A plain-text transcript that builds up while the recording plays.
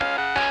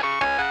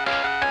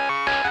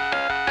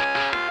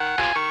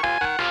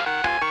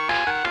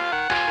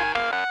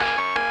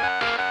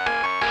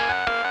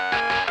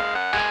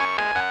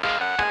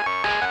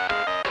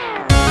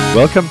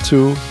Welcome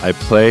to I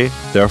Play,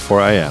 Therefore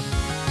I Am.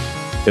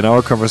 In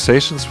our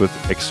conversations with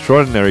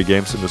extraordinary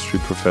games industry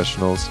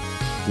professionals,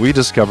 we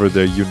discover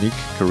their unique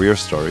career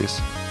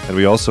stories, and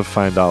we also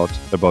find out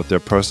about their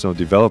personal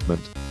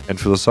development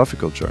and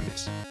philosophical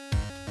journeys.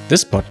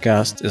 This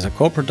podcast is a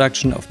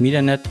co-production of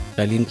MediaNet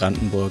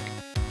Berlin-Brandenburg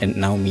and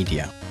Now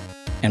Media,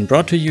 and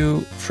brought to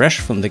you fresh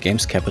from the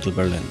games capital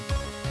Berlin,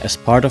 as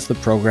part of the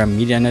program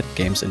MediaNet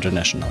Games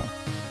International.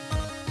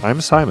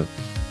 I'm Simon.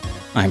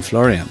 I'm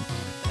Florian,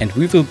 and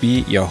we will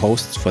be your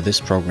hosts for this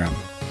program.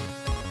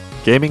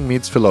 Gaming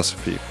meets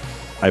philosophy.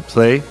 I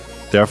play,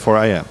 therefore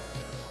I am.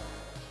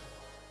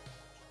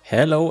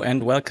 Hello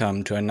and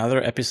welcome to another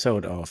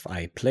episode of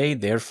I Play,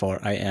 Therefore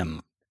I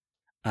Am.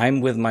 I'm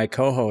with my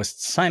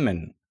co-host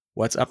Simon.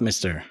 What's up,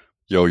 mister?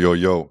 Yo, yo,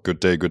 yo. Good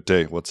day, good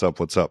day. What's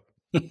up, what's up?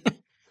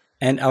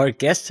 And our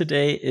guest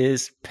today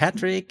is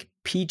Patrick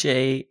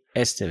PJ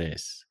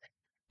Esteves,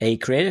 a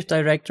creative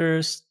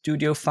director,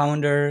 studio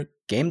founder,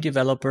 game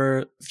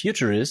developer,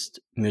 futurist,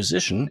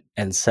 musician,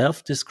 and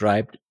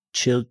self-described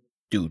chill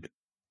dude.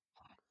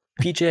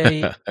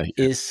 PJ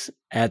is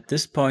at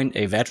this point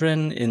a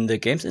veteran in the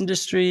games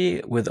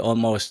industry with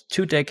almost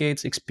 2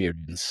 decades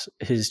experience.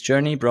 His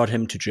journey brought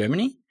him to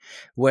Germany,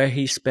 where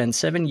he spent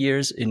 7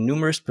 years in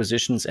numerous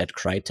positions at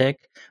Crytek,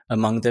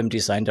 among them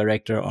design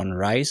director on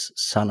Rise,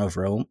 Son of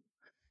Rome.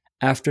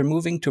 After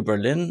moving to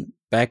Berlin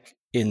back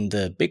in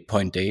the Big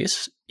Point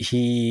days,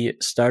 he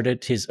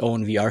started his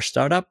own VR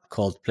startup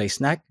called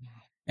PlaySnack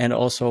and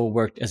also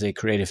worked as a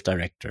creative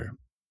director.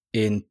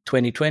 In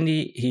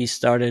 2020, he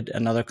started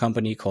another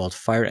company called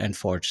Fire and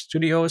Forge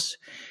Studios,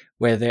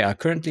 where they are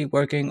currently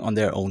working on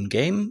their own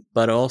game,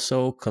 but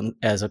also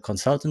as a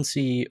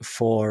consultancy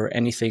for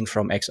anything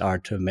from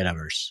XR to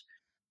Metaverse.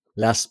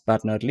 Last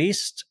but not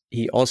least,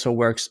 he also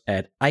works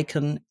at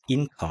Icon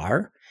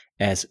In-Car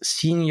as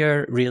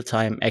senior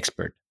real-time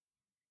expert.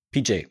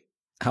 PJ,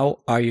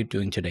 how are you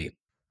doing today?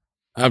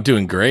 I'm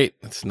doing great.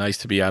 It's nice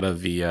to be out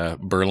of the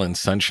Berlin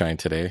sunshine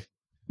today.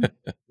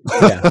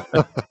 Yeah,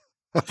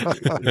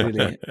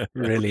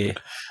 really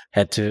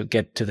had to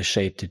get to the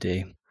shade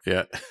today.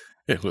 Yeah,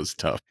 it was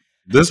tough.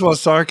 This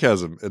was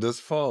sarcasm. It is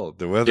fall.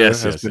 The weather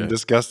has been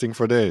disgusting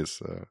for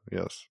days.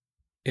 Yes.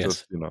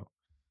 Just,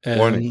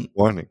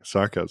 warning,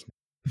 sarcasm.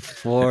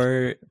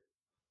 For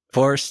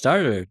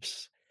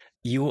starters,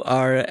 you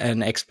are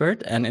an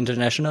expert and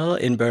international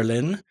in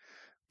Berlin.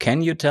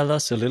 Can you tell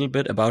us a little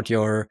bit about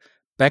your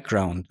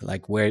background,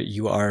 like where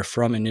you are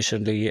from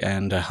initially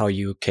and how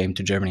you came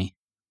to Germany?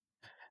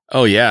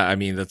 Oh yeah, I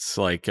mean that's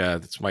like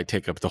this might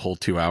take up the whole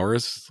 2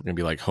 hours. It's gonna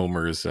be like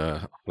Homer's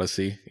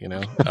Odyssey, you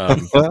know.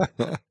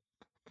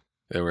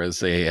 There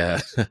was a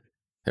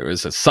there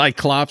was a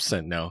Cyclops,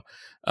 and no.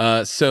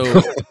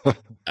 So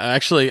I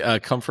actually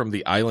come from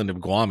the island of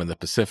Guam in the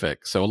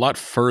Pacific, so a lot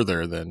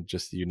further than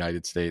just the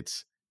United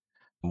States.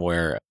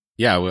 Where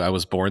I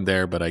was born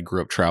there, but I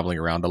grew up traveling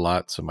around a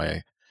lot. So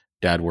my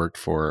dad worked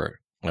for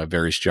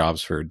various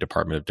jobs for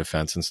Department of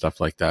Defense and stuff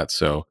like that.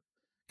 So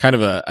kind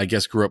of I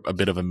guess grew up a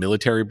bit of a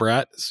military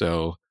brat.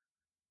 So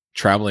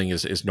traveling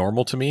is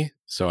normal to me.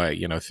 So I,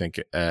 think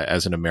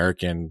as an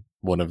American,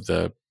 one of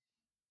the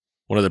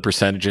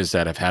percentages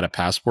that have had a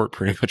passport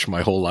pretty much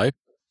my whole life.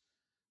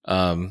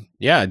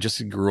 I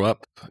just grew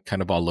up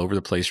kind of all over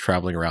the place,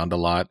 traveling around a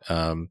lot.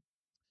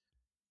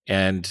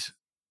 And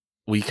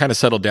we kind of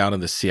settled down in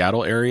the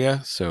Seattle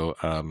area. So,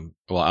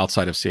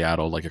 outside of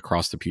Seattle, like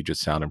across the Puget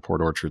Sound and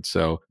Port Orchard.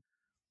 So,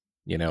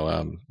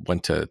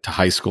 went to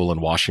high school in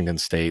Washington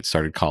State,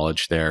 started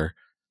college there.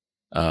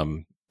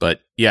 But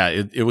yeah,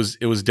 it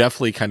was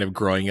definitely kind of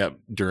growing up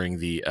during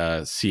the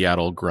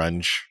Seattle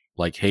grunge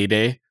like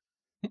heyday.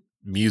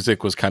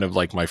 Music was kind of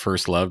like my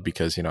first love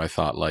because, I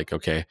thought like,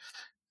 okay,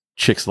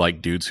 chicks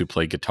like dudes who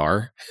play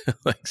guitar.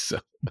 Like, so.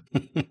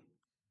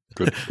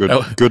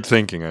 Good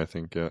thinking, I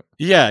think.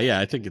 Yeah.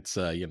 I think it's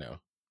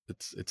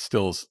it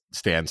still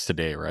stands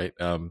today, right?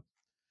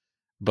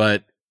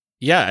 But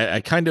yeah,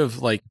 I kind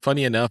of like,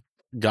 funny enough,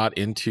 got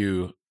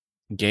into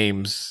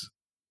games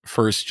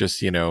first,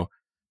 just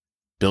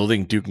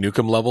building Duke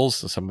Nukem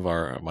levels. Some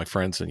of my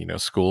friends in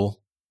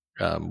school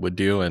would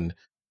do, and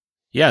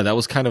yeah, that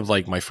was kind of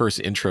like my first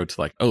intro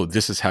to like, oh,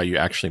 this is how you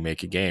actually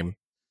make a game.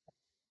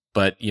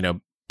 But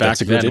back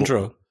That's a then, good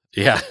intro.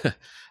 Yeah.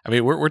 I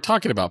mean, we're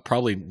talking about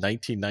probably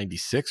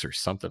 1996 or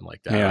something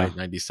like that, right?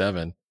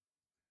 97.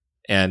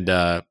 And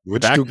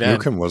which back Duke then,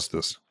 Nukem was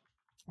this?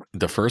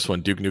 The first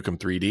one, Duke Nukem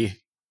 3D.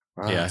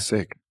 Yeah,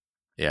 sick.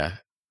 Yeah,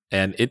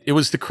 and it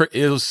was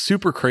it was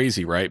super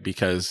crazy, right?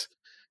 Because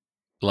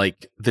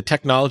like the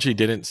technology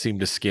didn't seem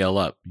to scale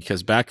up.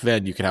 Because back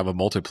then you could have a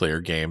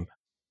multiplayer game,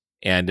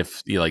 and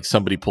if like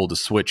somebody pulled a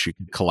switch, you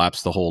could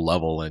collapse the whole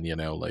level, and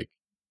like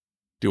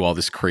do all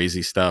this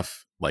crazy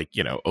stuff, like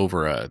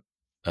over a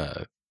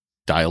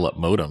dial-up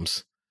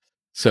modems.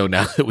 So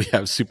now that we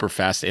have super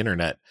fast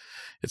internet,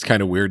 it's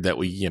kind of weird that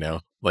we,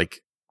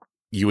 like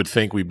you would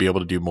think we'd be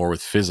able to do more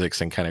with physics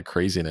and kind of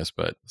craziness,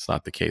 but it's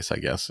not the case, I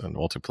guess, in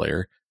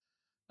multiplayer.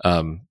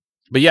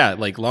 but yeah,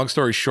 like long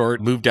story short,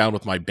 moved down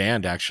with my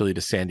band actually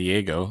to San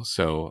Diego.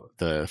 So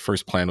the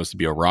first plan was to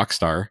be a rock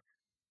star.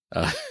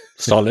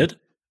 Solid.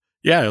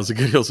 Yeah, it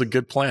was a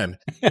good plan.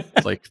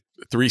 It's like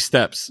 3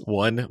 steps.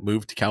 1,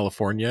 move to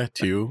California.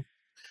 2,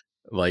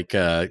 like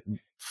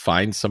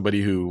find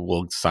somebody who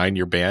will sign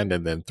your band,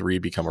 and then 3,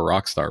 become a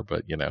rock star.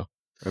 But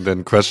And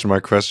then question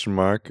mark,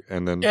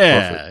 and then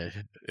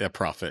profit. yeah,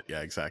 profit.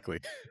 Yeah, exactly.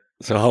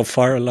 So how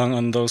far along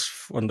on those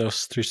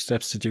 3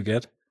 steps did you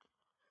get?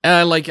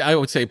 Like I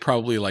would say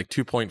probably like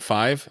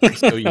 2.5.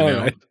 So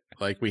Right.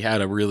 like we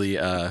had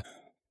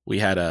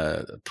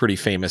a pretty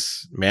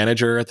famous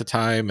manager at the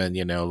time, and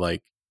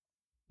like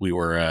we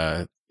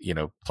were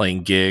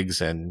playing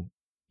gigs, and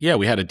yeah,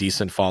 we had a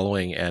decent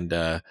following, and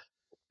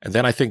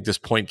then I think this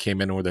point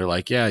came in where they're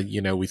like, yeah,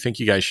 we think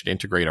you guys should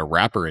integrate a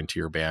rapper into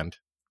your band.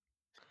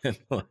 And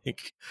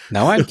like,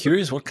 Now I'm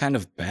curious what kind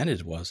of band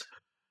it was.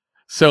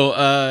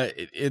 so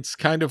it's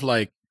kind of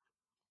like,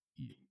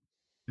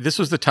 this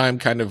was the time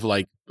kind of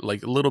like a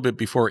little bit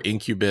before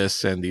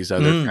Incubus and these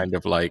other kind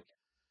of like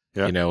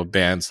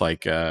bands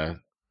like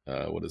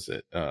what is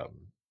it,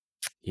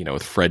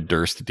 with Fred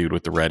Durst, the dude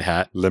with the red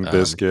hat, Limp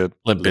Bizkit,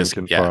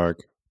 Linkin Park.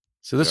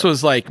 So this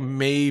was like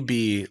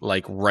maybe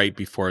like right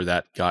before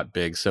that got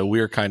big. So we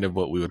were kind of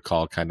what we would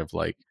call kind of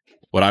like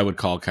what I would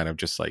call kind of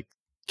just like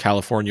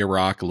California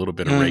rock, a little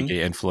bit of reggae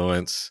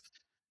influence,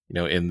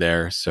 in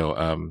there. So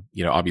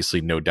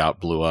obviously No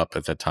Doubt blew up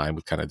at that time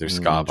with kind of their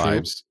ska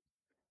vibes.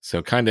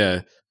 So kind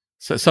of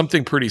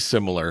something pretty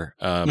similar.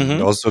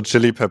 And also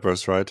Chili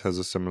Peppers, right, has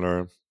a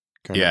similar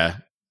kind of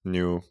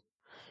new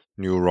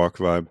rock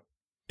vibe.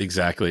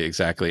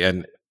 Exactly.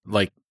 And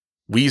like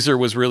Weezer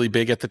was really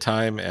big at the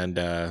time,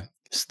 and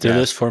still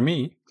is for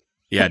me.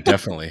 Yeah,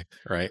 definitely.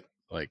 Right.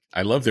 Like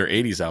I love their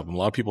 80s album. A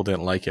lot of people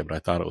didn't like it, but I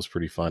thought it was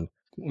pretty fun.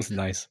 It was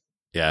nice.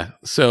 Yeah.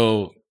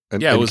 So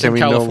and it was in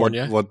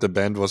California. Know what the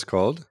band was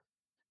called?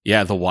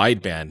 Yeah, the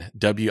Wide Band,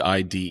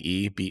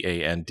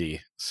 WIDEBAND.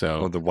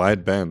 So the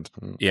Wide Band.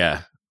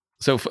 Yeah.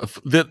 So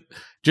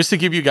just to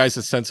give you guys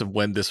a sense of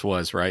when this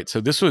was, right? So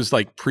this was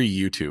like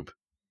pre-YouTube.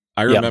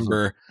 I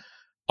remember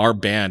our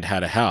band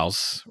had a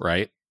house,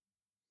 right?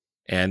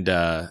 And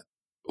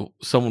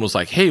someone was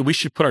like, "Hey, we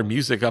should put our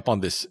music up on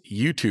this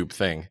YouTube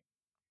thing,"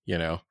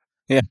 Yeah.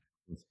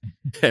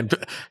 And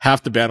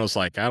half the band was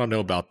like, "I don't know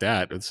about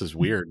that. This is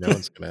weird. No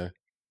one's gonna."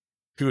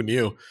 Who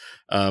knew?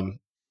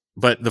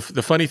 But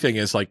the funny thing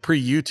is, like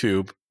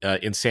pre-YouTube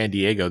in San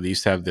Diego, they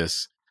used to have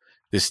this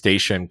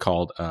station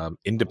called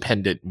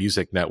Independent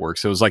Music Network.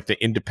 So it was like the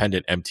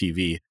independent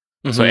MTV.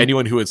 So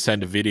anyone who would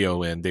send a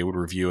video in, they would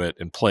review it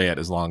and play it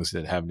as long as it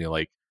didn't have any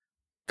like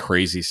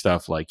crazy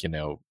stuff like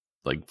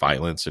like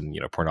violence and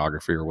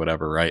pornography or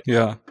whatever, right?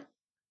 Yeah.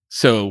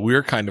 So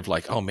we're kind of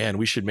like, oh man,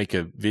 we should make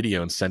a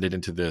video and send it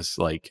into this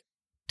like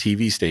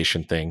TV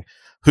station thing.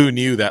 Who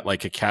knew that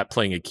like a cat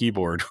playing a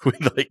keyboard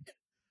would like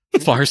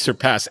far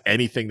surpass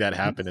anything that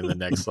happened in the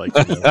next like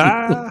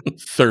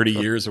 30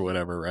 years or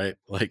whatever, right?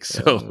 Like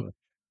so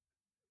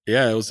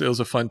yeah, it was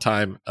a fun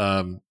time.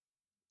 Then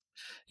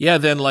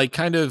like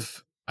kind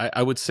of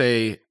I would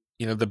say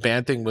the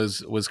band thing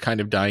was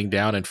kind of dying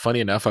down, and funny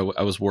enough, I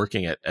was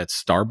working at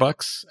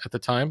Starbucks at the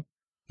time.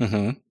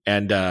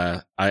 And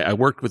I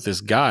worked with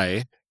this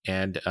guy,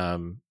 and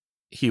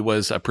he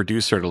was a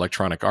producer at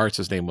Electronic Arts.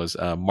 His name was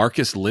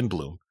Marcus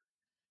Lindblom,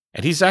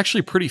 and he's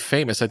actually pretty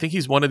famous. I think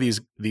he's one of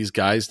these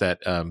guys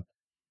that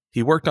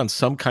he worked on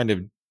some kind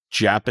of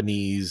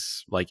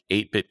Japanese like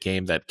 8-bit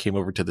game that came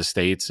over to the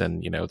States,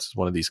 and it's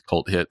one of these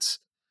cult hits.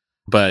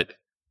 But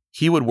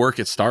he would work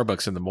at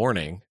Starbucks in the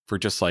morning for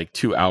just like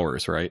 2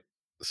 hours, right?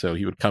 So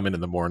he would come in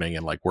the morning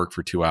and like work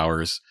for 2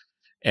 hours,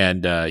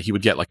 and he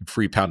would get like a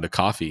free pound of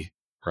coffee,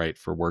 right,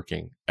 for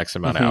working X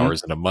amount of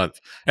hours in a month.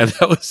 And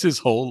that was his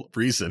whole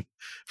reason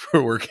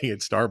for working at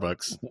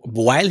Starbucks.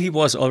 While he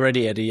was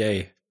already at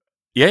EA.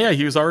 Yeah,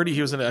 he was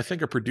I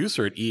think a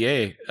producer at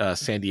EA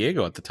San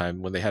Diego at the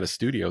time when they had a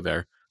studio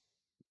there.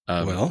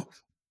 Well,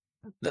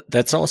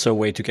 that's also a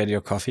way to get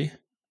your coffee.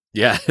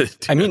 Yeah.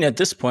 I mean, at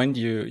this point,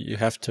 you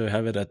have to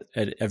have it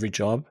at every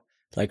job,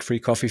 like free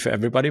coffee for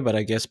everybody. But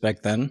I guess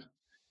back then,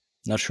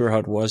 not sure how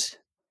it was.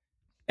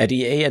 At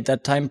EA at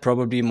that time,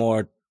 probably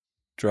more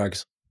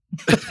drugs.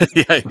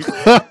 Yeah.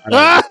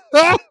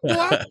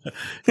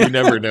 You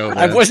never know, man.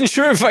 I wasn't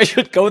sure if I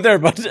should go there,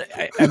 but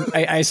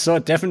I saw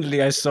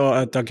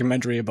a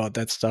documentary about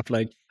that stuff.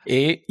 Like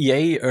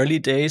EA early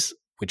days,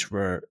 which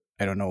were,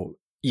 I don't know,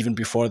 even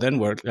before then,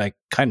 were like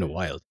kind of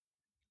wild.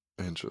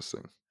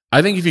 Interesting.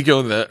 I think if you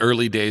go in the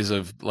early days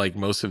of like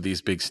most of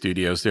these big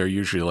studios, they're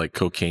usually like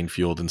cocaine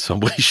fueled in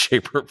some way,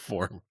 shape, or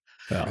form.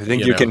 Yeah. I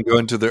think you can go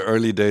into the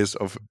early days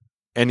of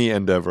any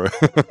endeavor.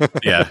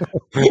 Yeah.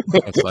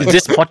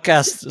 This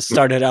podcast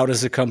started out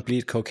as a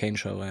complete cocaine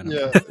show.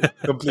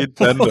 Complete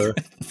bender.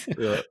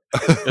 Yeah.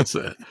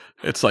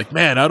 It's like,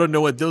 man, I don't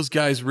know what those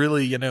guys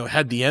really,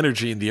 had the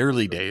energy in the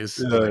early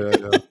days.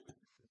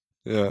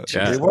 Yeah.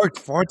 They worked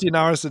 14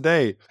 hours a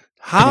day.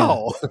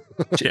 How?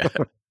 Yeah.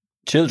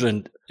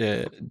 Children,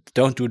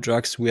 don't do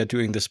drugs. We are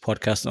doing this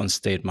podcast on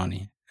state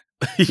money.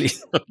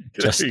 Please,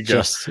 There you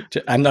go.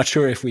 I'm not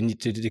sure if we need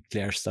to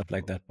declare stuff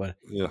like that, but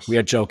Yes. we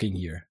are joking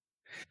here.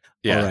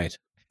 Yeah. All right.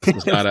 This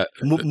was not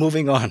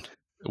Moving on.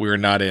 we were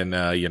not in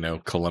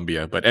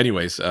Colombia, but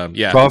anyways,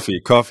 yeah.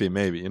 Coffee,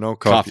 maybe,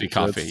 Coffee,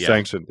 That's yeah.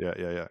 sanctioned.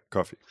 Yeah.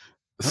 Coffee.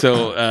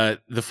 So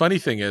the funny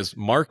thing is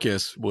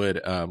Marcus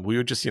would we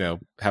would just,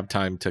 have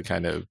time to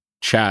kind of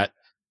chat,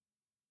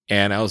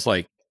 and I was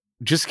like,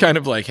 just kind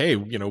of like, hey,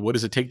 what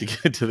does it take to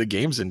get into the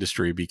games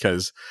industry?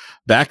 Because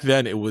back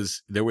then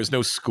there was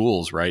no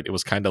schools, right? It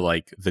was kind of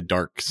like the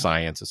dark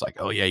science. It's like,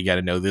 oh yeah, you got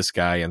to know this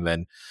guy, and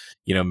then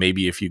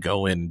maybe if you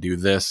go in and do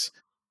this.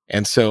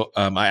 And so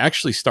I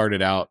actually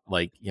started out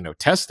like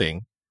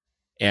testing,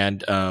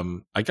 and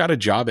I got a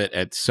job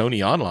at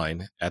Sony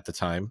Online at the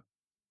time,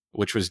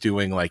 which was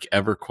doing like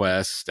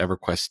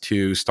EverQuest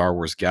 2, Star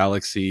Wars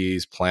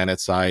Galaxies,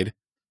 PlanetSide.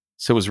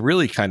 So it was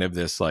really kind of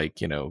this like,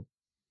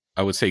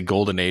 I would say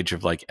golden age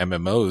of like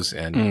MMOs,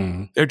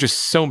 and there are just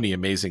so many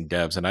amazing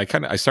devs. And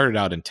I started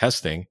out in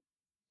testing.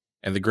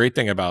 And the great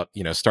thing about,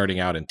 starting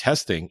out in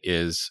testing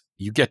is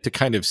you get to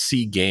kind of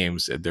see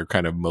games at their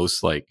kind of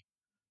most like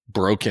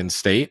broken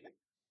state.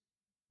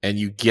 And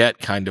you get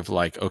kind of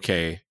like,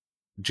 okay,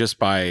 just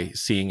by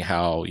seeing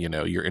how,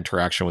 your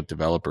interaction with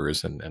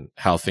developers and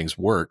how things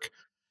work,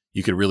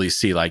 you could really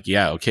see like,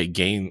 yeah, okay,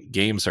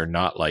 games are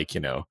not like,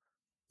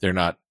 they're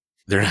not,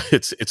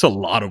 it's a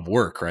lot of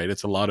work, right?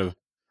 It's a lot of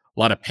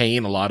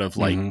pain, a lot of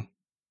like,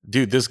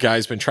 dude, this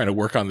guy's been trying to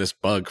work on this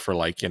bug for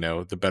like,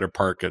 the better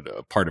part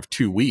of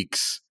 2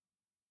 weeks,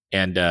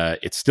 and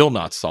it's still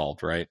not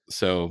solved, right?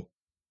 So,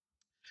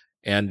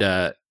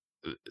 and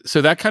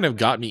so that kind of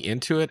got me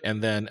into it.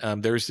 And then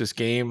there's this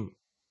game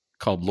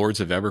called Lords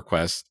of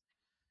EverQuest,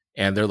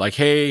 and they're like,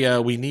 hey,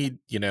 we need,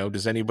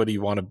 does anybody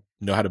want to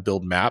know how to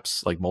build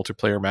maps, like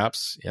multiplayer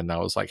maps? And I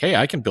was like, hey,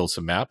 I can build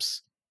some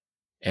maps.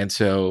 And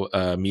so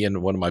me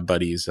and one of my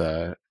buddies,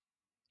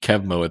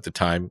 Kevmo at the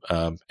time,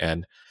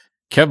 and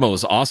Kevmo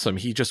was awesome.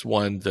 He just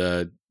won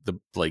the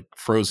like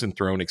Frozen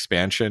Throne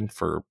expansion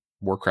for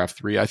Warcraft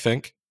 3, I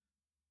think.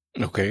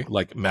 Okay.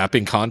 Like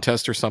mapping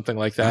contest or something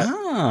like that.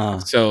 Ah.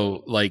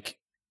 So like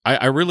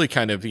I really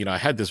kind of, I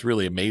had this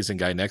really amazing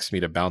guy next to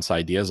me to bounce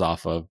ideas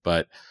off of,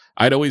 but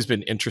I'd always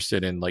been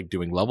interested in like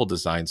doing level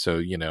design.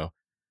 So,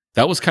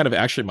 that was kind of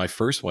actually my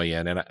first way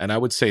in. And I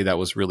would say that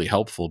was really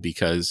helpful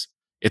because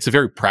it's a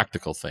very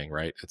practical thing,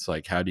 right? It's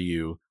like, how do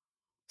you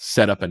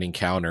set up an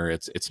encounter?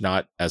 It's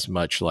not as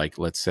much like,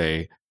 let's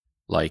say,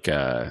 like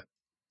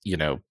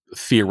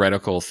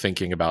theoretical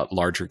thinking about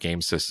larger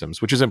game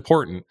systems, which is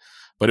important,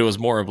 but it was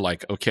more of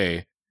like,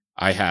 okay,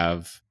 I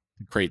have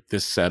create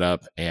this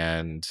setup,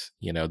 and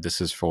this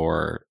is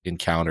for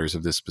encounters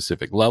of this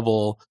specific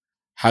level.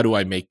 How do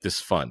I make this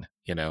fun?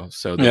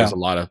 So there's a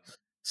lot of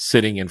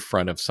sitting in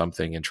front of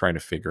something and trying to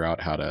figure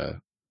out how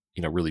to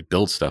really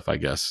build stuff, I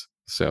guess.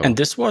 So, And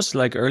this was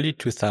like early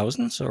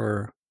 2000s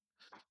or?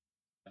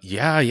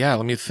 yeah,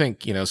 let me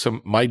think.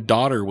 So my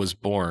daughter was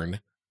born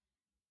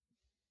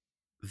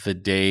the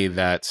day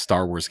that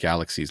Star Wars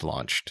Galaxies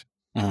launched.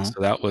 So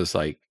that was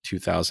like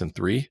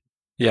 2003.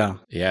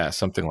 Yeah,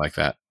 something like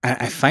that.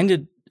 I find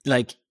it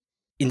like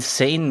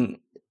insane.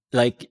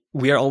 Like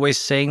we are always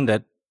saying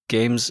that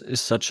games is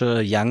such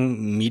a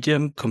young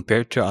medium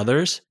compared to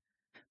others,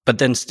 but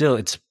then still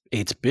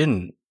it's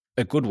been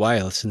a good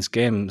while since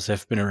games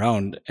have been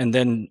around. And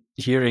then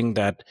hearing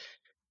that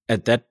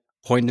at that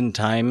point in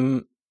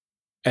time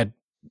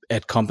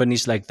at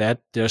companies like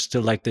that, there's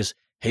still like this,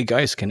 hey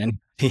guys, can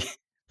anybody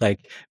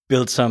like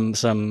build some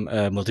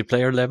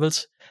multiplayer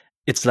levels?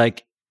 It's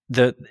like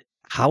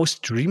how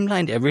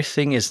streamlined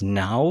everything is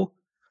now,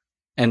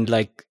 and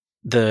like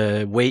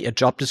the way a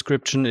job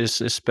description is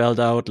spelled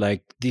out,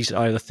 like these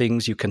are the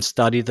things you can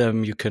study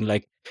them, you can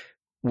like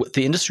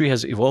the industry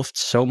has evolved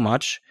so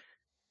much,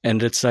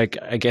 and it's like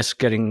I guess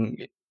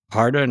getting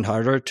harder and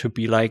harder to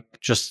be like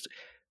just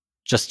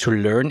to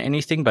learn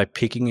anything by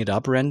picking it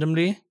up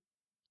randomly.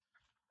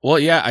 Well,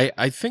 yeah,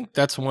 I think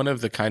that's one of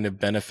the kind of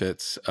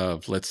benefits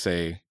of, let's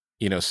say,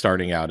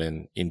 starting out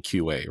in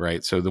QA,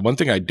 right? So the one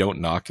thing I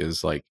don't knock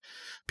is like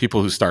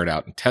people who start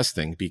out in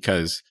testing,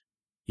 because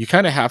you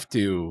kind of have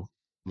to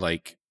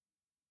like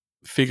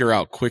figure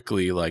out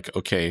quickly, like,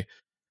 okay,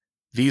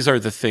 these are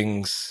the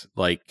things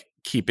like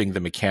keeping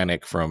the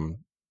mechanic from,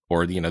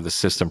 or the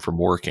system from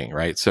working,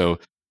 right? So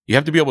you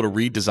have to be able to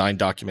read design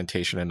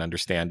documentation and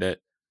understand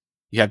it.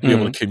 You have to be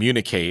able to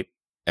communicate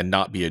and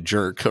not be a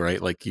jerk,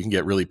 right? Like you can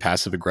get really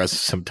passive aggressive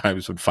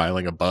sometimes when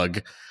filing a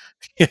bug.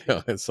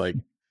 It's like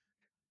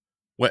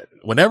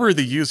whenever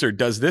the user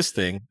does this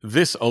thing,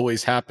 this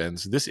always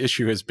happens. This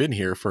issue has been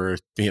here for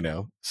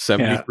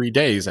 73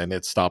 days, and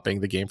it's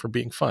stopping the game from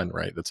being fun,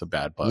 right? That's a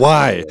bad bug.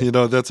 Why?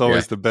 That's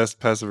always the best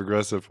passive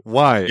aggressive.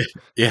 Why?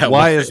 Yeah.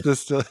 Why is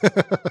this still?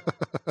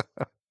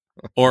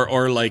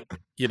 or like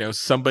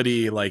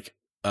somebody like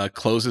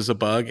closes a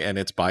bug and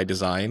it's by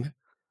design,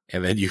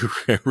 and then you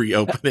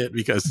reopen it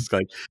because it's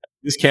like,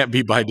 this can't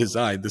be by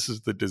design, this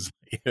is the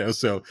design.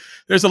 So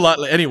there's a lot.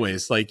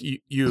 Anyways, like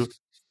you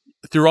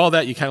through all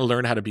that, you kind of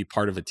learn how to be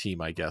part of a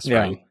team, I guess,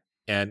 right?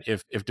 And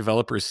if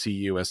developers see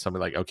you as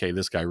somebody like, okay,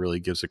 this guy really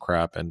gives a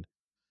crap, and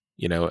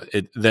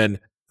then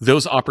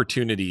those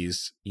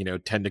opportunities,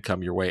 tend to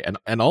come your way.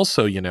 And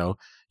also, you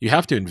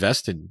have to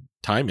invest in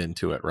time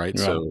into it, right?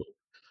 Yeah. So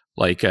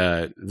like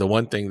the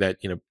one thing that,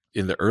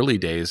 in the early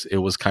days, it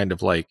was kind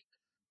of like,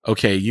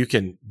 okay, you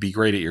can be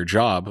great at your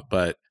job,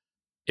 but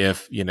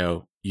if,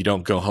 you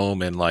don't go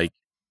home and like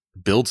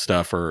build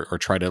stuff or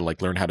try to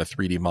like learn how to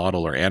 3D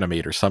model or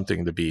animate or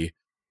something to be,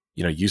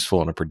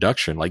 useful in a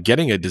production, like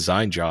getting a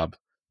design job,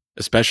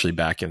 especially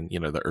back in,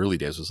 the early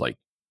days, was like,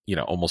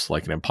 almost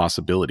like an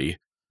impossibility.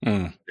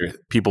 Mm.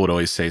 People would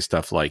always say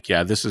stuff like,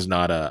 yeah, this is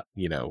not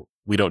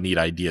we don't need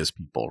ideas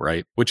people,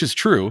 right? Which is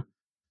true.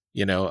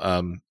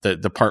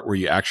 The part where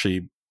you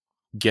actually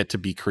get to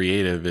be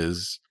creative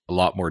is a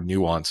lot more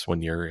nuanced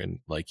when you're in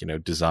like,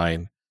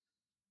 design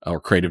or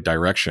creative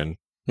direction.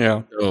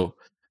 Yeah. So,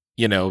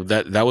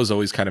 that was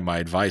always kind of my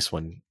advice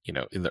when,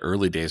 in the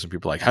early days when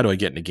people are like, how do I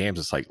get into games?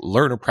 It's like,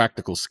 learn a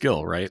practical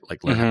skill, right?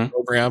 Like learn how to Mm-hmm.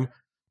 program,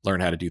 learn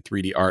how to do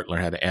 3D art,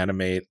 learn how to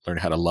animate, learn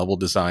how to level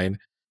design.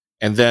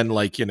 And then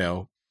like,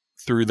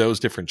 through those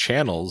different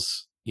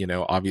channels,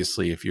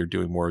 obviously if you're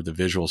doing more of the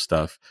visual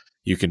stuff,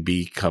 you can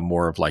become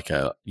more of like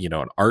an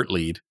art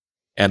lead.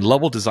 And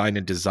level design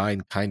and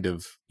design kind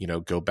of,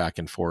 go back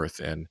and forth.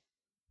 And,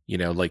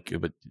 like,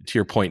 but to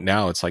your point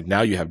now, it's like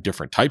now you have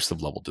different types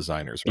of level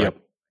designers, right? Yep.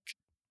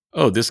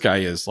 Oh, this guy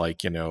is like,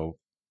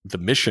 the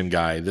mission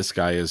guy. This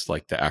guy is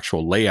like the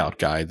actual layout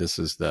guy. This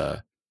is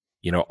the,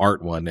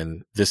 art one.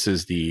 And this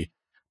is the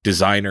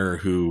designer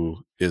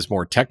who is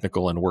more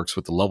technical and works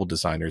with the level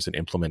designers and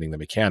implementing the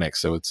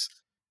mechanics. So it's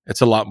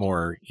a lot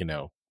more,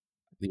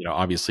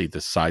 obviously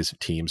the size of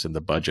teams and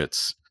the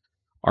budgets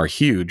are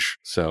huge.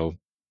 So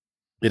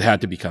it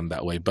had to become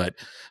that way. But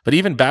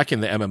even back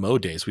in the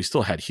MMO days, we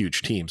still had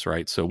huge teams,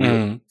 right? So we were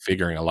Mm.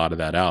 figuring a lot of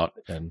that out.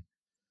 And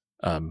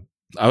um,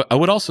 I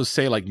would also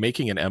say like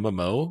making an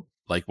MMO,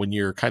 like when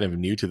you're kind of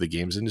new to the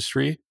games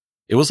industry,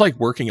 it was like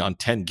working on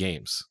 10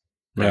 games,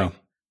 Yeah. right?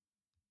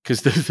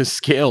 Because the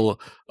scale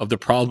of the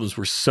problems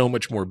were so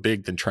much more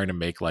big than trying to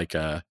make like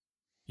a,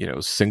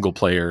 single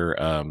player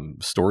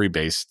story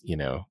based,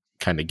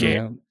 kind of game.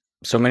 Yeah.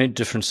 So many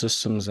different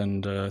systems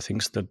and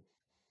things that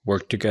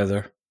work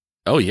together.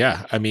 Oh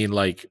yeah. I mean,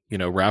 like,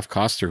 Ralph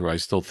Koster, who I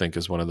still think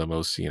is one of the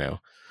most,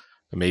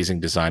 amazing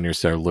designers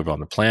to live on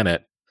the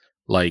planet.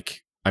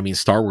 Like, I mean,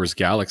 Star Wars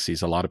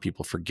Galaxies, a lot of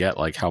people forget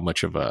like how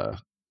much of a,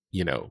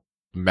 you know,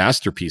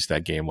 masterpiece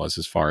that game was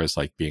as far as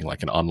like being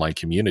like an online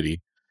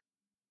community.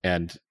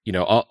 And,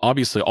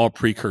 obviously all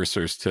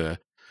precursors to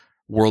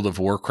World of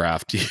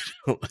Warcraft,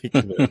 like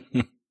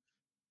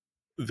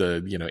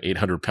the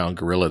 800-pound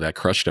gorilla that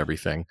crushed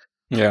everything.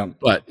 Yeah.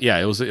 But yeah,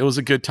 it was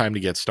a good time to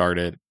get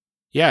started.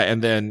 Yeah.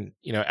 And then,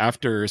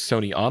 after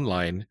Sony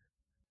Online,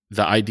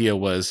 the idea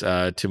was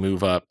to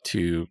move up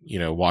to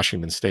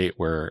Washington State,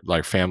 where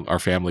like our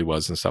family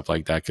was and stuff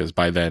like that. Because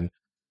by then,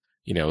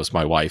 it was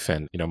my wife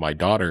and my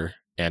daughter.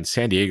 And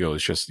San Diego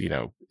is just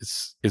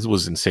it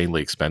was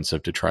insanely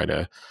expensive to try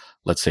to,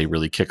 let's say,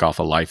 really kick off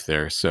a life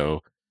there.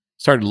 So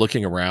started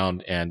looking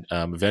around and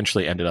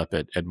eventually ended up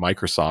at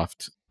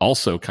Microsoft.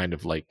 Also, kind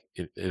of like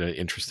in an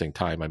interesting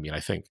time. I mean, I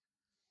think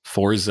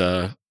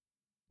Forza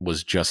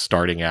was just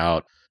starting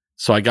out.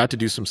 So I got to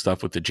do some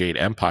stuff with the Jade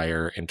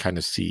Empire and kind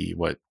of see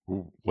what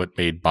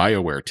made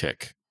BioWare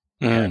tick.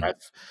 And Mm.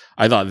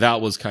 I thought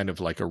that was kind of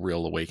like a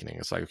real awakening.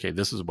 It's like, okay,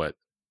 this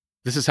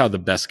is how the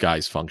best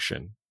guys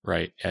function,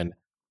 right? And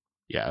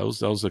yeah,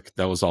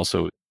 that was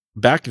also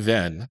back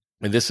then,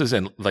 and this is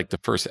in like the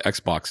first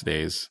Xbox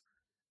days.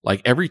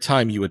 Like every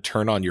time you would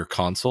turn on your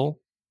console,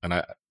 and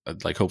I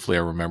like hopefully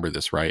I remember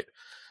this right,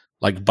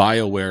 like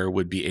BioWare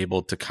would be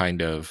able to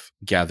kind of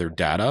gather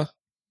data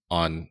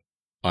on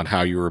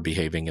how you were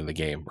behaving in the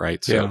game,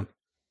 right? So, Yeah.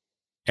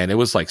 and it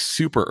was like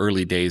super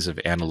early days of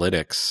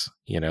analytics,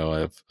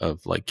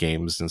 of like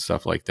games and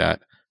stuff like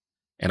that.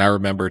 And I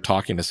remember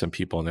talking to some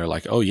people and they're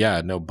like, "Oh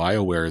yeah, no,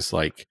 BioWare's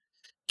like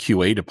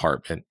QA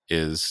department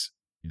is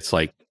it's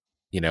like,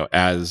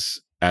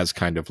 as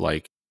kind of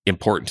like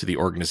important to the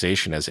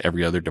organization as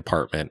every other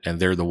department, and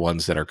they're the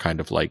ones that are kind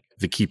of like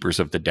the keepers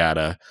of the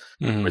data,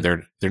 where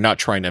Mhm. they're not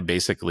trying to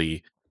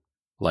basically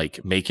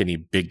like make any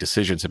big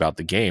decisions about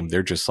the game.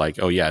 They're just like,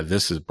 oh yeah,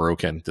 this is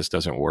broken, this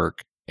doesn't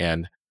work,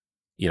 and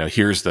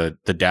here's the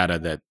data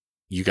that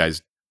you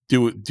guys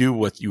do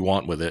what you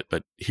want with it,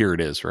 but here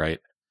it is, right?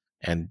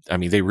 And I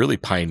mean, they really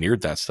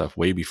pioneered that stuff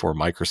way before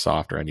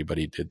Microsoft or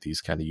anybody did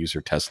these kind of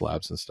user test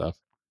labs and stuff.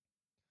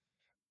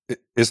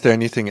 Is there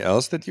anything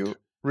else that you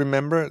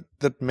remember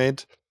that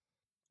made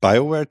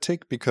BioWare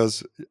tick?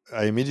 Because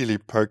I immediately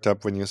perked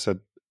up when you said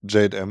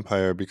Jade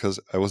Empire, because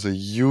I was a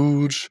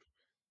huge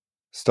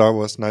Star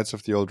Wars Knights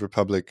of the Old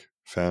Republic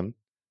fan.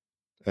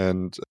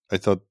 And I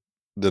thought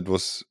that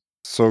was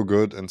so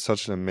good and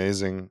such an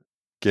amazing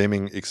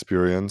gaming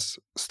experience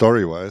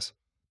story wise.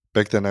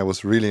 Back then, I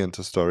was really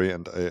into story,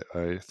 and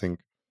I think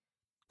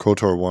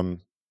KOTOR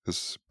 1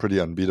 is pretty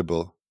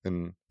unbeatable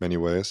in many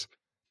ways.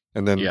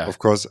 And then, Yeah. of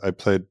course, I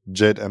played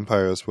Jade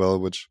Empire as well,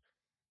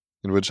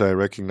 in which I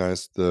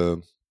recognized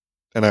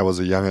and I was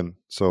a youngin,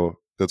 so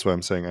that's why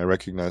I'm saying I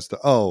recognized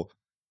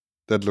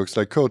that looks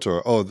like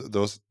KOTOR. Oh,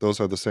 those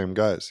are the same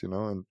guys,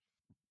 and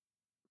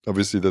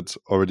obviously that's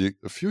already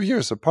a few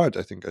years apart.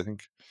 I think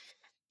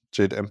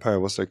Jade Empire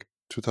was like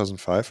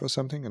 2005 or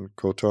something, and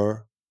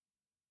KOTOR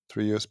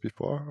 3 years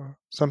before or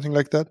something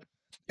like that.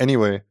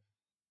 Anyway,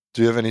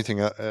 do you have anything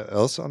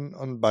else on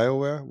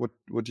BioWare? What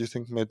do you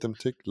think made them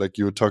tick? Like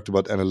you talked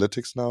about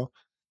analytics now.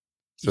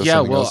 Is there Yeah,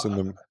 something well, else in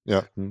them?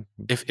 Yeah.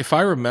 if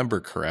I remember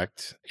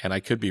correct, and I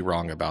could be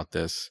wrong about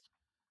this,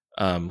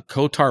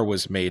 Kotar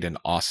was made in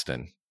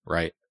Austin,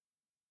 right?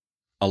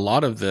 A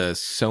lot of the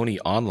Sony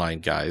Online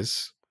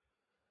guys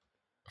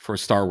for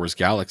Star Wars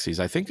Galaxies,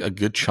 I think a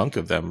good chunk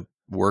of them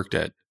worked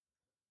at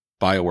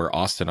BioWare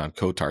Austin on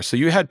Kotar. So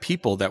you had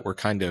people that were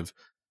kind of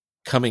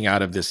coming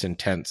out of this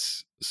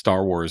intense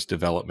Star Wars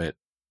development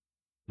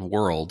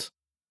world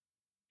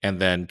and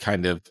then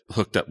kind of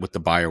hooked up with the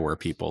BioWare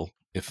people,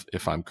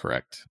 if I'm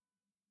correct.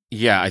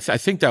 Yeah, I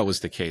think that was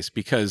the case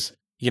because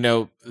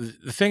the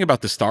thing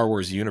about the Star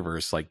Wars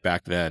universe, like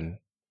back then,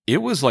 it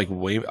was like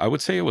I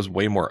would say it was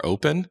way more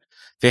open.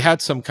 They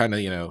had some kind of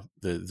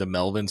the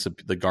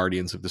Melvins, the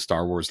guardians of the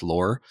Star Wars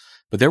lore,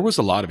 but there was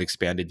a lot of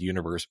expanded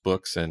universe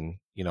books and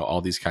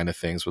all these kind of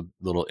things with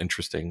little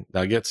interesting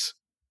nuggets.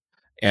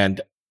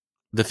 And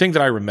the thing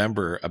that I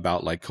remember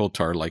about like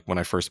Kotar, like when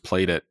I first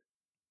played it,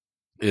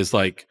 is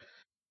like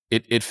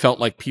it felt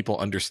like people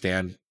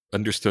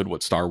understood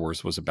what Star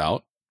Wars was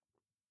about.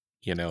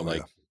 Oh yeah.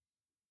 Like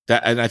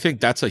that, and I think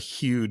that's a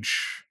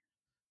huge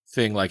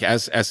thing. Like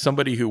as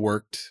somebody who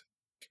worked,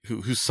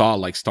 who saw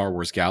like Star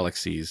Wars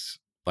Galaxies,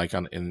 like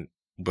on in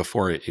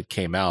before it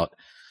came out,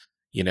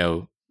 you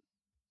know,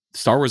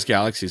 Star Wars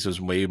Galaxies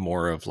was way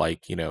more of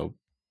like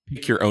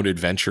pick your own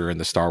adventure in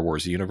the Star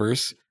Wars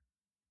universe.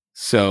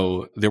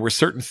 So there were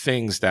certain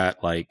things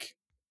that like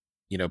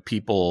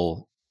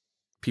people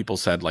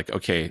said like,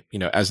 okay,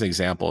 as an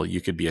example,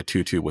 you could be a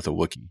tutu with a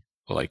Wookiee,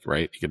 like,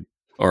 right? You could,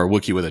 or a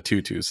Wookiee with a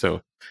tutu.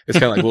 So it's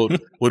kind of like, well,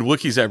 would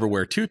Wookiees ever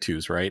wear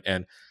tutus, right?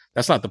 And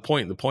that's not the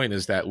point. The point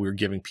is that we're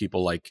giving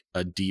people like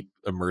a deep,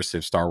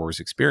 immersive Star Wars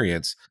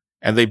experience,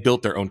 and they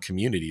built their own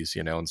communities,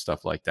 and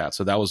stuff like that.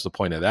 So that was the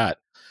point of that.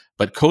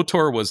 But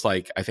KOTOR was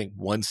like, I think,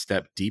 one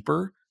step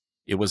deeper.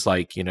 It was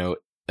like, an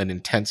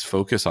intense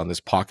focus on this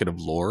pocket of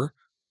lore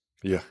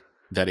Yeah.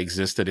 that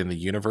existed in the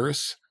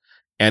universe.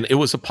 And it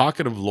was a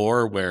pocket of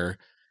lore where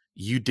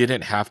you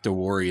didn't have to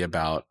worry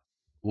about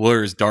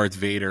where's Darth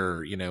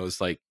Vader.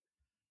 It's like,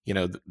 you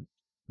know, the,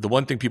 the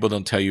one thing people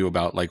don't tell you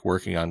about like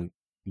working on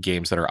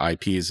games that are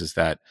IPs is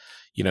that,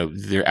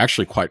 they're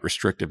actually quite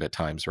restrictive at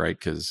times, right?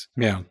 Because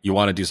Yeah. you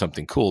want to do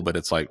something cool, but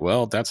it's like,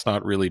 well, that's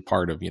not really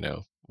part of,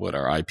 what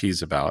our IP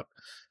is about.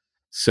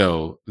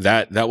 So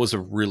that was a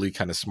really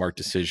kind of smart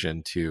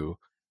decision to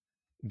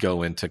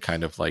go into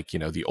kind of like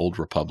the old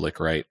republic,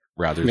 right,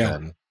 rather Yeah.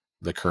 than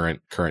the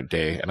current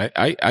day. And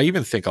I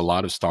even think a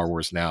lot of Star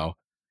Wars now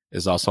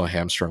is also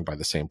hamstrung by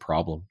the same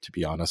problem, to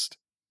be honest.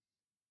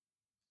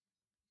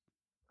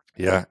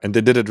 Yeah, and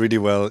they did it really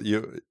well.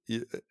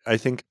 I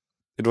think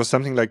it was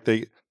something like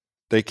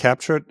they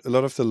captured a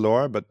lot of the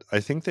lore, but I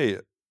think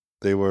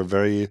they were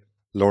very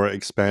lore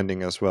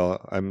expanding as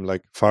well. I'm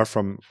like far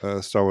from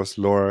a Star Wars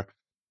lore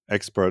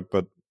expert,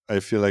 but I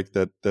feel like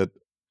that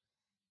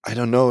I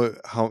don't know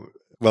how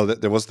well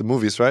there was the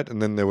movies, right,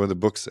 and then there were the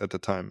books at the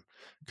time,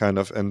 kind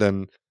of, and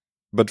then.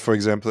 But for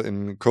example,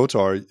 in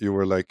KOTOR, you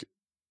were like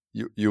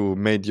you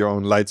made your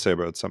own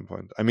lightsaber at some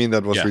point. I mean,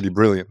 that was Yeah, really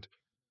brilliant.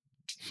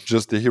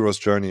 Just the hero's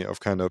journey of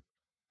kind of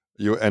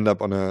you end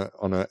up on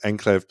a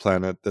enclave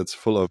planet that's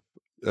full of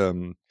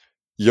um,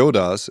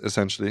 Yodas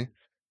essentially,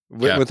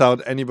 yeah,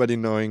 without anybody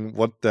knowing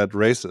what that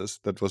race is.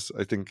 That was,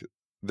 I think,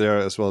 there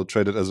as well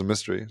traded as a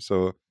mystery.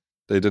 So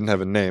they didn't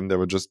have a name; they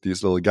were just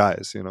these little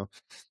guys.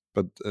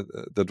 But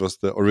that was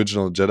the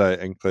original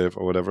Jedi enclave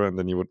or whatever, and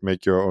then you would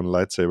make your own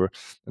lightsaber.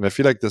 And I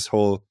feel like this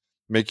whole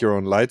make your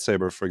own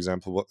lightsaber, for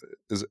example,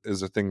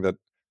 is a thing that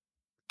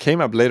came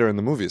up later in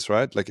the movies,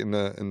 right? Like in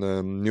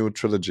the new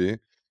trilogy,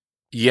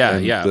 yeah,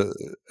 and yeah,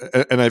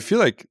 I feel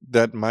like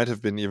that might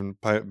have been even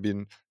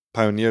been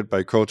pioneered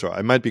by KOTOR.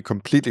 I might be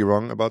completely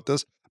wrong about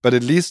this, but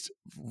at least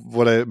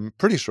what I'm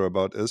pretty sure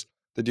about is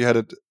that you had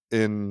it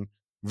in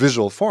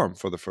visual form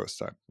for the first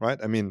time, right?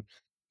 I mean,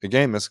 a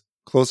game is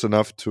close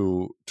enough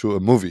to a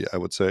movie, I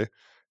would say,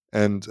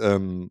 and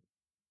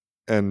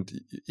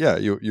yeah,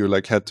 you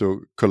like had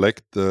to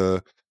collect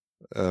the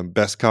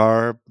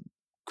Beskar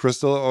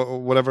crystal or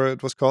whatever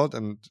it was called,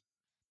 and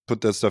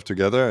put that stuff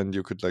together, and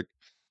you could like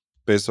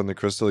based on the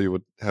crystal, you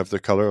would have the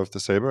color of the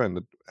saber, and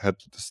it had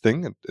this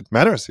thing. It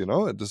matters,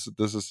 this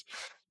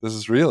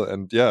is real,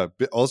 and yeah,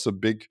 also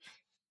big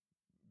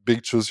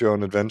choose your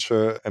own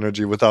adventure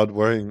energy without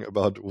worrying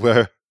about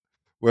where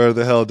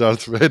the hell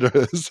Darth Vader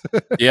is.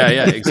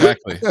 yeah.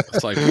 Exactly.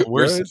 It's like Where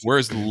where's is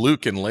where's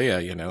Luke and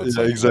Leia? It's Yeah, like,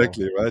 well,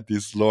 exactly, right?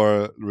 These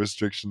lore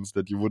restrictions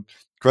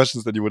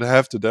questions that you would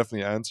have to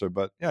definitely answer,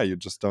 but yeah, you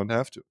just don't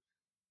have to.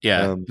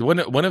 yeah. Um,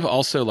 One of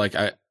also like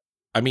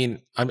I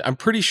mean, I'm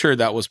pretty sure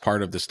that was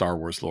part of the Star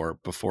Wars lore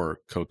before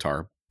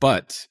Kotar,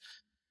 but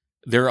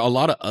there are a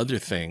lot of other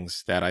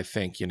things that I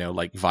think,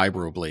 like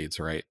vibroblades,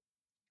 right?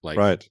 Like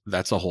Right.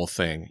 that's a whole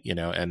thing,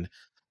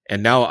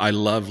 and now I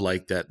love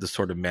like that the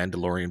sort of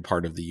Mandalorian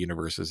part of the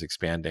universe is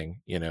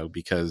expanding,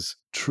 because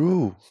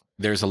True.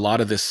 there's a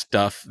lot of this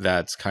stuff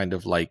that's kind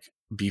of like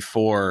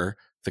before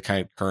the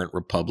kind of current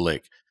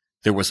republic,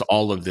 there was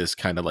all of this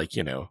kind of like,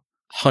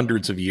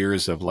 hundreds of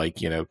years of like,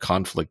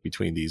 conflict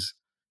between these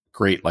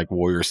great like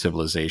warrior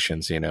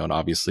civilizations, and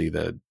obviously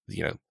the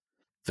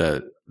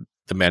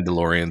the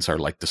Mandalorians are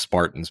like the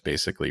Spartans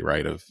basically,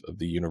 right, of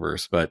the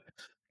universe. But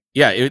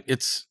yeah,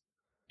 it's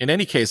in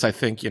any case, I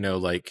think,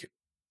 like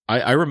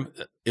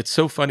it's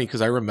so funny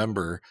because I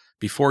remember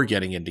before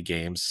getting into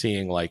games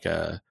seeing like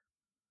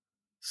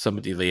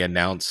somebody they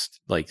announced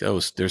like, oh,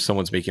 there's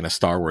someone's making a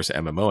Star Wars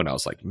MMO, and I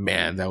was like,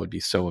 man, that would be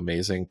so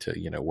amazing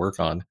to work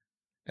on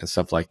and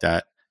stuff like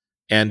that.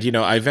 And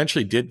I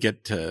eventually did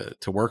get to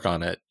work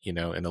on it, in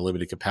a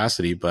limited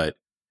capacity, but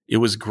it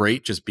was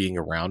great just being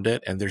around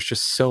it. And there's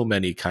just so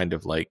many kind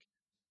of like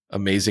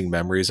amazing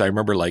memories. I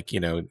remember like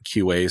in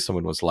QA,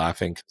 someone was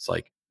laughing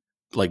because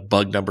like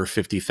bug number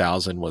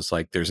 50,000 was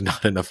like, there's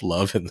not enough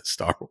love in the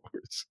Star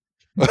Wars.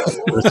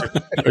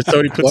 Or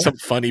somebody put some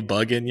funny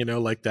bug in,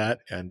 like that.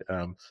 And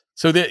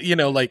so that,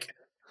 like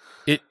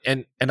it,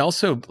 and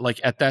also like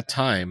at that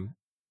time,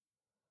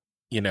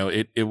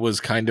 it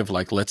was kind of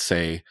like, let's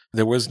say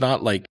there was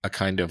not like a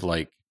kind of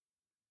like,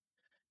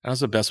 how's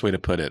the best way to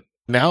put it?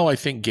 Now I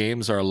think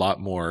games are a lot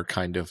more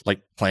kind of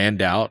like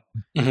planned out.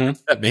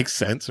 Mm-hmm. That makes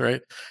sense,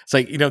 right? It's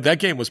like, that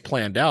game was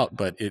planned out,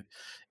 but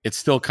it's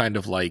still kind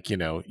of like,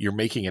 you're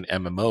making an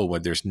MMO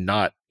when there's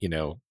not,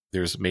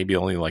 there's maybe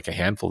only like a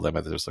handful of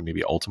them. There's like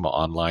maybe Ultima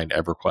Online,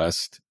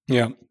 EverQuest,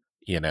 Yeah.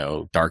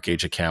 Dark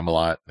Age of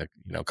Camelot,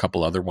 a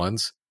couple other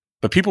ones.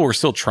 But people were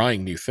still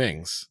trying new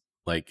things.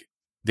 Like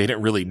they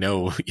didn't really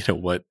know,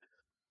 what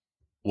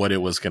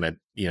it was going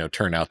to,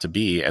 turn out to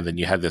be. And then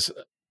you had this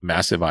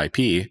massive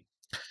IP.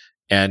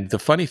 And the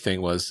funny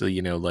thing was,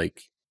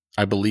 like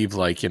I believe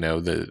like,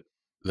 the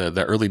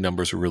early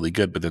numbers were really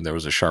good, but then there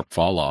was a sharp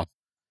fall off.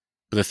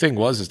 But the thing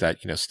was, is that,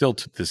 still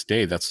to this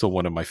day, that's still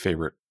one of my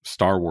favorite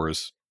Star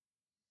Wars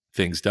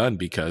things done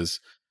because,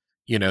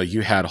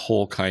 you had a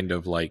whole kind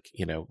of like,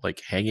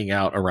 like hanging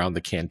out around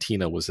the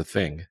cantina was a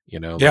thing, Yeah.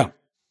 like,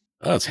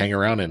 oh, let's hang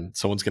around and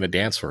someone's going to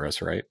dance for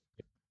us. Right.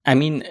 I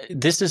mean,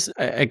 this is,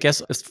 I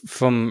guess,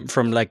 from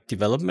like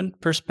development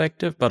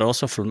perspective, but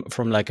also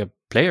from like a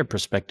player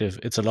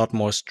perspective, it's a lot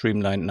more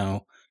streamlined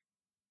now.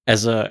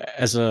 As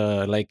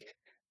a like,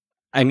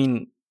 I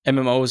mean,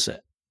 MMOs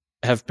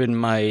have been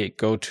my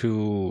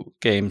go-to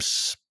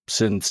games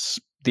since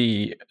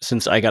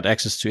I got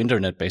access to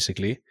internet,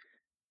 basically,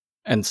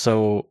 and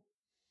so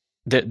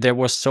there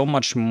was so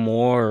much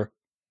more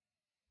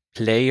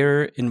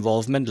player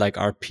involvement, like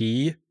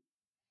RP,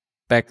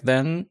 back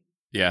then,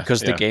 Yeah.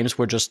 because the Yeah. games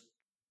were just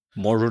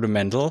more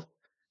rudimental.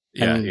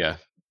 Yeah. And Yeah.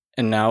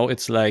 and now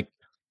it's like,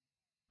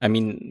 I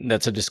mean,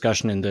 that's a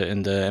discussion in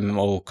the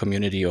MMO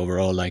community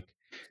overall, like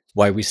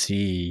why we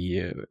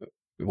see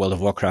World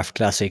of Warcraft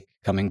Classic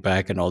coming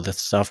back and all that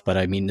stuff. But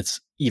I mean,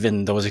 it's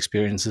even those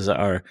experiences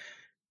are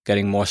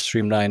getting more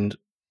streamlined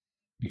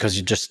because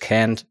you just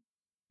can't,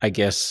 I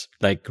guess,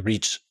 like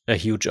reach a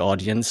huge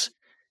audience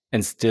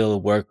and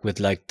still work with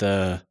like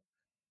the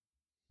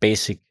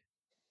basic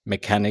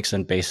mechanics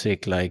and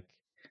basic like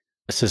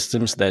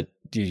systems that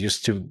you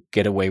used to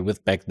get away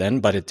with back then.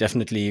 But it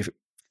definitely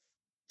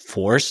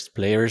forced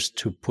players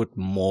to put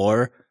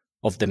more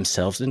of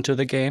themselves into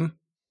the game.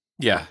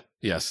 Yeah.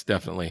 Yes,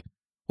 definitely.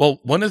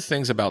 Well, one of the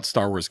things about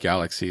Star Wars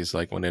Galaxies,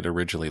 like when it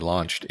originally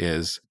launched,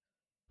 is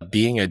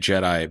becoming a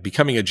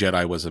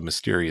Jedi was a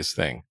mysterious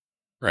thing.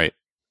 Right.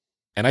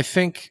 And I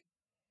think,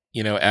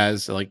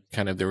 as like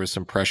kind of there was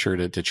some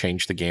pressure to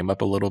change the game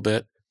up a little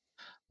bit.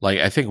 Like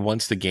I think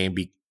once the game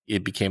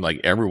it became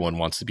like everyone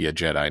wants to be a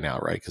Jedi now,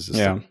 right? Because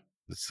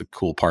it's the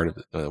cool part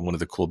of one of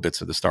the cool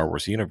bits of the Star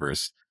Wars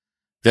universe.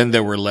 Then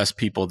there were less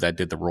people that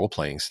did the role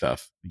playing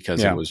stuff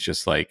because it was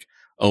just like,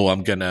 oh,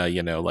 I'm gonna,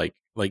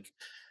 like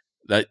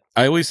that.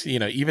 I always,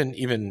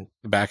 even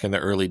back in the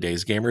early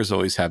days, gamers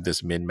always have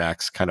this min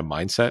max kind of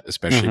mindset,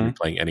 especially if you're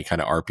playing any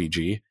kind of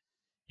RPG.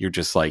 You're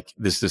just like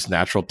this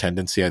natural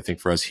tendency, I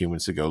think, for us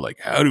humans to go like,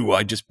 how do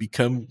I just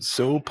become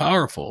so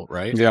powerful,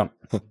 right? Yeah.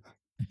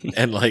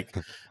 And like,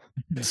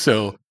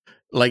 so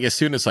like as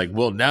soon as like,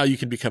 well, now you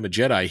can become a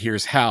Jedi.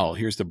 Here's how.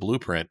 Here's the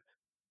blueprint.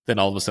 Then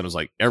all of a sudden it's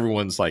like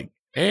everyone's like,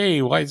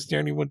 hey, why is there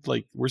anyone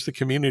like? Where's the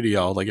community?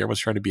 All like everyone's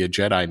trying to be a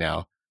Jedi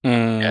now.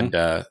 And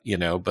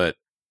but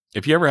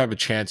if you ever have a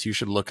chance, you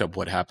should look up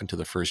what happened to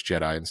the first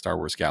Jedi in Star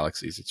Wars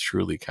Galaxies. It's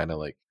truly kind of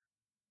like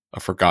a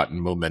forgotten,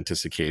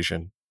 momentous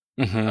occasion.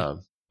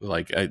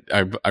 Like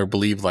I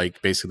believe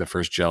like basically the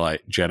first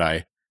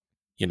Jedi,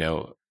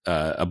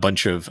 a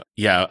bunch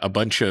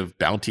of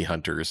bounty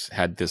hunters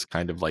had this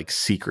kind of like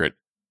secret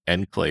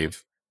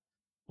enclave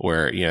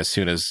where as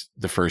soon as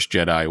the first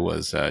Jedi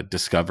was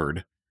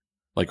discovered,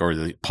 like or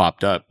they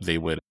popped up, they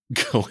would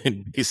go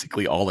and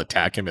basically all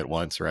attack him at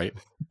once, right?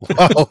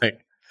 Wow.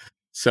 Like,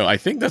 so I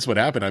think that's what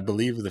happened. I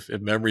believe if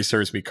memory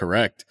serves me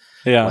correct,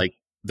 Yeah. like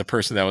the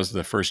person that was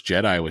the first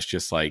Jedi was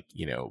just like,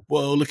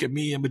 whoa, look at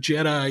me, I'm a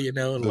Jedi, and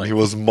And he like,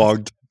 was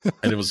mugged.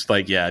 and it was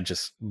like, yeah,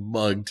 just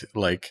mugged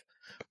like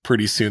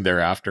pretty soon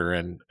thereafter.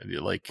 And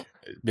like,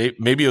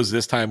 maybe it was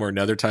this time or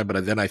another time,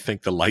 but then I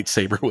think the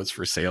lightsaber was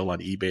for sale on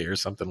eBay or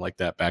something like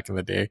that back in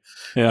the day.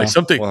 Yeah. Like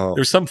something, Wow.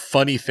 there's some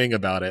funny thing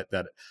about it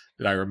that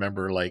I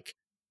remember, like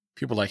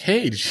people like,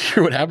 hey, did you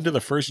hear what happened to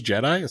the first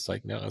Jedi? It's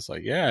like, no, it's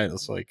like, yeah,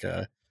 it's like,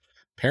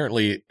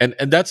 apparently, and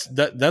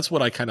that's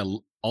what I kind of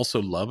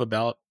also love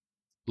about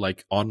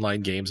like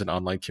online games and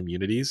online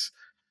communities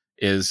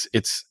is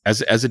it's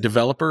as a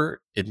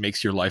developer, it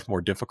makes your life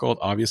more difficult,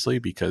 obviously,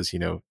 because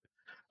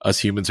us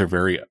humans are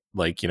very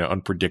like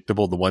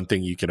unpredictable. The one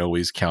thing you can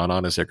always count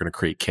on is they're going to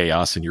create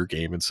chaos in your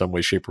game in some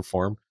way, shape, or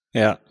form.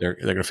 Yeah. They're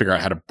going to figure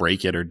out how to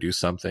break it or do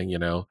something,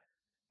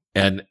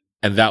 and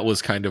that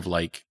was kind of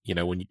like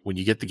when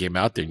you get the game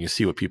out there and you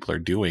see what people are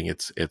doing,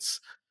 it's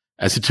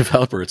as a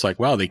developer, it's like,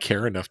 wow, they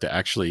care enough to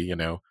actually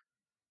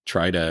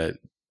try to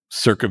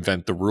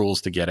circumvent the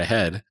rules to get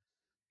ahead.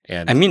 I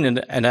And mean,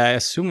 and I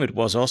assume it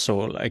was also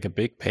like a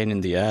big pain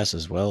in the ass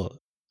as well.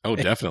 oh,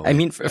 I definitely.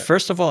 mean,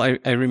 first of all, I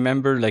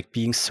remember like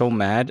being so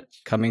mad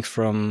coming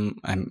from,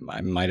 I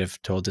might have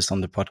told this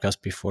on the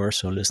podcast before,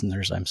 so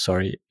listeners, I'm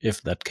sorry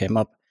if that came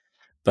up.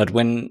 But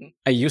when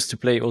I used to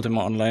play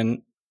Ultima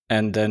Online,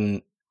 and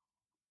then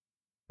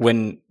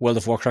when World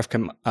of Warcraft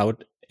came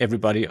out,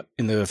 everybody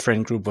in the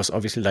friend group was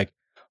obviously like,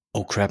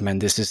 "Oh crap, man,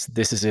 this is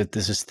it.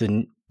 This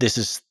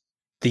is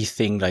the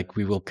thing. Like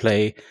we will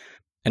play."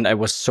 And I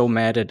was so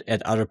mad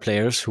at other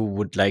players who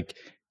would like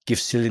give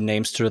silly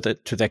names to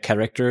their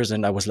characters,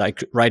 and I was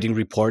like writing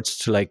reports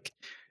to like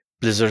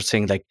Blizzard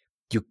saying like,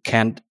 "You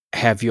can't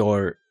have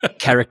your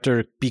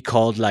character be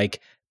called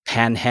like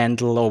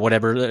Panhandle or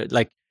whatever,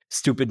 like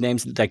stupid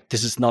names. Like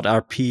this is not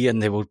RP,"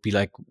 and they would be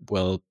like,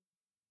 "Well,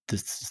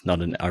 this is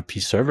not an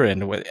RP server."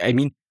 And I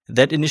mean,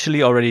 that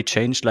initially already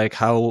changed like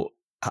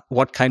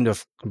what kind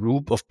of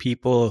group of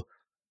people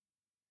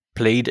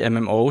played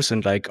MMOs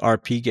and like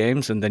RP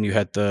games, and then you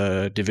had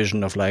the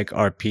division of like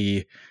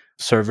RP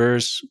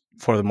servers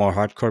for the more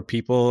hardcore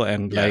people,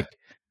 and Yeah. like,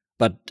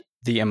 but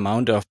the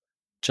amount of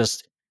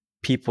just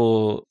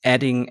people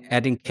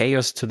adding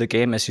chaos to the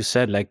game, as you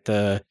said, like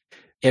the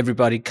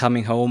everybody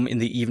coming home in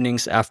the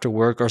evenings after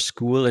work or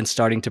school and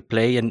starting to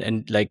play,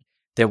 and like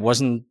there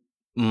wasn't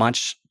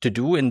much to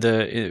do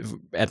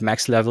at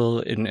max level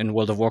in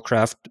World of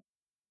Warcraft,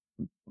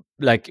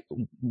 like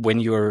when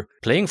you're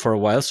playing for a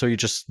while. So you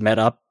just met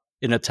up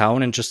in a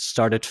town and just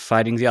started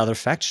fighting the other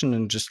faction,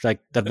 and just like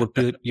that would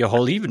be your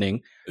whole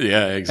evening.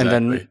 Yeah, And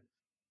exactly. then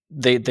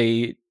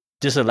they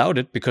disallowed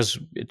it because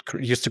it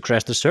used to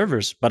crash the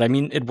servers. But I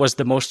mean, it was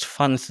the most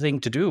fun thing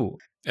to do.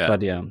 Yeah.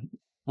 But yeah,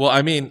 Well,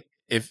 I mean,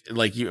 if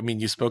like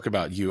you spoke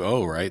about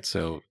UO, right?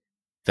 So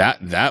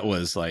that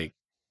was like,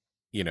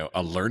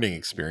 a learning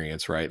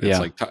experience, right? It's yeah,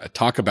 like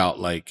talk about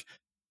like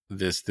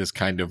this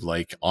kind of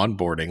like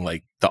onboarding.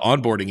 Like the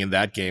onboarding in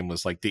that game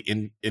was like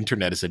the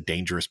internet is a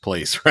dangerous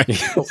place, right?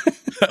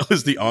 That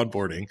was the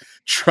onboarding.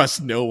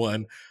 Trust no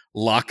one.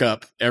 Lock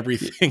up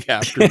everything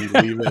after we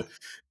leave it.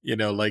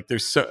 Like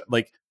there's so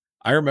like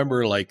I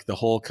remember like the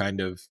whole kind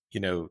of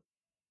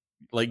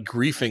like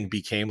griefing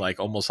became like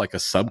almost like a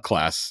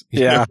subclass.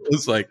 yeah, It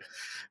was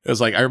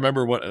like I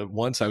remember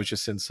once I was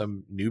just in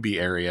some newbie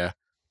area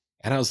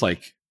and I was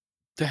like,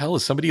 the hell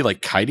is somebody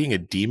like kiting a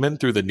demon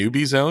through the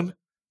newbie zone?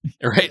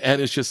 Right.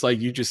 And it's just like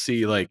you just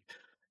see like,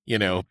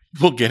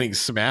 people getting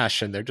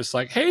smashed and they're just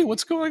like, hey,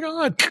 what's going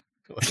on?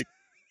 Like,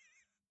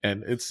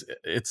 and it's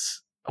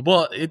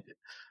well,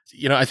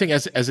 I think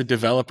as a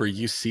developer,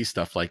 you see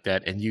stuff like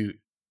that and you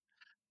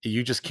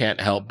just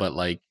can't help but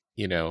like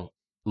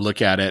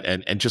look at it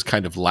and just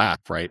kind of laugh,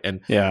 right?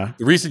 And yeah,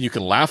 the reason you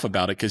can laugh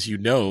about it because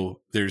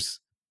there's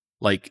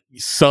like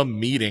some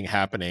meeting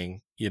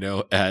happening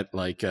at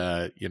like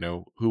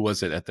who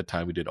was it at the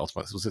time we did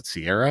Ultimate? Was it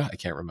Sierra? I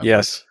can't remember.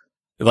 yes,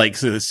 Like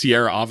so the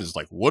Sierra office is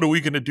like, what are we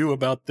going to do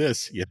about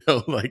this?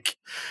 Like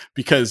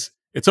because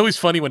it's always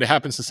funny when it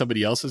happens to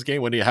somebody else's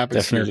game. When it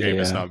happens to your definitely,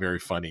 game, it's yeah, not very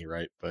funny,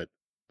 right? But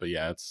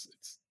yeah,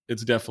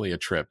 it's definitely a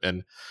trip.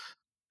 And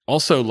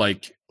also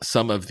like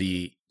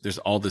there's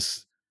all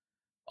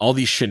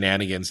these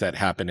shenanigans that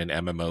happen in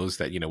MMOs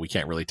that we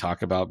can't really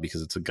talk about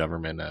because it's a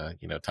government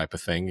type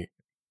of thing.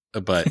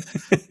 But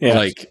yeah,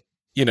 like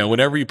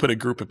whenever you put a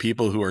group of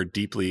people who are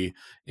deeply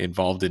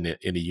involved in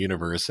a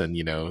universe and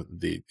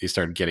they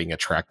start getting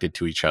attracted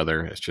to each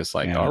other, it's just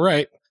like, yeah. all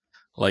right,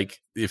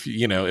 like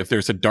if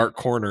there's a dark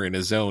corner in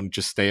a zone,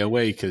 just stay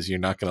away because you're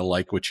not going to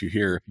like what you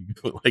hear if you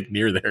go like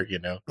near there.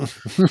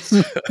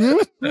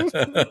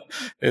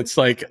 It's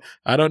like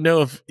I don't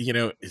know if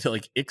it's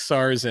like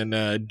Ixars and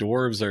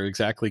dwarves are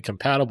exactly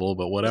compatible,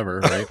 but whatever,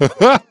 right?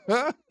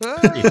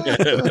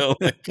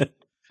 Like,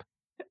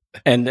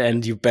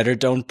 And you better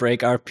don't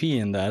break RP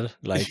in that,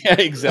 like, yeah,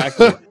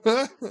 exactly.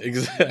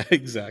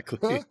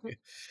 Exactly.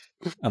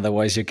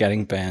 otherwise you're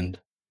getting banned.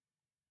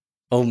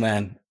 Oh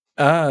man,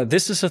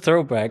 this is a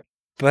throwback,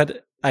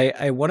 but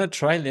I want to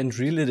try and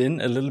reel it in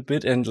a little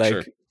bit and Sure.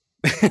 like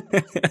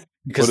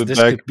Because this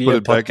back, could be put a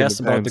it back in the podcast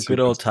about the pants, you good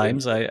can old say.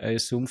 times, I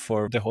assume,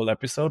 for the whole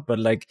episode. But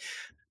like,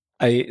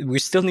 we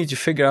still need to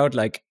figure out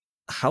like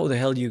how the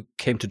hell you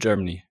came to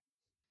Germany.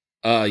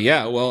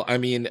 Yeah, well, I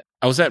mean,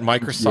 I was at You were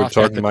Microsoft at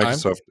talking the time.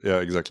 Microsoft. Yeah,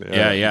 exactly.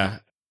 Yeah, yeah.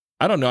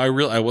 I don't know.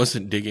 I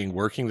wasn't digging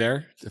working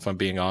there, if I'm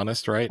being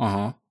honest, right?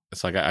 Uh-huh.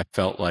 It's like I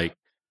felt like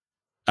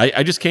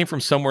I just came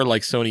from somewhere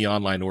like Sony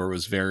Online where it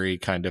was very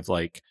kind of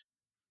like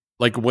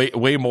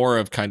way more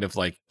of kind of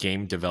like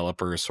game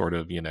developer sort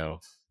of,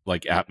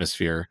 like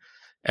atmosphere.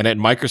 And at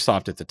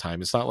Microsoft at the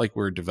time, it's not like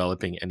we're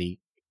developing any,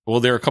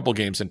 well, there are a couple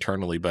games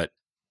internally, but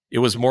it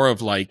was more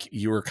of like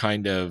you were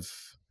kind of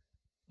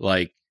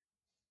like,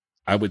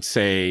 I would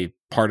say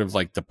part of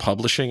like the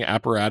publishing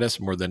apparatus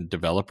more than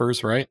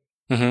developers, right?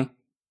 Mm-hmm.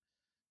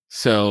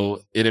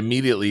 So it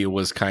immediately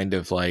was kind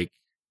of like,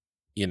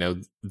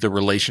 the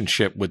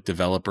relationship with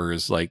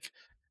developers, like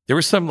there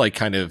was some like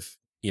kind of,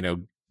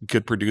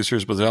 good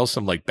producers, but there was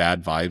some like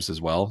bad vibes as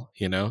well.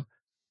 Yeah.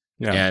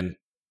 And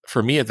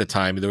for me at the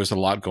time, there was a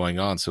lot going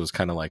on. So it was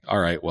kind of like, all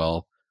right,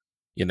 well,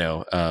 you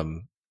know,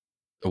 um,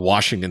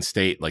 Washington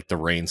State, like the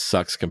rain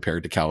sucks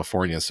compared to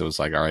California. So it's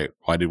like, all right,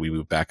 why did we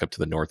move back up to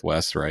the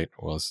Northwest, right?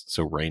 Well, it's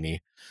so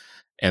rainy.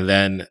 And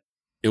then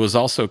it was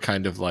also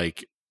kind of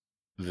like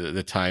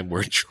the time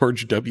where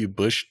George W.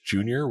 Bush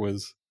Jr.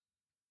 was,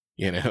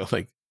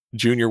 like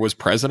Jr. was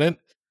president.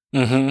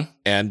 Mm-hmm.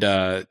 And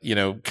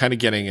kind of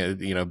getting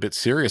a bit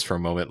serious for a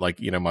moment. Like,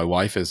 my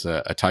wife is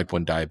a type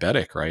 1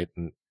 diabetic, right?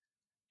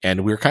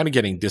 And we were kind of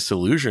getting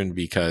disillusioned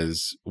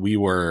because we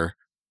were,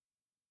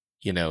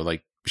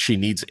 like she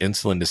needs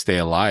insulin to stay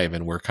alive.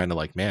 And we're kind of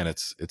like, man,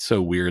 it's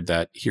so weird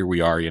that here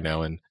we are,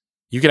 and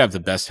you could have the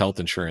best health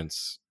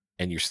insurance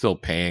and you're still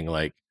paying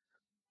like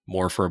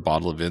more for a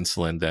bottle of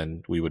insulin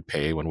than we would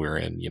pay when we were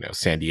in,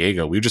 San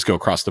Diego. We would just go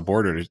across the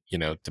border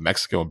to, to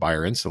Mexico and buy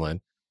our insulin.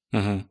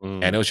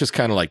 Mm-hmm. And it was just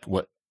kind of like,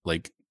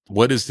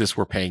 what is this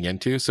we're paying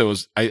into? So it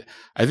was, I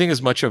think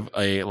as much of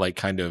a like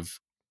kind of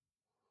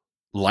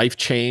life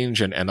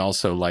change and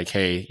also like,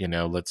 hey,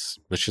 let's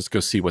just go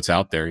see what's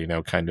out there,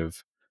 kind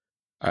of.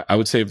 I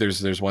would say if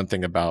there's one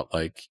thing about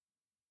like,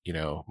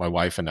 my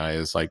wife and I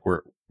is like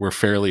we're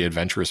fairly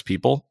adventurous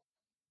people.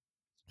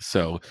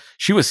 So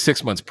she was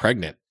 6 months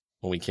pregnant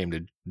when we came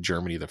to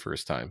Germany the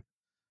first time.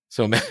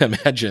 So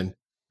imagine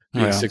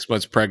being Yeah. 6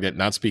 months pregnant,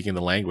 not speaking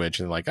the language,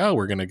 and like, oh,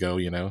 we're gonna go,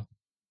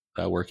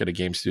 work at a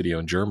game studio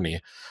in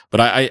Germany. But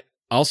I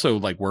also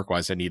like work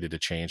wise, I needed to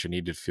change. I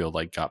needed to feel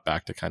like got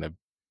back to kind of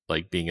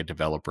like being a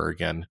developer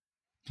again.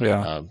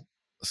 Yeah.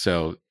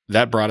 So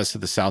that brought us to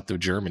the south of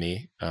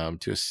Germany,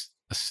 to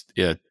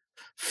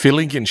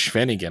Villingen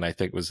Schwenningen, I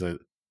think was in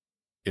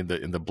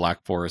the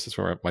Black Forest. That's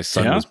where my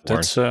son Yeah. was born.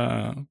 That's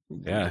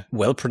Yeah,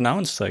 well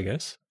pronounced, I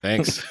guess.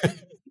 thanks.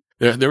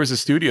 There was a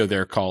studio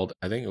there called,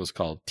 I think it was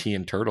called Tea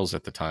and Turtles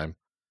at the time.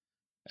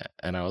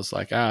 And I was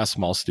like,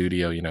 small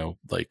studio,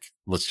 like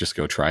let's just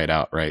go try it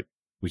out, right?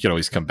 We could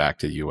always come back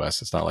to the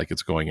US. It's not like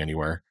it's going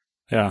anywhere,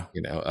 Yeah.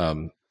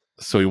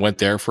 So we went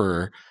there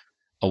for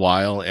a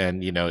while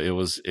and,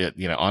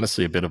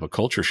 honestly a bit of a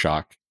culture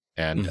shock.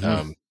 And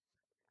Mm-hmm.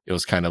 it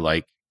was kind of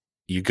like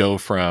you go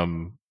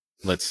from,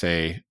 let's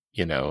say,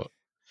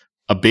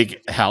 a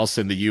big house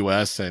in the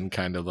US and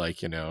kind of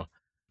like,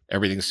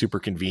 everything's super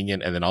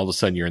convenient. And then all of a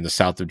sudden you're in the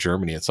south of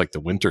Germany. It's like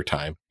the winter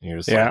time. And you're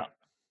just like, Yeah.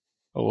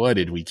 what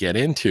did we get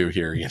into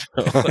here?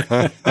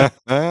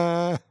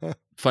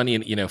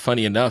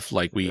 Funny enough,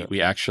 like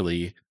we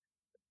actually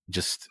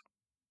just,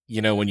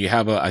 when you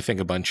have I think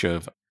a bunch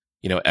of,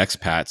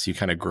 expats, you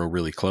kind of grow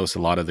really close.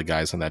 A lot of the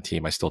guys on that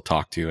team I still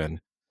talk to,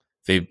 and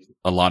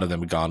a lot of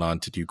them have gone on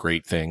to do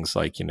great things.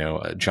 Like,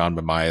 John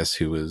Mamias,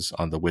 who was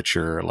on The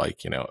Witcher,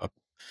 like,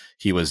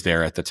 he was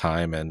there at the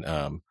time.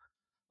 And,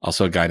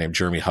 also a guy named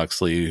Jeremy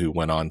Huxley, who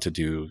went on to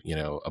do,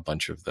 a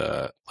bunch of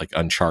the like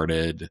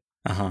Uncharted,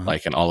 Uh-huh.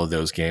 like in all of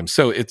those games.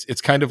 So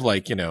it's kind of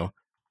like, the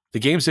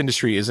games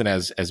industry isn't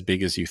as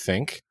big as you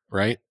think,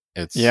 right?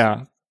 It's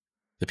Yeah.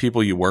 the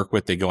people you work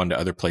with, they go into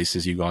other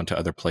places, you go into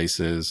other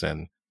places,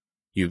 and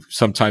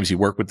sometimes you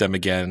work with them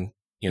again,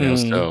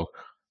 Mm. so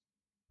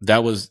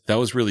that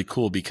was really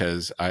cool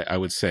because I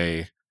would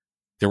say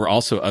there were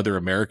also other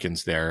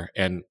Americans there,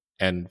 and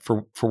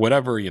for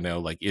whatever,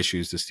 like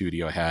issues the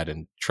studio had,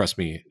 and trust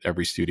me,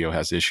 every studio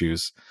has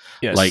issues,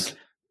 like Yes.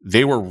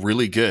 they were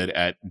really good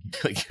at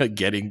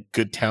getting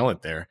good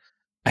talent there.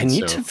 I And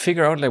need so to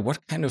figure out like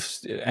what kind of.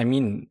 I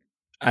mean,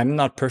 I'm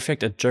not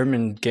perfect at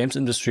German games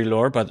industry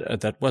lore,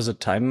 but that was a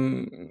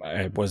time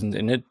I wasn't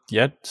in it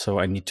yet, so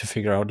I need to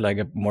figure out like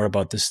more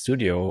about the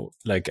studio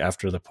like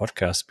after the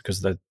podcast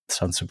because that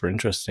sounds super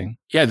interesting.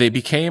 yeah, they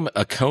became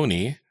a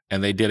Coney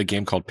and they did a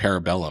game called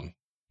Parabellum,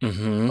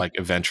 Mm-hmm. like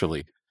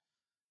eventually.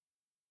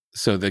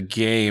 So the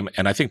game,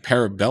 and I think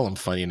Parabellum,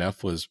 funny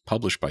enough, was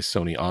published by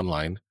Sony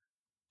Online.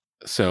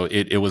 So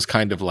it was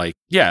kind of like,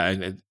 yeah,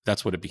 and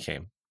that's what it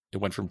became. It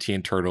went from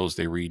Teen Turtles,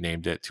 they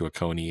renamed it to a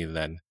Coney, and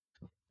then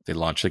they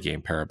launched the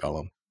game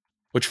Parabellum,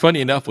 which funny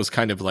enough was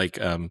kind of like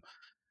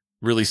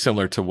really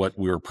similar to what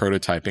we were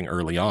prototyping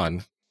early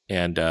on.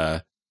 And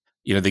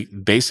they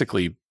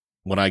basically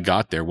when I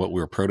got there, what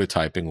we were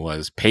prototyping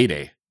was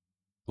Payday.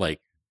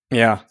 Like,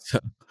 Yeah. so,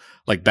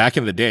 like back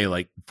in the day,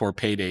 like before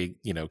Payday,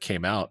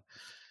 came out.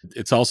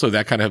 It's also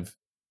that kind of,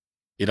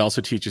 it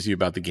also teaches you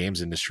about the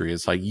games industry.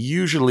 It's like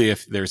usually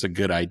if there's a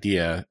good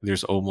idea,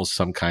 there's almost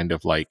some kind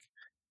of like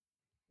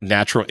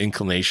natural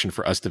inclination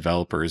for us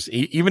developers,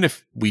 even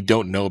if we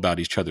don't know about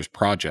each other's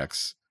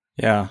projects.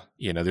 Yeah.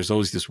 There's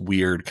always this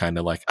weird kind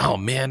of like, oh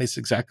man, it's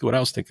exactly what I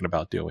was thinking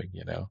about doing.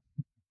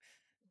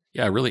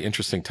 Yeah, really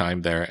interesting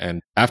time there.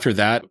 And after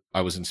that,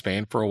 I was in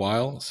Spain for a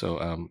while.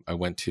 So I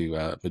went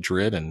to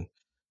Madrid, and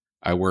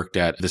I worked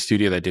at the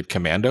studio that did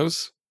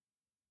Commandos,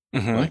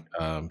 like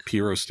Mm-hmm.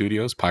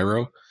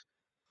 Pyro,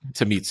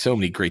 to meet so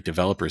many great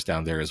developers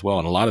down there as well.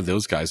 And a lot of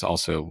those guys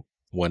also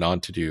went on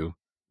to do,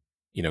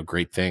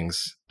 great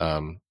things.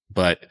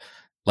 But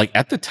like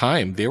at the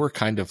time, they were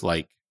kind of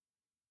like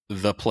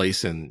the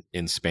place in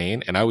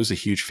Spain. And I was a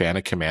huge fan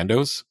of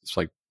Commandos. It's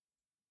like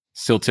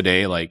still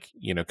today, like,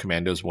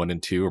 Commandos 1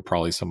 and 2 are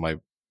probably some of my, I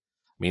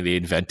mean, they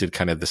invented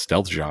kind of the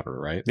stealth genre,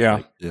 right? Yeah.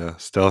 Like, Yeah,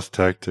 stealth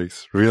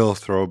tactics, real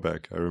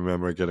throwback. I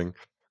remember getting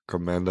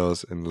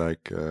Commandos in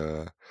like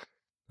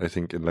I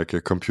think in like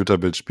a Computer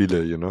Bild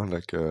Spiele,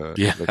 like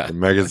yeah, like a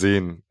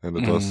magazine, and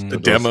it was Mhm.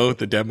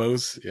 the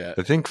demos. Yeah.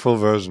 I think full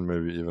version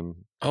maybe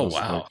even Oh, was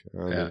wow.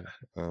 like Yeah. early.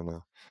 I don't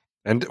know.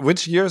 And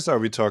which years are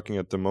we talking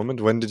at the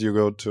moment? When did you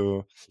go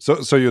to?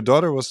 So your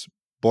daughter was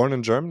born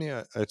in Germany,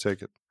 I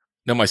take it.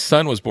 No, my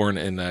son was born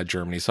in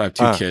Germany, so I have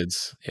two Ah,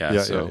 kids. Yeah,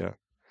 yeah, so yeah.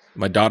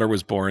 my daughter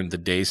was born the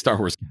day Star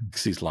Wars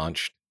Galaxies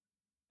launched,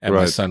 and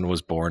my Right, son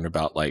was born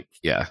about like,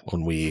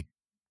 when we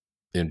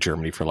in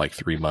Germany for like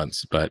 3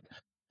 months. But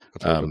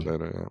a little bit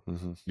later.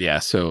 Yeah. yeah,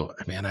 so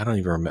man, I don't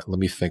even remember. Let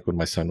me think when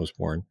my son was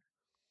born.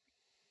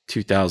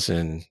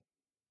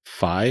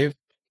 2005.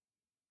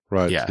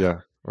 Right. Yeah,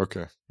 Yeah.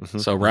 Okay.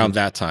 so around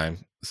that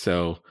time.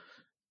 So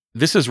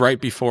this is right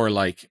before,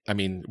 like, I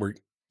mean, I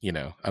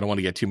don't want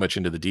to get too much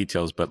into the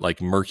details, but like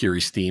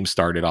Mercury Steam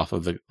started off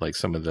of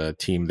some of the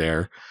team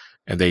there,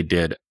 and they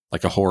did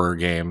like a horror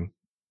game.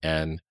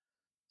 And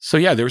so,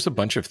 yeah, there was a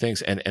bunch of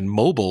things, and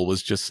mobile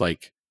was just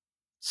like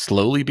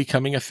slowly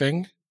becoming a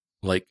thing.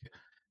 Like,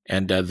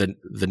 and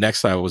the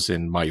next I was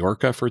in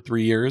Mallorca for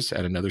 3 years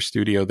at another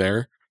studio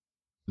there.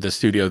 The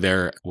studio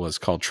there was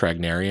called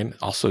Tragnarian.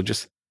 Also,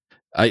 just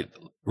I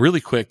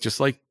really quick, just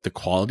like the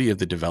quality of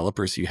the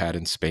developers you had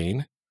in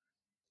Spain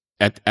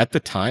at the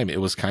time, it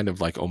was kind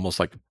of like almost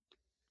like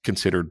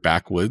considered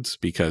backwoods,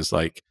 because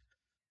like,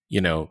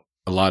 a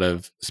lot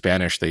of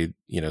Spanish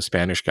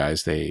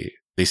guys, they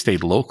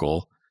stayed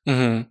local.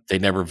 Mm-hmm. They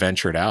never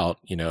ventured out.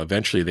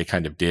 Eventually they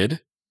kind of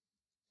did,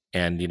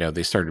 and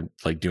they started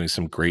like doing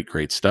some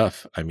great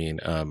stuff. I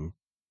mean,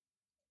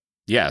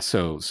 yeah,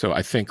 so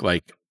I think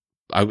like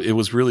it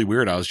was really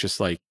weird. I was just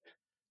like,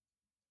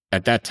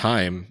 at that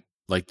time,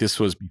 like this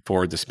was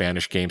before the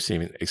Spanish game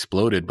scene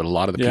exploded, but a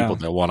lot of the people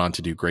Yeah. that went on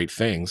to do great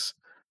things,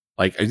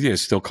 like I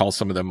still call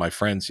some of them my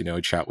friends. I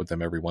chat with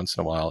them every once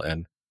in a while,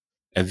 and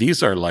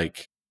these are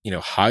like,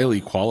 highly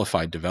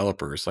qualified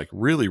developers, like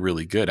really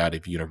really good out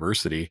of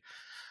university,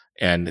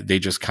 and they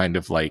just kind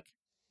of like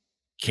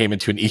came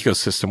into an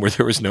ecosystem where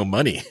there was no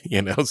money, so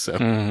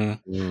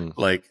Mm-hmm.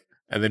 like,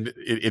 and then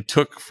it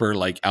took for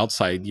like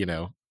outside,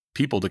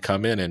 people to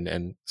come in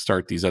and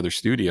start these other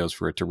studios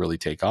for it to really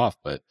take off.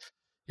 But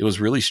it was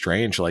really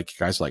strange. Like,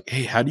 guys like,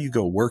 hey, how do you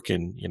go work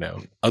in,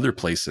 other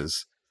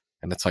places?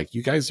 And it's like,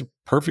 you guys are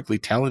perfectly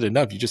talented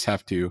enough. You just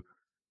have to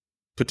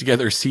put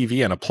together a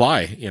CV and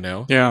apply,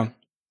 Yeah.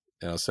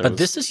 so it But was,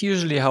 this is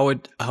usually how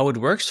it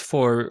works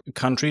for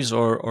countries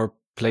or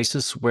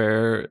places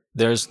where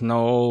there's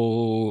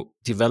no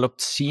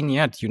developed scene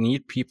yet. You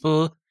need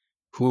people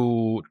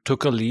who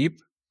took a leap,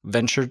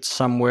 ventured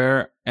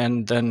somewhere,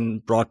 and then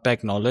brought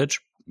back knowledge,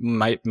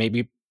 might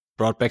maybe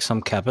brought back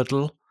some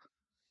capital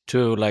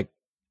to like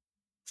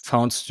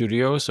found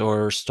studios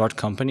or start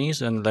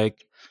companies and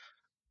like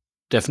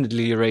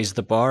definitely raise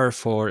the bar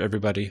for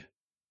everybody.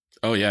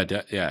 oh yeah,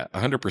 yeah,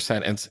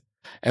 100%.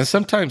 And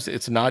sometimes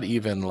it's not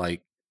even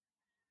like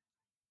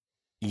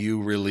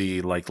you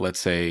really like, let's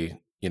say,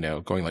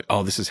 going like,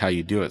 oh, this is how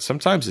you do it.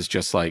 Sometimes it's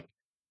just like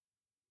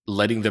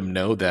letting them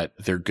know that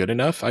they're good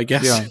enough, I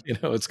guess. Yeah.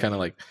 It's kind of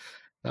like,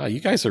 oh, you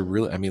guys are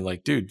really, I mean,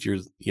 like, dude,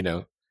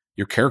 your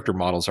character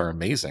models are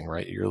amazing,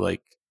 right? You're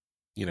like,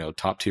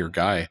 top tier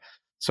guy.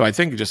 So I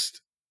think just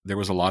there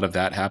was a lot of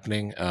that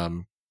happening.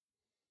 Some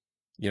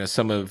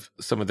of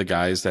the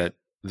guys that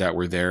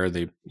were there,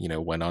 they,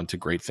 went on to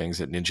great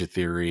things at Ninja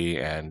Theory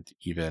and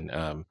even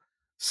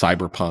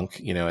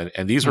Cyberpunk,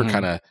 and these were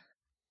kind Mm-hmm. of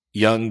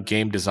young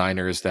game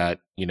designers that,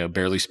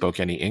 barely spoke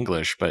any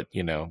English, but,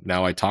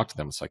 now I talk to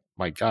them, it's like,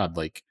 my God,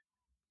 like,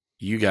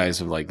 you guys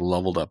have like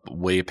leveled up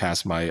way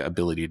past my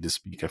ability to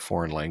speak a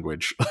foreign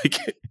language. Like,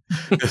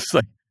 it's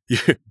like you,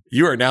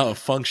 you are now a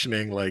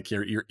functioning, like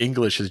your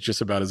English is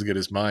just about as good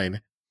as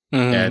mine.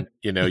 Mm-hmm. And,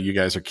 you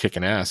guys are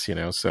kicking ass,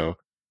 so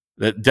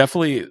that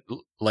definitely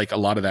like a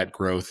lot of that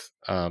growth.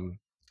 And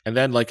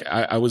then like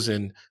I was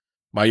in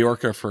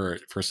Mallorca for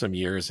some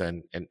years,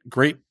 and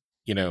great,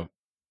 you know,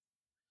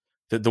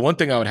 the one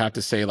thing I would have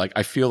to say, like,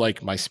 I feel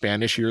like my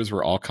Spanish years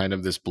were all kind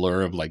of this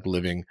blur of like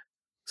living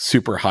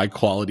super high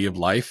quality of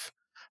life,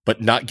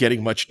 but not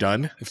getting much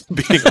done, if I'm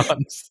being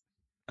honest.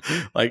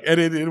 Like, and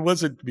it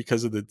wasn't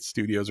because of the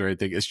studios or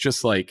anything. It's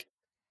just like,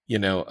 you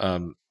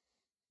know,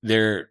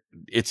 there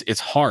it's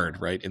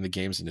hard, right, in the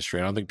games industry.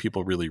 I don't think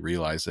people really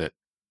realize it.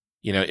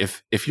 You know,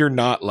 if you're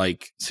not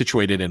like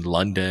situated in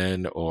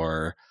London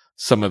or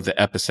some of the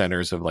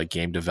epicenters of like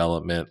game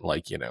development,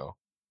 like,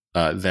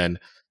 then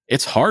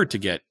it's hard to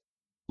get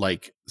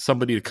like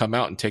somebody to come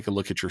out and take a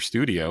look at your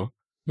studio,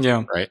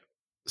 Yeah. right?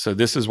 So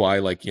this is why,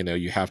 like,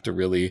 you have to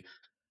really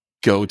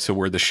go to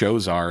where the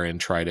shows are and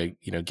try to,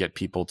 get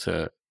people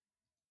to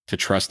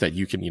trust that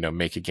you can,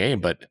 make a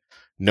game. But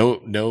no,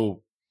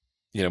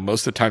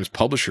 most of the times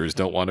publishers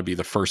don't want to be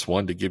the first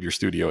one to give your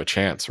studio a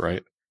chance,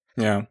 right?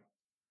 Yeah.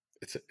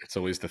 It's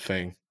always the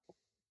thing.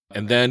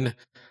 And then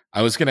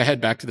I was going to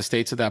head back to the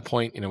States at that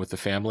point, with the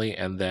family.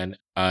 And then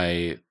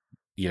I,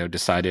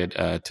 decided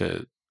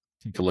to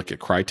take a look at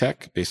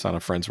Crytek based on a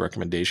friend's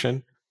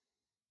recommendation.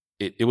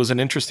 It was an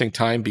interesting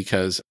time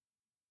because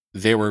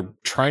they were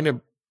trying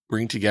to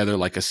bring together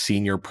like a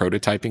senior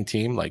prototyping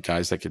team, like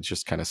guys that could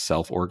just kind of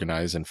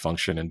self-organize and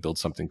function and build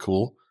something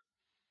cool.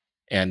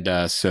 And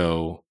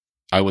so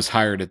I was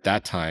hired at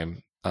that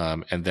time.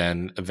 And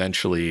then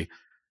eventually,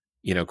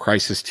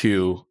 Crisis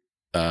 2,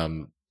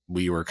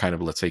 we were kind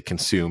of, let's say,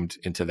 consumed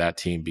into that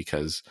team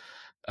because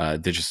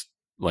they just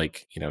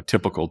like,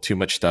 typical, too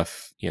much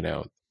stuff,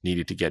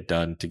 needed to get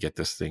done to get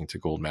this thing to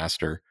Gold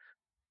Master.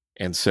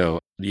 And so,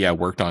 yeah,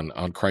 worked on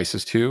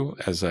Crisis 2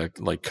 as a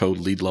like code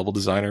lead level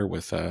designer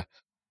with a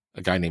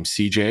guy named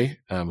CJ,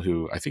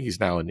 who I think he's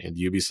now in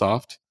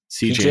Ubisoft.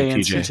 CJ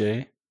and PJ and PJ.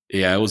 CJ.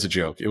 Yeah, it was a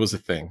joke. It was a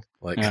thing.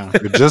 Like, Yeah.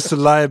 You're just a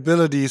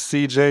liability,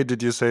 CJ.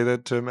 Did you say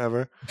that to him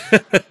ever?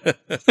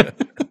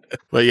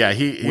 but yeah,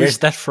 he's Where's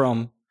that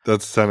from?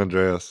 That's San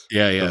Andreas.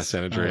 yeah,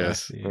 San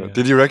Andreas. Oh, I see, yeah.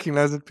 Did you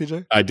recognize it,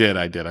 PJ? I did.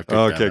 I picked that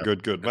Okay,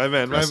 up. good. My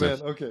man.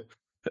 Impressive. Okay.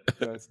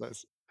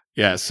 Nice.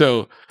 Yeah.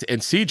 So,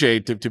 and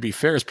CJ, to be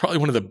fair, is probably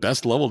one of the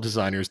best level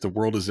designers the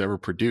world has ever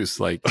produced.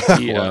 Like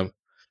he, Wow.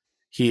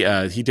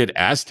 he did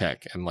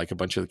Aztec and like a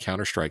bunch of the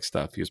Counter-Strike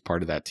stuff. He was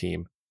part of that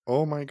team.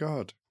 Oh my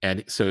God.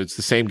 And so it's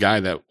the same guy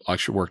that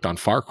actually worked on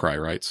Far Cry,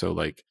 right? So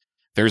like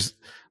there's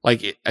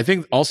like, I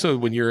think also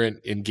when you're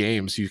in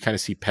games, you kind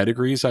of see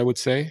pedigrees, I would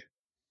say,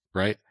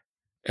 right?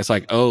 It's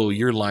like, oh,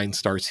 your line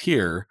starts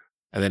here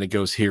and then it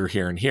goes here,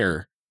 here, and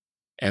here.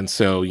 And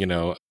so,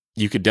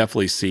 you could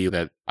definitely see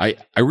that I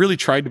really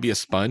tried to be a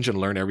sponge and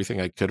learn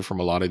everything I could from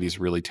a lot of these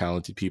really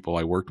talented people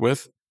I worked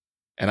with.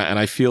 And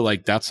I feel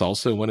like that's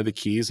also one of the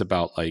keys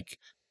about like,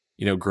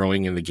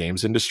 growing in the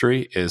games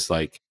industry is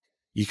like,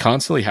 you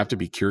constantly have to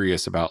be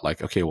curious about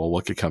like, okay, well,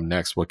 what could come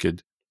next? What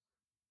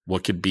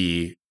could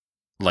be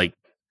like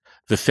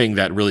the thing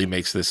that really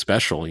makes this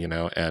special,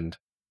 And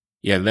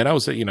yeah, and then I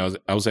was at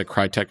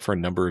Crytek for a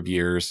number of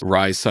years.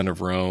 Rise, Son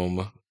of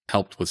Rome,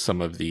 helped with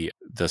some of the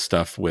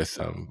stuff with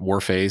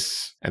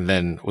Warface, and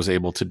then was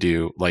able to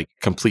do like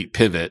complete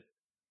pivot.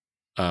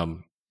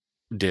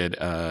 Did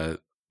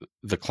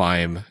The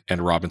Climb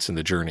and Robinson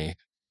the Journey,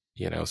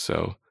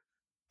 so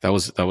that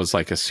was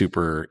like a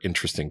super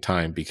interesting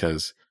time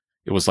because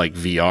it was like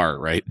VR,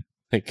 right?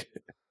 Like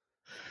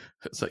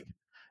it's like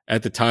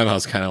at the time I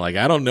was kind of like,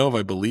 I don't know if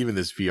I believe in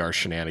this VR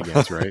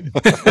shenanigans, right?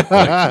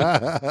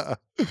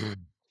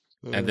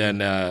 And then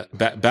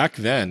back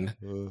then,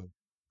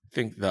 I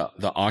think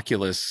the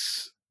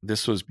Oculus,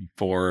 this was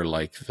before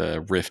like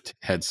the Rift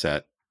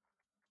headset.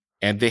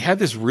 And they had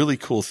this really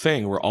cool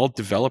thing where all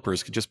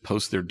developers could just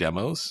post their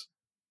demos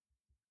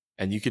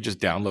and you could just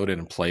download it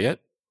and play it.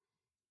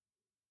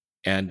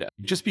 And it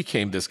just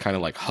became this kind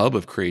of like hub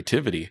of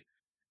creativity.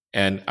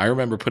 And I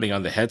remember putting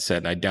on the headset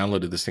and I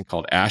downloaded this thing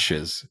called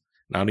Ashes.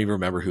 And I don't even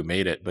remember who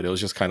made it, but it was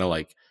just kind of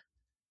like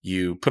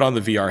you put on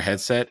the VR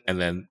headset and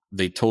then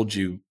they told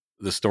you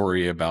the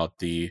story about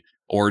the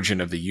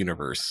origin of the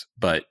universe,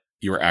 but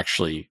you were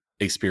actually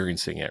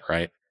experiencing it,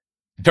 right?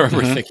 I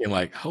remember thinking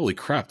like, holy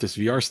crap, this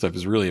VR stuff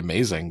is really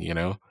amazing,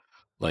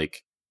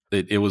 Like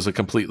it was a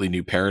completely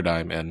new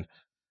paradigm. And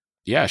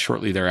yeah,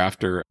 shortly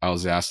thereafter, I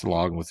was asked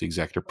along with the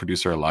executive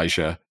producer,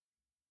 Elijah,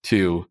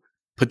 to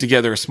put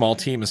together a small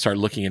team and start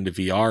looking into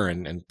VR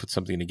and put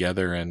something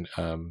together. And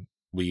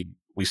we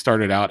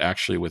started out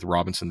actually with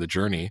Robinson the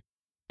Journey.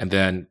 And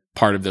then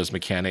part of those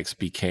mechanics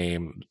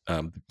became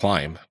the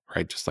climb,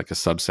 right? Just like a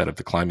subset of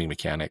the climbing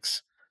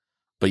mechanics.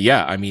 But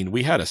yeah, I mean,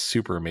 we had a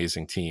super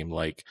amazing team.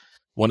 Like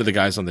one of the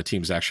guys on the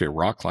team is actually a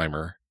rock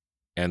climber.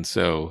 And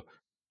so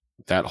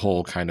that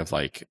whole kind of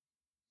like,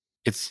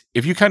 it's,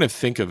 if you kind of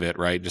think of it,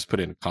 right, just put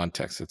it in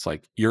context, it's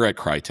like you're at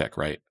Crytek,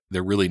 right?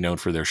 They're really known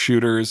for their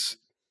shooters,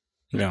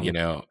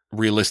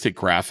 realistic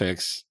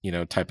graphics,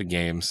 type of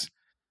games.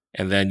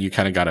 And then you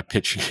kind of got a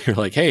pitch. You're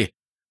like, hey,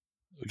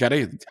 I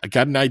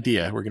got an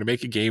idea. We're going to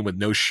make a game with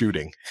no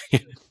shooting.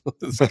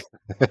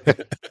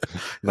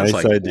 Nice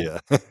like,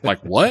 idea. like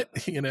what,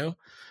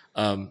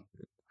 and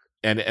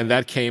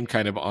that came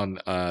kind of on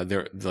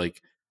their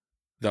like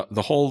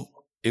the whole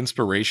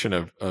inspiration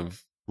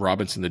of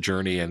Robinson the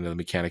Journey and the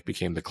mechanic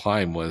became the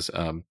climb was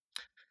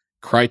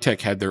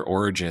Crytek had their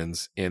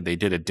origins and they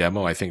did a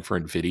demo, I think, for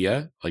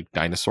NVIDIA, like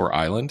Dinosaur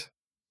Island,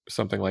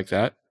 something like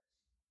that.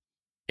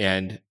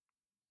 And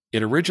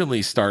it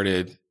originally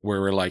started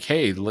where we're like,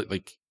 hey,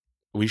 like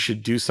we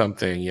should do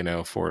something,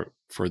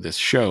 for this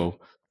show.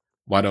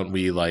 Why don't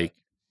we like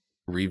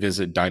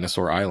revisit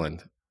Dinosaur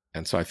Island?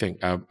 And so I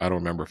think I don't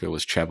remember if it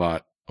was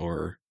Chebot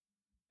or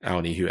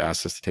Auni who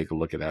asked us to take a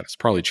look at that. It's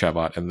probably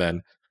Chebot. And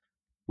then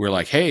we're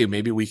like, hey,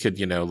 maybe we could,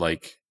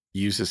 like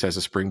use this as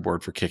a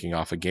springboard for kicking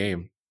off a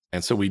game.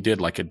 And so we did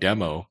like a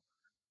demo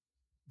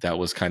that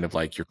was kind of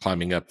like you're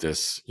climbing up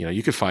this,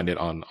 you could find it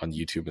on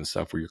YouTube and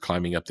stuff where you're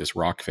climbing up this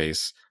rock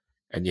face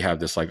and you have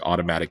this like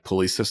automatic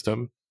pulley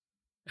system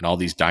and all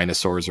these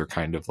dinosaurs are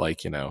kind of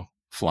like,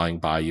 flying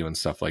by you and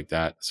stuff like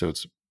that. So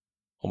it's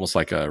almost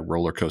like a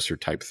roller coaster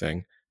type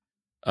thing.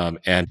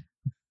 And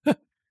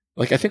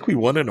like, I think we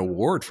won an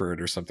award for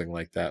it or something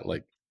like that,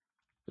 like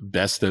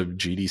best of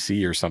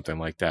GDC or something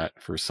like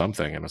that for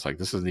something. And it's like,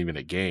 this isn't even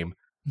a game,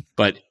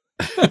 but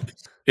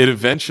it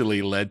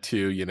eventually led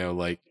to,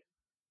 like,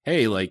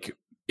 hey, like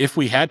if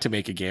we had to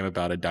make a game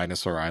about a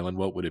dinosaur island,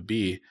 what would it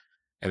be?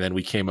 And then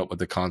we came up with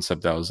the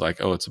concept that was like,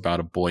 oh, it's about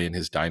a boy and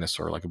his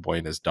dinosaur, like a boy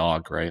and his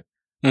dog, right?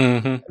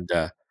 Mm-hmm.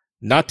 And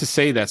not to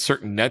say that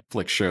certain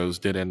Netflix shows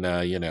didn't,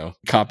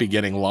 copy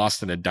getting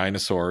lost in a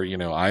dinosaur,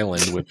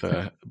 island with,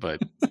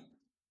 but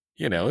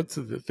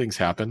it's things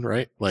happen,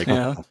 right? Like,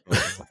 Yeah.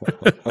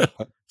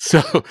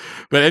 so,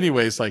 but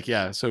anyways, like,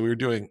 yeah. So we were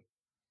doing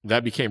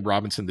that became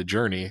Robinson the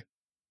Journey,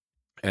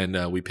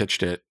 and we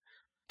pitched it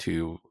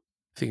to.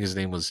 I think his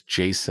name was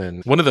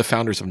Jason. One of the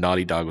founders of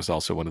Naughty Dog was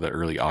also one of the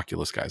early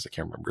Oculus guys. I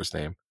can't remember his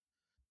name,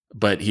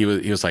 but he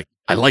was like,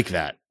 I like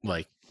that.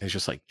 Like, it's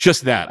just like,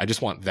 just that. I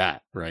just want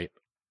that. Right.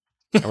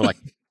 And we're like,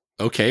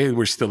 okay,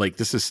 we're still like,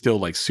 this is still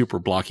like super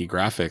blocky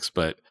graphics,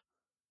 but,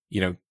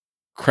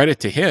 credit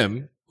to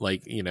him,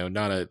 like,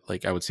 not a,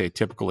 like, I would say a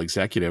typical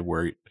executive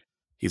where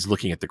he's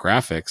looking at the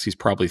graphics. He's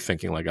probably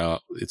thinking like, oh,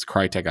 it's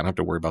Crytek. I don't have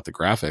to worry about the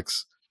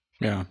graphics.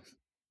 Yeah.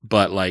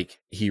 But like,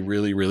 he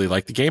really, really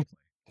liked the gameplay.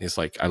 It's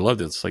like, I love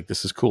this. Like,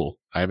 this is cool.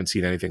 I haven't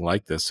seen anything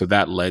like this. So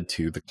that led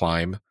to The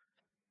Climb.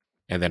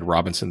 And then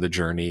Robinson the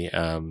Journey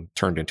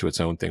turned into its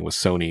own thing with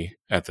Sony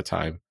at the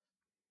time.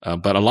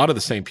 But a lot of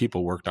the same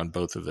people worked on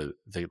both of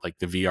like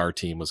the VR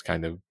team was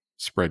kind of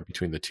spread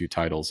between the two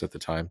titles at the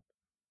time.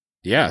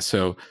 Yeah.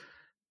 So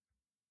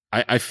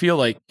I feel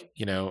like,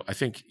 I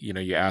think,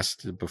 you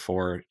asked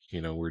before,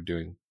 we're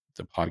doing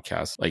the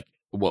podcast, like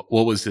what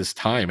was this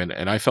time?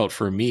 And I felt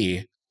for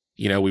me,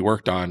 we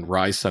worked on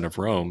Rise, Son of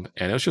Rome,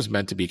 and it was just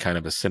meant to be kind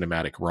of a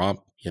cinematic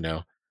romp,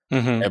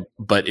 Mm-hmm.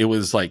 but it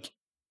was like,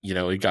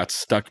 it got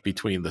stuck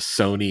between the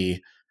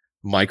Sony,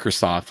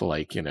 Microsoft,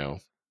 like,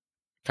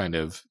 kind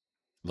of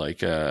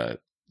like a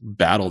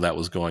battle that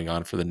was going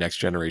on for the next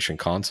generation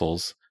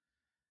consoles.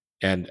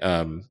 And,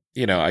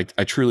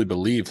 I truly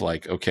believe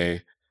like,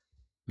 okay,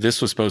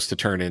 this was supposed to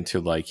turn into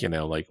like,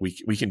 like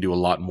we can do a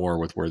lot more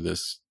with where the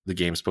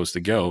game's supposed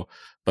to go.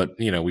 But,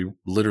 we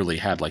literally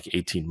had like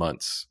 18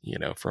 months,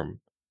 from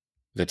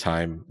the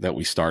time that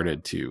we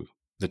started to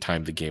the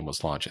time the game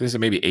was launched. This is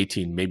maybe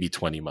 18, maybe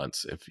 20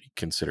 months if you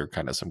consider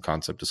kind of some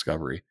concept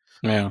discovery.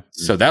 Yeah.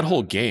 So that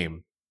whole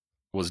game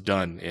was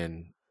done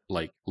in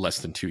like less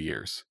than 2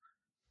 years.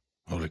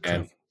 Holy crap.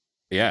 And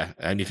yeah,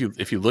 and if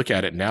you look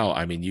at it now,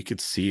 I mean, you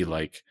could see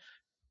like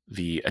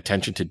the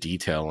attention to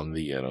detail and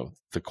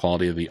the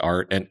quality of the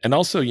art, and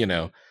also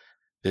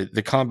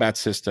the combat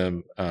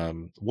system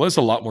was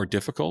a lot more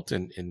difficult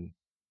in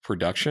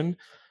production,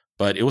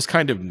 but it was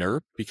kind of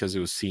nerfed because it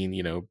was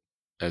seen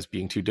as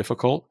being too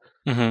difficult.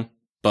 Mm-hmm.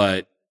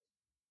 But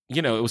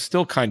it was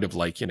still kind of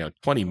like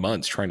 20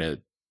 months trying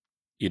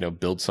to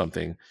build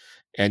something,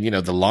 and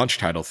the launch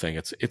title thing,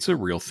 it's a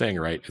real thing,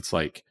 right? It's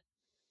like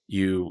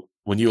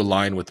when you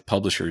align with the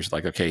publishers,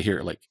 like, okay,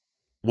 here, like,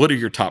 what are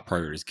your top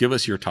priorities? Give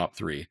us your top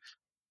 3.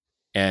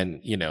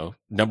 And,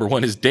 number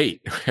 1 is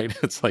date, right?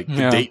 It's like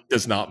the date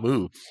does not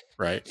move,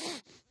 right?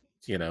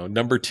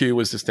 Number 2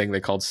 was this thing they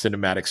called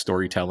cinematic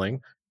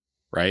storytelling,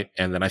 right?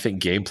 And then I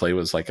think gameplay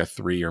was like a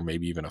 3 or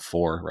maybe even a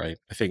 4, right?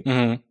 I think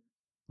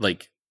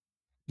like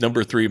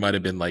number 3 might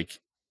have been like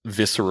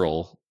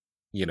visceral,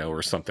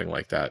 or something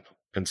like that.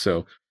 And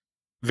so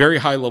very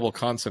high level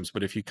concepts,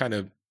 but if you kind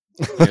of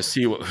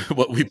see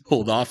what we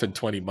pulled off in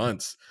 20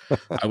 months,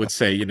 I would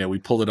say, we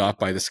pulled it off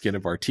by the skin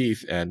of our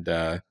teeth, and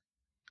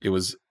it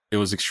was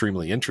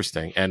extremely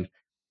interesting. And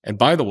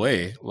by the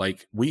way,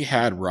 like we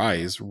had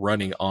Rise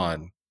running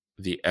on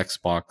the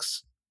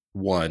Xbox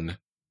One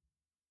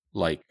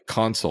like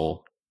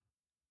console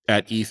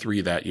at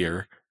E3 that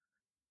year,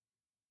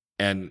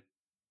 and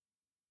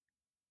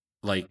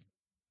like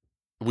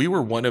we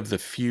were one of the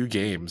few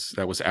games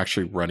that was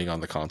actually running on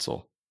the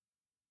console.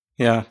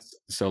 Yeah.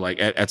 So like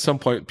at some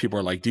point people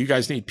are like, do you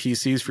guys need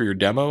PCs for your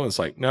demo? And it's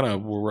like, no,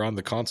 we're on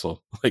the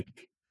console. Like,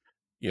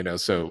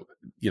 so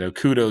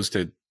kudos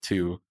to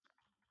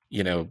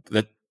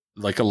that,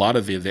 like a lot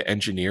of the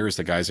engineers,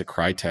 the guys at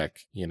Crytek,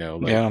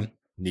 like Yeah.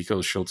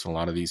 Nico Schultz and a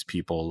lot of these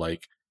people,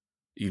 like,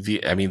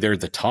 they're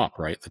the top,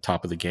 right? The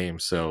top of the game.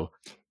 So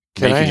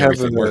Can I making have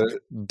everything work.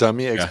 a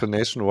dummy Yeah.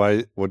 explanation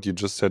why what you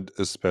just said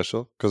is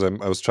special? Because I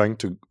was trying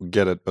to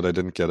get it, but I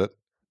didn't get it.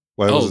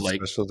 Why was it Like,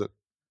 special? That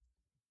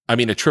I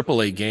mean, a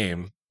AAA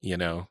game,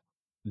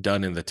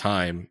 done in the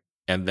time,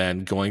 and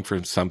then going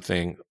from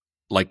something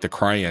like the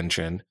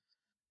CryEngine,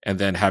 and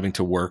then having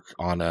to work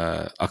on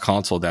a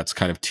console that's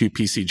kind of two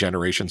PC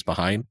generations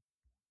behind,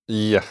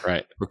 yeah.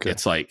 right? Okay.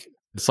 It's like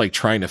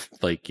trying to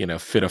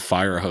fit a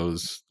fire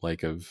hose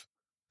like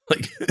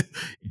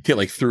get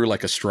like through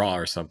like a straw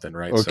or something,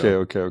 right? Okay.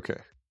 So Okay.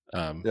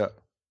 um, Yeah.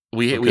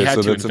 we Okay. had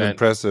So to that's an invent.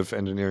 impressive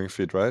engineering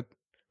feat, right?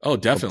 Oh,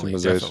 definitely,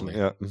 Optimization. definitely.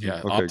 Yeah. Yeah,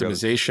 Okay. Got it.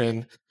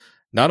 optimization.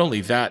 Not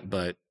only that,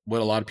 but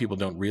what a lot of people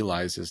don't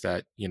realize is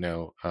that,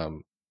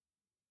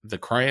 the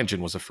CryEngine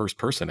was a first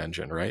person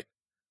engine, right?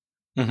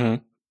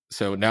 Mm-hmm.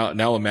 So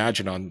now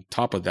imagine on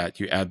top of that,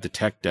 you add the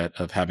tech debt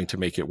of having to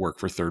make it work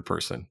for third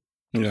person.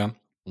 Yeah.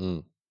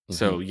 Mm.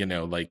 So,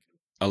 like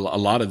a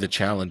lot of the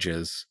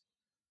challenges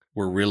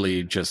were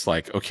really just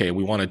like, okay,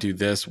 we want to do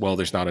this. Well,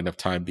 there's not enough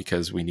time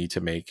because we need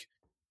to make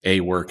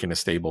A work in a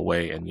stable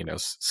way. And,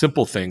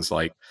 simple things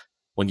like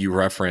when you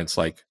reference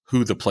like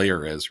who the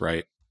player is,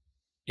 right?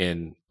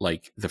 In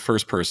like the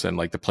first person,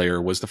 like the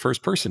player was the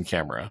first person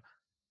camera,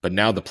 but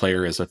now the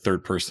player is a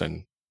third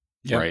person,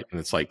 Yep. right? And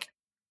it's like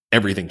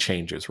everything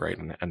changes, right?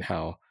 And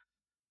how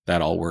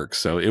that all works.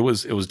 So it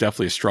was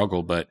definitely a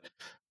struggle, but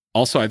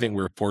also I think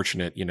we were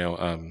fortunate,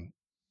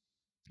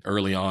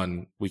 early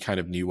on we kind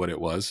of knew what it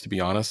was, to be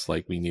honest.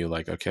 Like we knew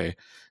like, okay,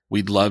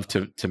 we'd love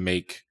to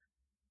make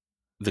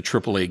the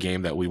AAA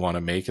game that we want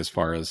to make as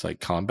far as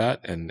like combat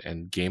and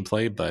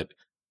gameplay, but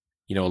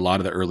a lot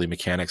of the early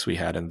mechanics we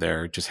had in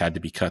there just had to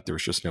be cut. There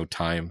was just no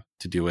time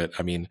to do it.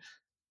 I mean,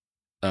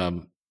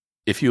 um,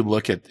 if you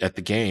look at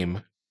the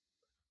game,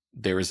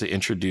 there was the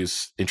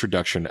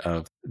introduction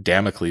of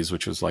Damocles,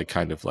 which was like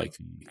kind of like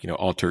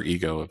alter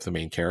ego of the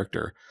main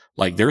character.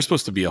 Like there's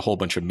supposed to be a whole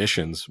bunch of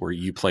missions where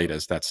you played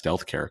as that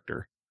stealth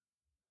character.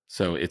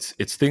 So it's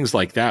things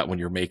like that when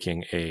you're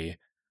making a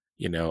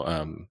you know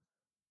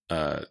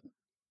uh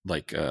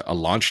like a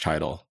launch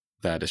title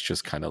that is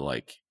just kind of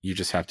like you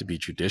just have to be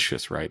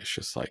judicious, right? It's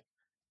just like,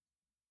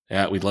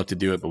 yeah, we'd love to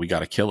do it, but we got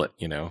to kill it.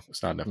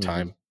 It's not enough Mm-hmm.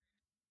 time.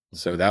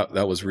 So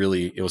that was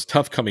really, it was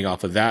tough coming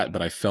off of that,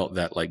 but I felt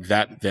that like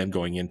that then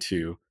going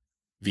into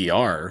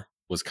VR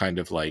was kind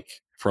of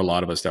like for a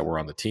lot of us that were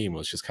on the team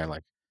was just kind of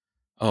like,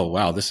 oh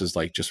wow, this is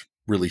like just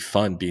really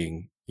fun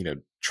being,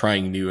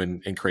 trying new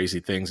and crazy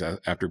things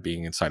after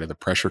being inside of the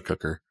pressure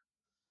cooker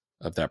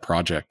of that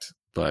project.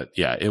 But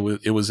yeah,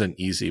 it wasn't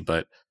easy,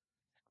 but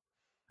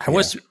I yeah,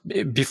 was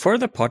before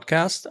the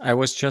podcast, I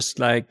was just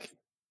like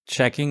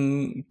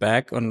checking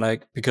back on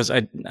like because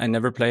I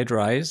never played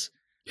Rise,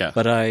 yeah.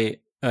 but I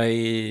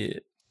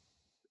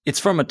it's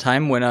from a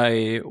time when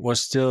I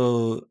was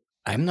still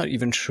I'm not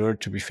even sure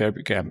to be fair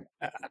because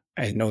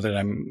I know that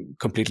I'm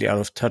completely out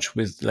of touch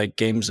with like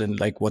games and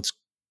like what's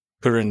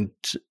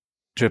current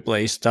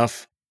AAA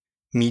stuff,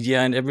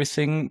 media and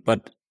everything,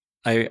 but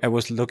I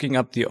was looking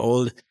up the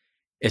old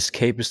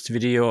escapist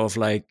video of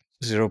like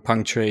zero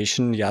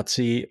punctuation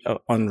Yahtzee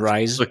on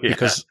Rise So yeah.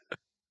 because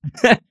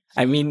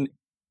I mean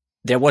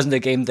there wasn't a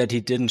game that he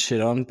didn't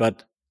shit on,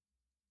 but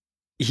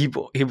he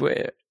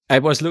I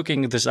was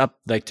looking this up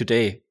like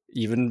today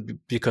even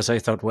because I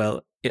thought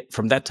well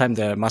from that time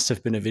there must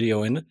have been a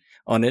video in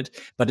on it,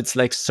 but it's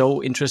like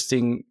so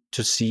interesting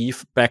to see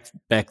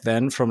back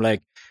then from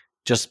like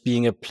just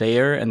being a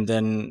player and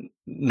then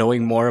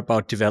knowing more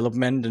about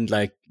development and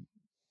like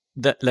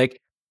that like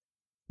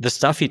the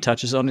stuff he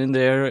touches on in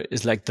there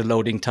is like the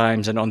loading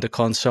times and on the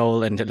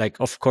console and like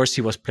of course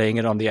he was playing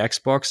it on the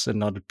Xbox and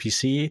not a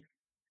PC.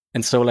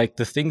 And so like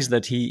the things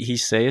that he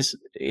says,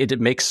 it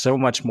makes so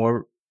much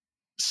more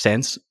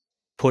sense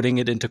putting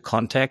it into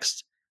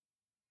context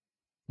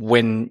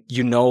when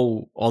you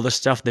know all the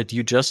stuff that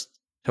you just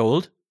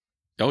told.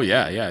 Oh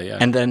yeah, yeah, yeah.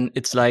 And then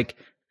it's like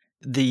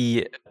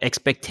the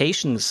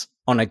expectations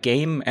on a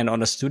game and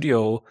on a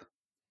studio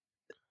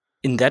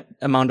in that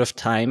amount of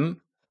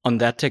time on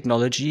that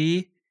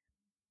technology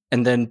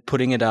and then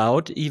putting it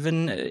out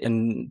even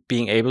and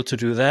being able to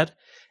do that.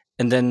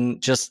 And then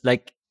just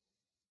like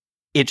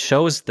it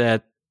shows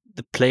that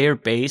the player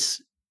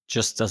base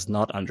just does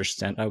not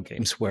understand how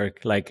games work,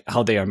 like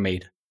how they are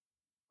made.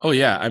 Oh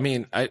yeah. I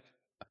mean, I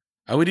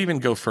would even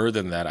go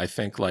further than that. I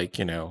think like,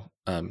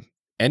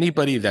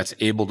 anybody that's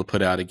able to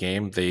put out a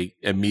game, they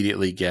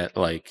immediately get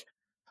like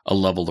a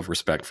level of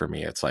respect for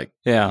me. It's like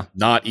Yeah.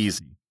 not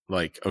easy.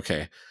 Like,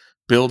 okay,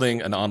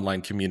 building an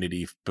online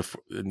community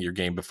before in your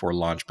game before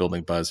launch,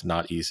 building buzz,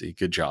 not easy.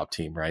 Good job,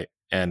 team, right?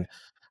 And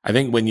I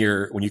think when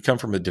you come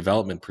from a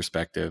development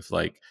perspective,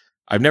 like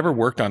I've never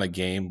worked on a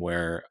game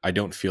where I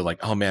don't feel like,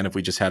 oh man, if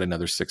we just had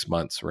another 6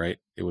 months, right?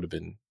 It would have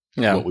been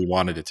Yeah. what we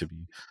wanted it to be.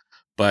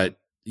 But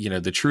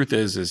the truth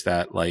is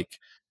that like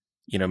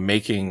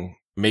making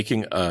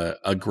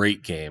a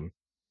great game,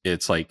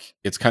 it's like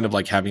it's kind of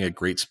like having a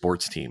great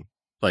sports team.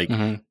 Like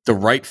Mm-hmm. the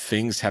right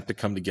things have to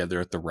come together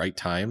at the right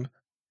time.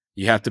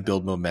 You have to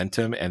build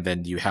momentum, and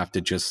then you have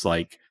to just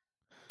like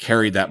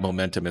carry that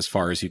momentum as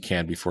far as you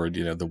can before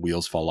the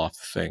wheels fall off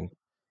the thing.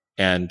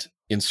 And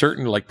in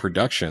certain like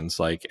productions,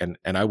 like and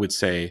I would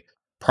say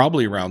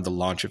probably around the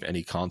launch of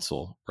any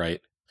console, right?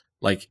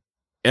 Like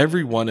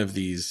every one of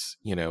these,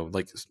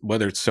 like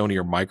whether it's Sony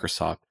or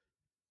Microsoft,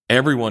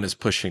 everyone is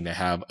pushing to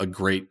have a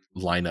great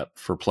lineup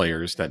for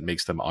players that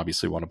makes them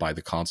obviously want to buy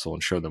the console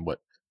and show them what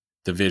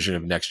the vision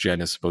of next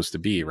gen is supposed to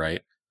be,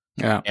 right?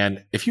 Yeah.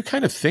 And if you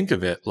kind of think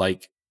of it,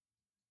 like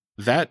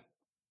that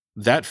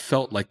that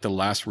felt like the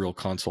last real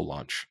console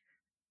launch,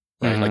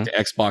 right? Like Hmm. the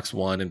Xbox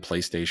One and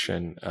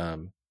PlayStation.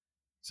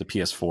 It's a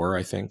PS4,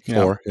 I think.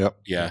 Yeah. 4, yep.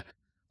 Yeah,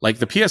 like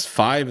the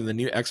PS5 and the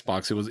new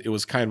Xbox, it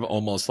was kind of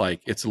almost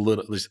like it's a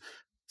little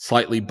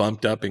slightly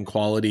bumped up in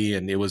quality,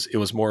 and it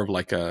was more of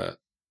like a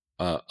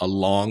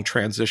long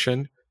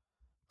transition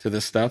to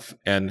this stuff.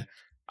 And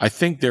I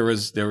think there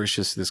was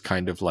just this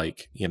kind of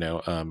like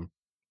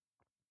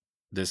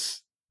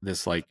this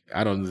like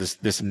I don't know,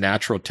 this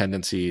natural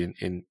tendency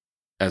in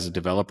as a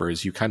developer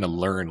is you kind of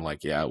learn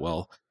like, yeah,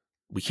 well,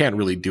 we can't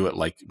really do it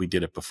like we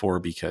did it before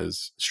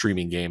because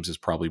streaming games is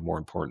probably more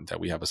important that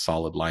we have a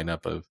solid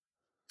lineup of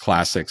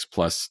classics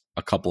plus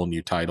a couple of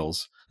new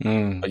titles.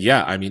 Mm. But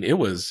yeah, I mean it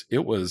was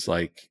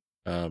like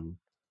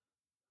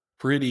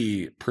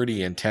pretty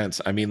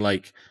intense. I mean,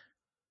 like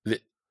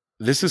th-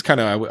 this is kind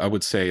of I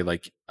would say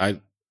like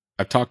I've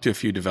talked to a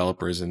few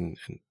developers and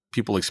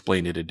people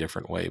explain it a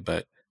different way,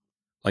 but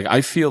like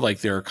I feel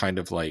like there are kind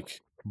of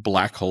like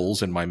black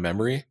holes in my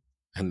memory,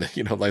 and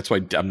that's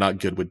why I'm not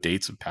good with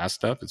dates of past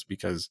stuff. It's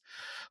because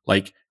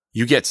like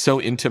you get so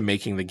into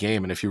making the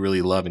game, and if you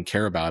really love and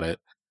care about it,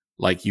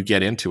 like you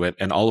get into it,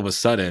 and all of a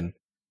sudden,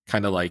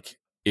 kind of like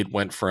it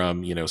went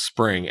from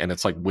spring and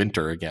it's like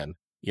winter again.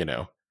 It's like,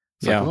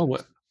 Yeah. well,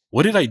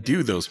 what did I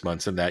do those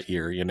months in that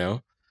year?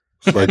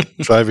 It's like And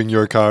driving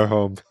your car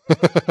home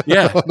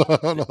yeah,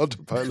 on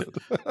autopilot.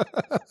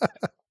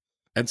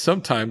 and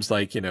sometimes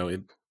like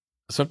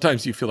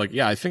sometimes you feel like,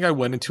 yeah, I think I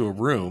went into a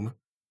room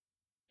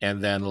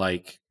and then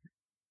like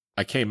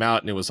I came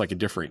out and it was like a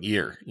different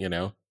year.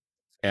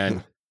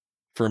 And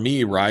for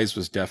me, Rise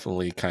was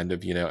definitely kind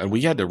of, and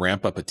we had to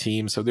ramp up a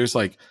team. So there's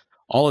like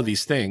all of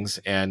these things.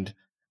 And,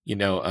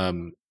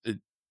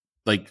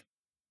 like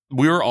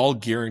we were all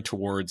gearing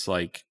towards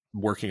like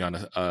working on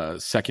a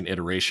second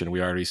iteration.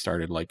 We already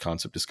started like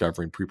concept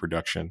discovery and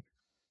pre-production.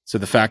 So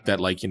the fact that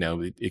like,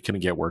 it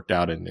couldn't get worked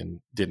out and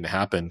didn't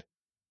happen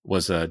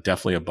was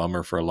definitely a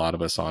bummer for a lot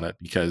of us on it,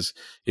 because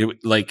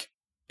it like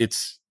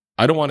it's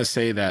I don't want to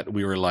say that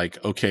we were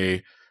like,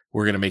 okay,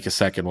 we're going to make a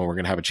second one, we're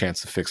going to have a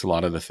chance to fix a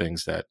lot of the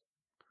things that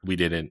we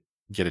didn't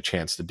get a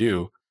chance to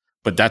do,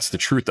 but that's the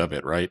truth of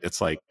it, right?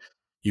 It's like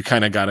you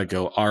kind of got to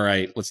go, all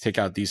right, let's take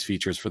out these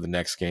features for the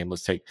next game,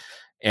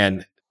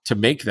 and to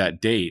make that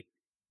date,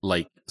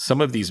 like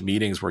some of these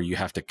meetings where you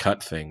have to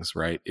cut things,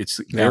 right?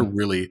 Yeah.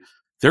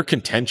 They're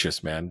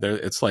contentious, man.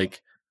 It's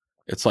like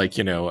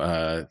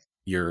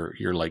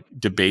you're like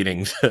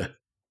debating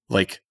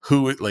like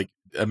who, like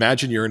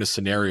imagine you're in a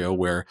scenario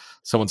where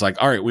someone's like,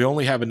 all right, we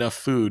only have enough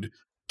food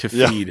to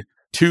Yeah. feed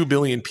 2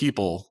 billion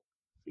people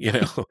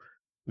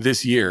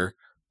this year,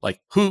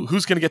 like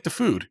who's gonna get the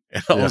food?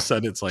 And all of Yeah. a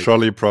sudden it's like,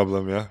 Trolley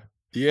problem, yeah.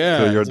 yeah,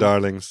 Kill your it's like,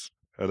 darlings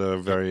at a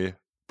very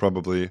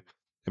probably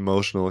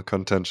emotional,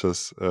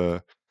 contentious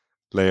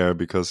layer,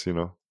 because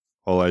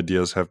all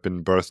ideas have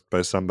been birthed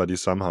by somebody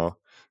somehow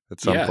at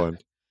some yeah.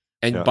 point.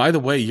 And Yeah. by the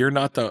way, you're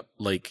not the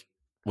like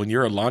when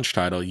you're a launch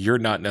title, you're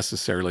not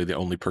necessarily the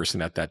only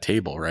person at that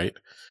table, right?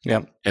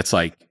 Yeah. It's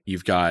like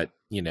you've got,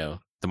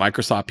 the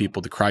Microsoft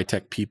people, the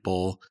Crytek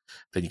people,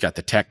 then you got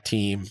the tech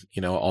team,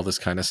 all this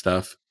kind of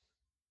stuff.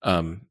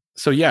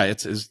 So yeah,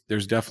 it's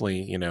there's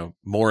definitely,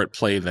 more at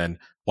play than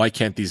why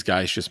can't these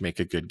guys just make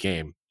a good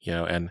game,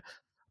 and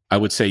I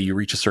would say you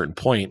reach a certain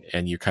point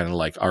and you're kind of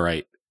like, all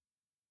right,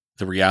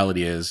 the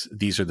reality is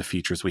these are the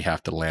features we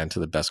have to land to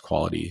the best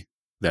quality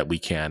that we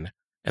can.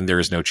 And there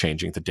is no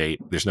changing the date.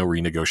 There's no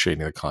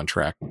renegotiating the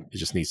contract. It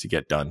just needs to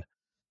get done.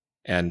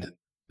 And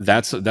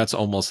that's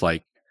almost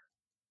like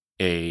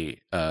it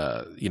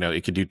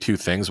could do two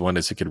things. One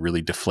is it could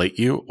really deflate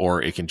you,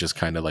 or it can just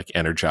kind of like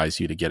energize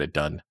you to get it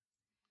done.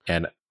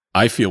 And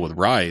I feel with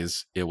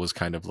Rise, it was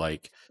kind of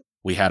like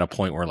we had a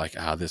point where like,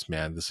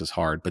 this is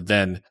hard. But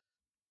then,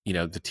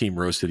 the team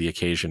rose to the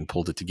occasion,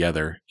 pulled it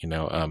together,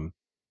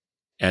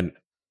 and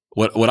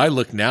what I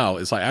look now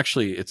is like,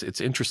 actually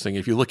it's interesting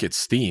if you look at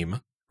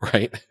Steam,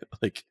 right?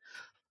 Like,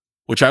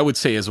 which I would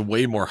say is a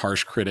way more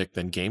harsh critic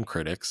than game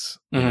critics,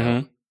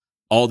 Hmm.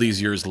 all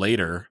these years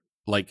later,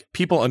 like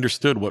people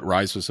understood what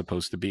Rise was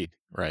supposed to be,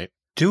 right?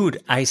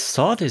 Dude, I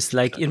saw this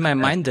like in my Yeah.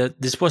 mind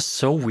that this was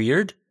so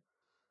weird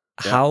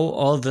Yeah. how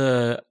all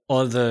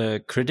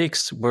the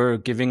critics were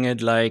giving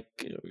it like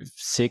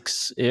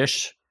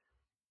 6-ish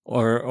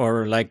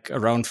or like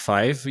around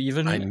 5 I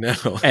even.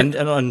 know. And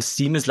on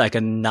Steam is like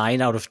a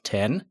 9 out of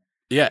 10.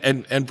 Yeah,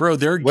 and bro,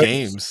 there are Wait,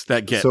 games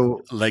that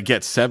so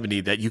get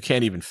 70 that you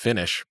can't even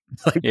finish,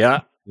 like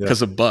Yeah. yeah.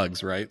 because of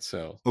bugs, right?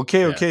 So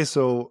Okay,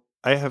 so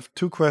I have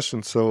two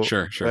questions. So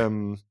sure.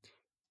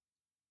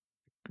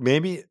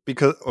 maybe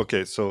because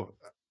so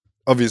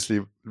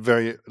obviously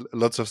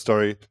lots of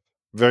story,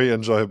 very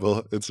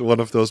enjoyable. It's one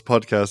of those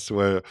podcasts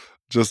where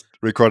just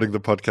recording the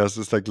podcast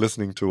is like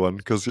listening to one,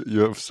 because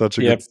you have such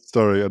a good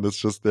story and it's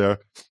just there.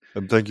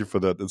 And thank you for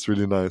that. It's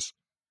really nice.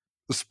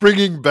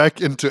 Springing back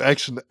into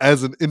action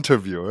as an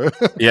interviewer.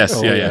 Yes,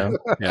 Oh,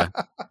 yeah.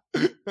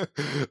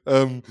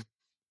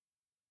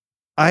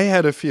 I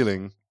had a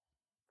feeling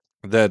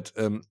that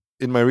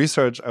in my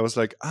research I was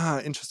like,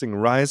 interesting.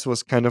 Rise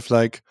was kind of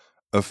like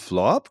a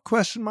flop,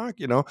 question mark,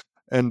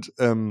 and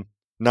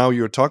now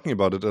you're talking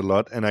about it a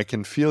lot, and I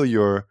can feel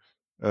your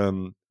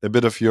a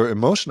bit of your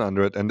emotion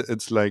under it, and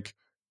it's like,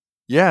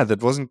 yeah,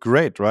 that wasn't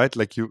great, right?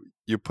 Like you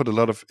put a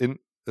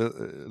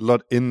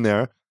lot in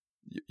there.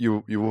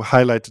 You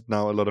highlighted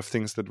now a lot of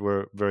things that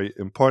were very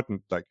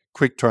important, like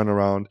quick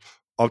turnaround,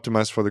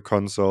 optimized for the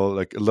console,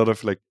 like a lot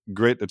of like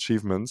great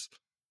achievements.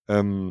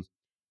 And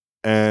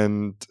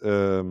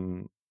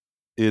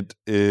it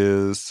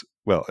is,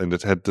 well, and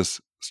it had this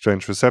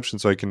strange reception,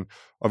 so I can,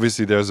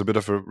 obviously there's a bit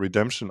of a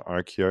redemption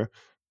arc here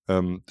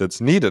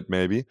that's needed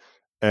maybe.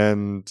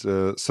 And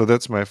so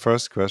that's my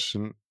first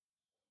question,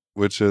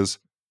 which is,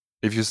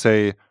 if you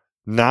say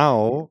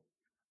now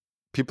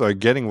people are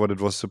getting what it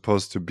was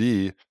supposed to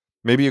be,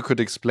 maybe you could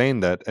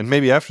explain that, and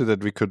maybe after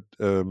that we could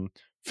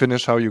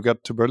finish how you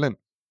got to Berlin.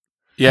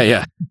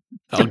 Yeah.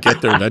 I'll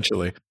get there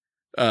eventually.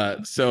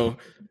 So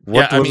yeah,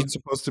 What was it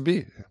supposed to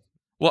be?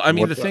 Well, I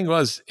mean, the thing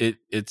was, it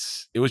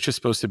was just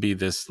supposed to be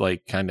this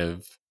like kind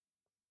of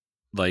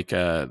like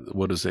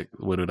what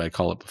did I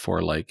call it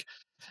before? Like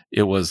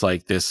it was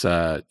like this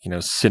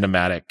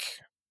cinematic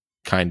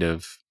kind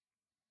of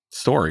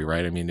story,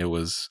 right? I mean, it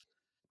was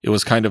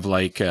kind of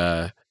like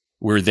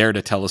we're there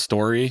to tell a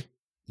story,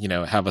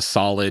 have a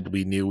solid,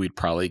 we knew we'd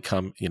probably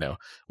come,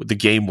 the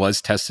game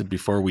was tested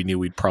before, we knew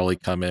we'd probably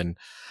come in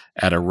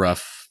at a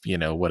rough,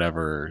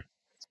 whatever,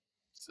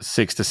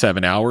 6 to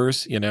 7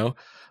 hours,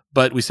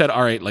 but we said,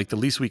 all right, like the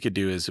least we could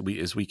do is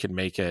we can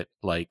make it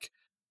like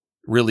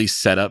really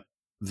set up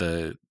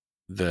the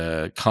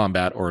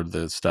combat or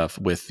the stuff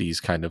with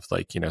these kind of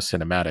like,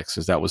 cinematics,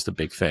 because that was the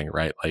big thing,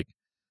 right? Like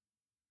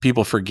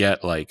people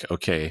forget, like,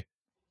 okay,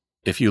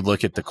 if you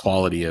look at the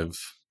quality of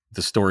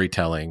the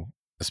storytelling,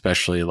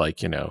 especially like,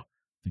 the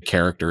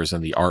characters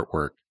and the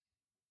artwork,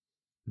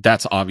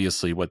 that's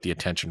obviously what the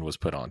attention was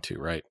put onto,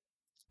 right?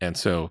 And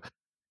so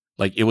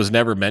like it was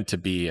never meant to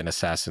be an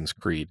Assassin's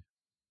Creed,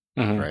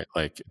 right?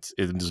 Like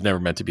it was never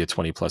meant to be a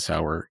 20 plus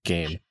hour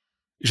game.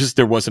 It's just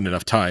there wasn't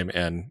enough time,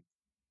 and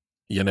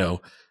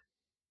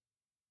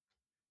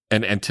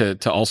and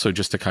to also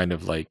just to kind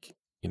of like,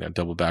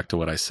 double back to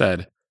what I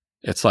said,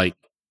 it's like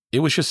it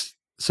was just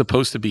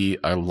supposed to be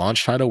a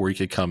launch title where you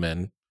could come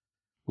in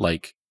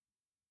like,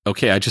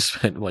 okay, I just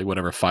spent like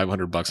whatever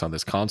 $500 on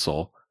this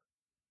console,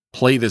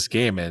 play this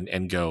game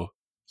and go,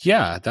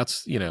 yeah,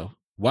 that's,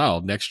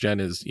 wow, next gen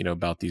is,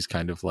 about these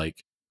kind of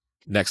like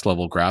next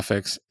level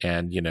graphics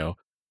and,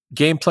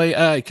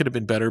 gameplay. It could have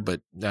been better,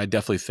 but I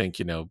definitely think,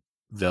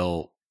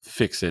 they'll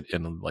fix it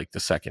in like the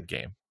second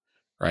game.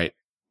 Right.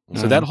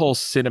 So that whole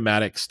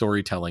cinematic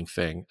storytelling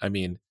thing, I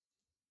mean,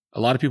 a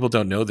lot of people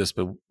don't know this,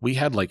 but we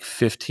had like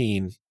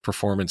 15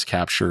 performance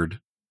captured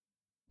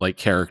like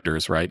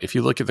characters, right? If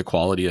you look at the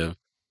quality of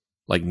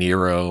like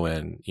Nero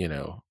and,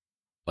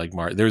 like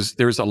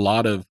there's a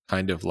lot of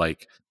kind of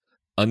like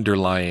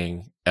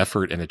underlying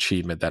effort and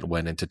achievement that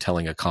went into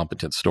telling a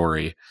competent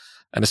story.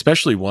 And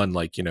especially one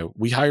like,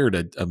 we hired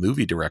a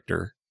movie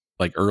director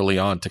like early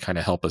on to kind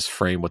of help us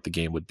frame what the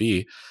game would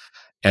be.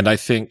 And I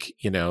think,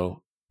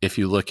 if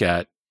you look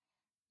at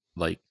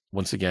like,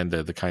 once again,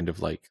 the kind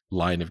of like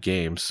line of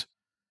games,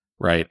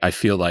 right? I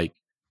feel like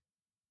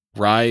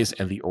Rise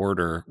and The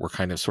Order were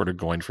kind of sort of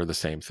going for the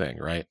same thing,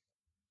 right?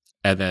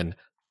 And then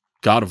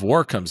God of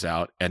War comes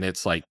out and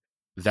it's like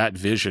that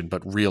vision,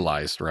 but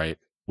realized, right?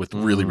 With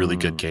really, really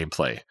good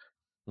gameplay.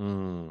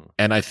 And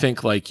I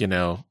think like,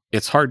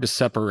 it's hard to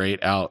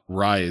separate out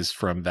Rise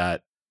from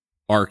that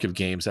arc of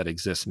games that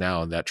exists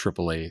now in that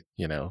AAA,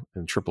 in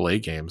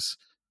AAA games.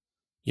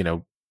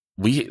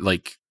 We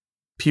like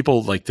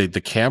people like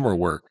the camera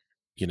work,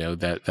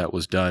 that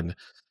was done,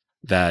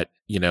 that,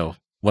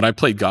 when I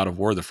played God of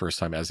War the first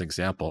time as an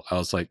example, I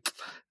was like,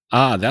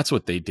 that's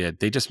what they did.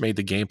 They just made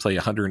the gameplay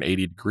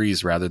 180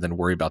 degrees rather than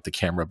worry about the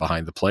camera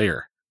behind the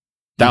player.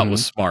 That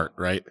was smart,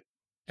 right?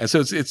 And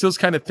so it's those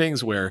kind of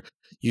things where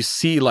you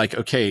see like,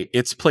 okay,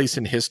 its place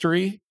in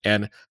history.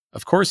 And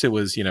of course it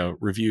was,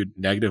 reviewed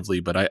negatively,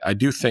 but I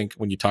do think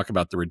when you talk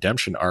about the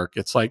redemption arc,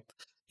 it's like,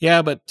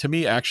 yeah, but to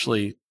me,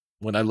 actually,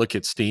 when I look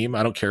at Steam,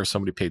 I don't care if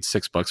somebody paid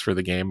 $6 for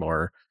the game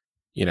or,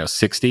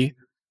 60,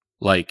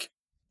 like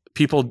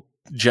people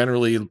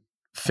generally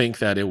think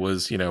that it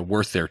was,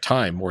 worth their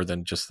time more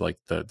than just like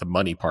the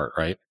money part,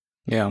 right?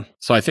 Yeah.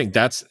 So I think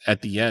that's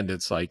at the end,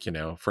 it's like,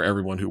 for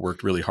everyone who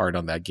worked really hard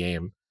on that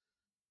game,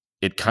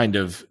 it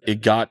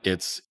got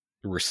its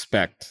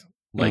respect,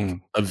 like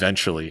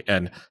eventually.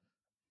 And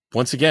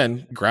once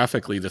again,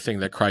 graphically, the thing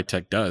that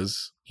Crytek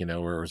does,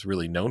 or is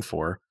really known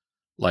for,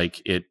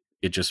 like it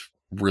just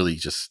really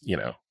just,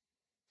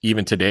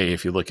 even today,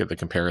 if you look at the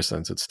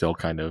comparisons, it's still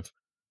kind of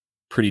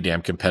pretty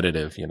damn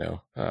competitive,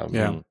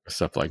 Yeah.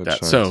 stuff like It that.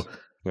 shines. So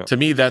Yeah. to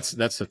me, that's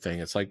the thing.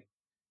 It's like,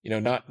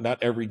 not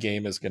every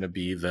game is going to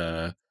be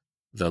the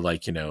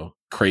like,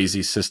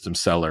 crazy system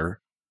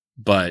seller,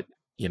 but,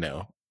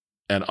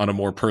 and on a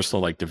more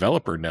personal, like,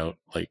 developer note,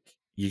 like,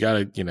 you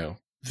gotta,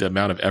 the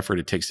amount of effort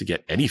it takes to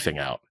get anything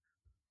out.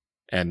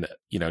 And,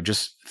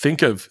 just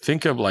think of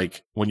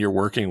like when you're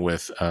working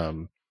with,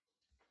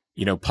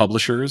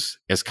 publishers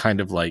as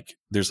kind of like,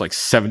 there's like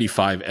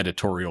 75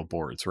 editorial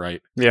boards,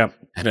 right? Yeah.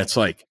 And it's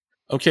like,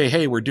 okay,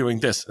 hey, we're doing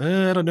this.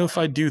 I don't know if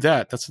I do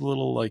that. That's a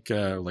little like,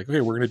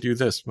 okay, we're going to do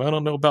this. I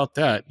don't know about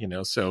that,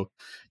 So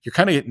you're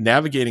kind of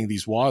navigating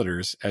these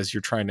waters as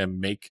you're trying to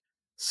make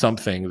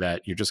something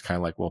that you're just kind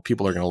of like, well,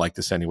 people are going to like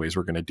this anyways.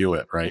 We're going to do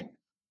it, right?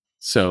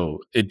 So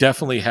it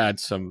definitely had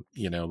some,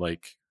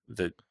 like,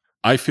 that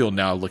I feel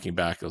now looking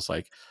back, it was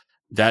like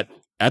that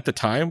at the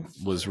time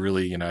was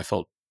really, I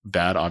felt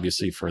bad,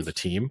 obviously, for the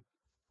team,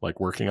 like,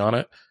 working on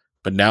it.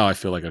 But now I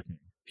feel like, okay,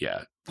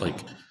 yeah, like,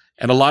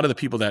 and a lot of the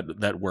people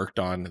that worked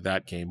on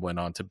that game went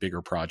on to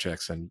bigger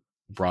projects and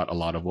brought a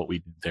lot of what we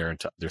did there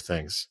into their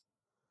things.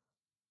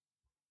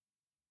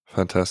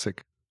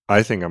 Fantastic.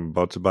 I think I'm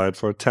about to buy it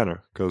for a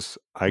tenner because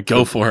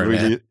Go for it,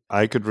 man.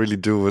 I could really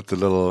do with the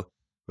little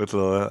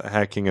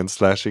hacking and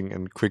slashing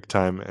and quick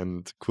time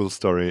and cool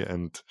story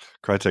and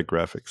Crytek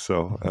graphics.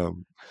 So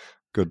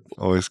good,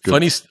 always good.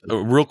 Funny,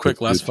 real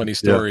quick, last good. funny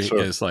story sure.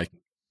 is, like,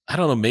 I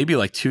don't know, maybe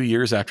like 2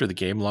 years after the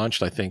game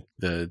launched, I think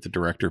the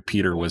director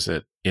Peter was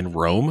in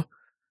Rome,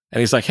 and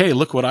he's like, "Hey,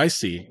 look what I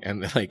see!"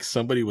 And like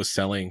somebody was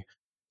selling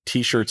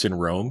T-shirts in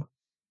Rome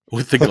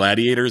with the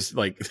gladiators,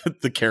 like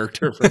the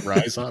character from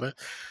Rise on it.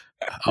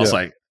 I was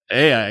like,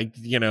 "Hey, I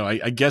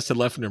guess it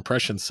left an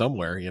impression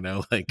somewhere,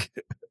 like."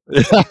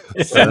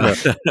 Yeah.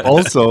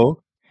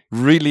 Also,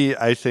 really,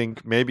 I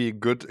think maybe a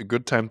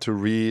good time to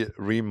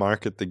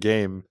remarket the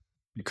game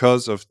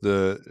because of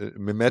the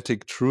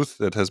mimetic truth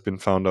that has been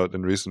found out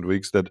in recent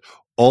weeks that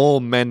all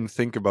men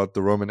think about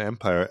the Roman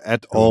Empire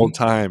at all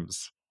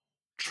times.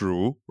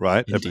 True,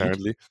 right? Indeed.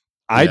 Apparently,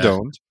 I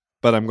don't,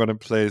 but I'm gonna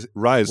play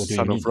Rise,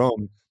 Son of mean?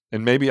 Rome,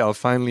 and maybe I'll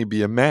finally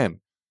be a man.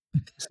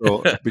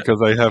 So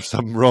because I have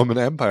some Roman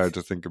Empire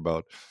to think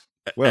about.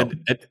 Well,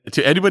 and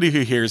to anybody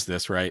who hears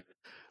this, right?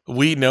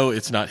 We know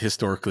it's not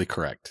historically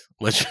correct.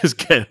 Let's just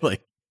get,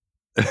 like,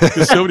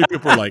 because so many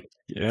people are like,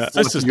 Yeah.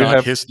 this is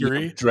not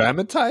history.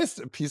 Dramatized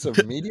a piece of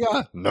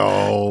media?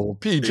 No,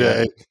 PJ.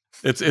 Yeah.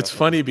 It's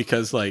funny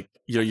because, like,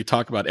 you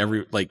talk about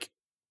like,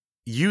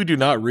 you do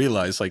not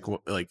realize, like,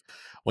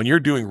 when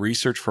you're doing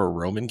research for a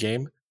Roman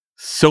game,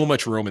 so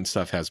much Roman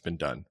stuff has been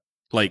done.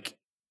 Like,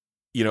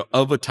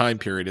 of a time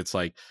period, it's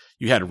like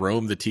you had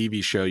Rome, the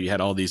TV show, you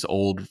had all these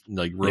old,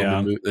 like,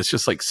 Roman movies. It's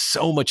just like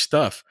so much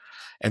stuff.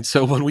 And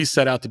so when we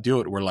set out to do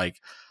it, we're like,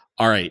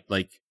 all right,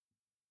 like,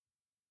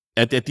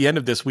 at the end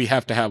of this, we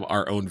have to have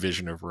our own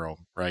vision of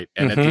Rome, right?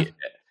 And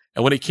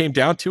and when it came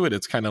down to it,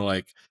 it's kind of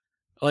like,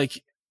 of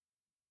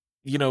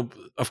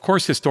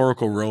course,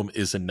 historical Rome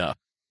is enough,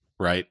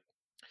 right?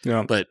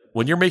 Yeah. But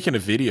when you're making a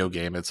video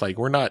game, it's like,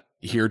 we're not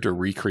here to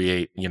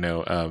recreate,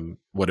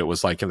 what it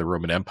was like in the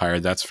Roman Empire.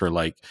 That's for,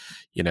 like,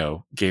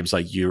 games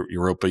like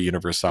Europa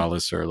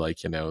Universalis, or,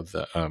 like,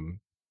 the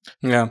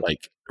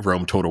like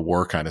Rome Total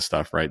War kind of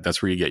stuff, right?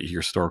 That's where you get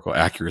your historical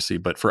accuracy.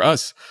 But for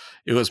us,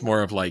 it was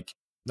more of like,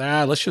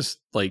 let's just,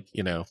 like,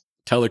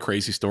 tell a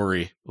crazy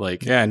story,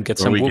 like, and get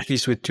some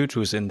whoopies with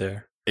tutus in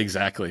there.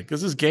 Exactly,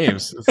 because this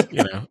game's,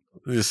 the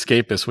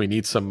escapists. We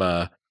need some,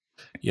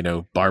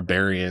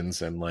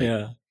 barbarians and,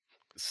 like,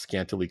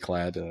 scantily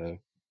clad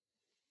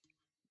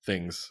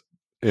things.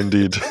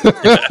 Indeed.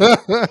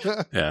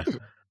 Yeah.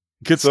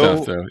 Good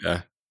stuff, though.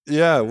 Yeah.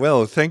 Yeah.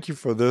 Well, thank you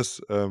for this.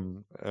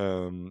 And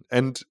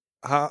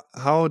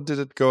how did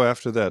it go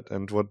after that?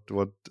 And what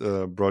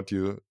brought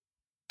you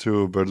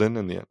to Berlin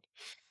in the end?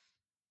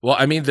 Well,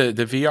 I mean, the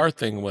VR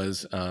thing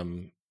was,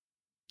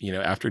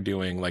 after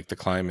doing, like, The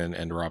Climb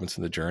and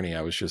Robinson the Journey,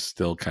 I was just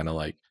still kind of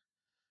like,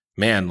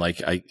 man,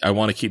 like, I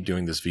want to keep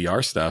doing this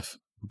VR stuff.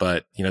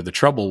 But, the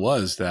trouble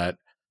was that,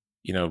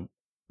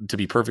 to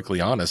be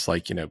perfectly honest,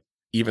 like,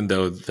 even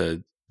though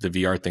the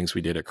VR things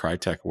we did at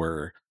Crytek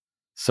were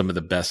some of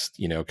the best,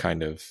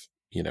 kind of,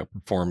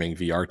 performing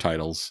VR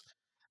titles,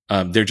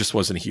 there just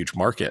wasn't a huge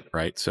market,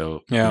 right?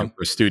 So, for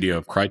a studio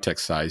of Crytek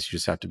size, you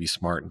just have to be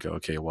smart and go,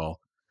 okay,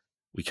 well,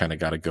 we kind of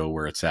got to go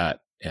where it's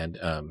at. And,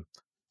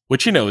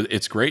 which,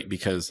 it's great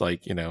because,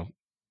 like,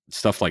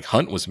 stuff like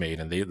Hunt was made,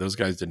 and those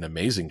guys did an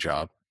amazing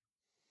job.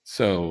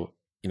 So,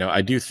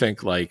 I do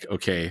think, like,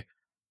 okay,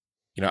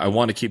 I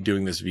want to keep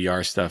doing this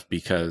VR stuff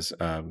because,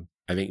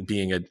 I think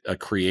being a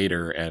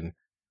creator and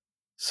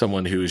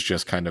someone who is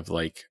just kind of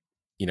like,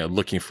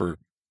 looking for,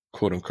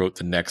 quote unquote,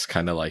 the next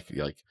kind of like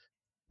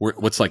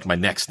what's, like, my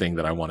next thing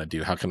that I want to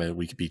do? How can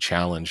we could be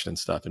challenged and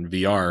stuff? In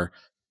VR,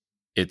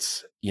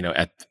 it's,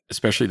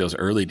 especially those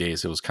early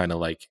days, it was kind of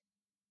like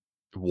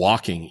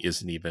walking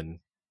isn't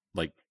even,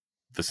 like,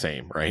 the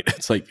same, right?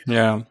 It's like,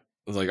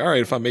 it's like, all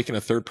right, if I'm making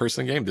a third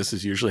person game, this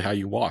is usually how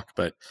you walk,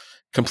 but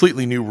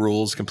completely new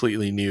rules,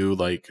 completely new,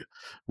 like,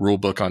 rule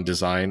book on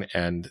design.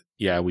 And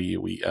yeah, we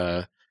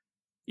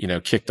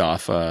kicked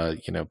off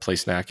Play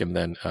Snack, and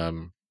then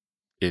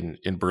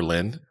in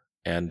Berlin,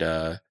 and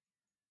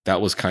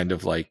that was kind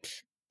of like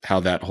how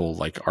that whole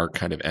like arc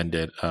kind of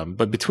ended.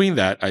 But between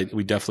that,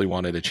 we definitely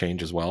wanted to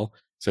change as well.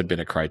 So I'd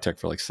been at Crytek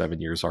for like 7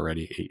 years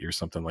already, 8 years,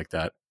 something like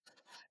that.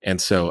 And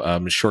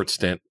so short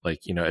stint,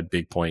 like, at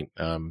Big Point,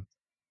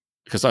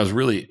 because I was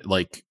really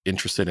like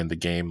interested in the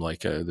game.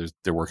 Like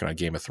they're working on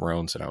Game of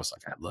Thrones, and I was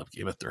like, I love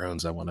Game of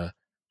Thrones. I want to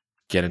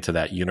get into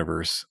that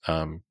universe.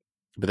 But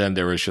then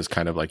there was just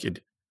kind of like it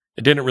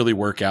didn't really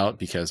work out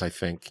because I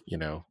think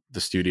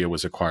the studio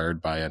was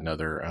acquired by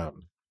another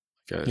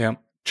like a Yeah.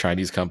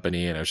 Chinese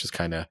company, and it was just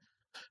kind of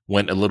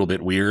went a little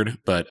bit weird.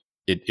 But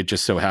it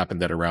just so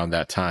happened that around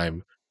that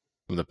time,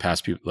 some of the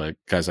past people, like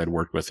guys I'd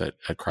worked with at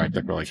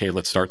Crytek, were like, "Hey,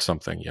 let's start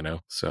something,"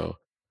 So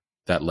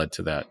that led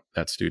to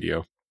that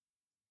studio,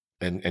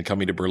 and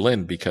coming to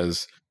Berlin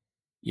because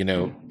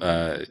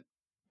I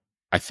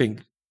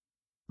think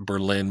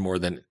Berlin more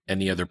than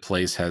any other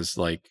place has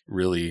like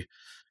really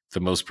the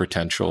most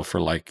potential for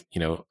like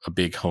a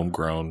big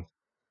homegrown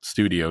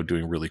studio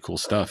doing really cool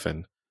stuff.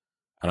 And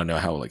I don't know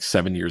how like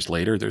 7 years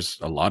later, there's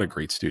a lot of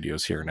great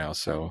studios here now.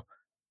 So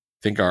I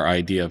think our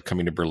idea of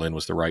coming to Berlin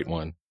was the right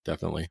one,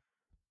 definitely.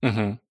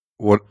 Mm-hmm.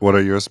 What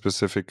are your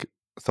specific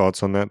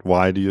thoughts on that?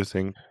 Why do you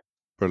think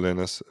Berlin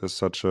is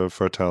such a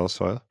fertile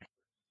soil?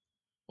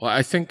 Well,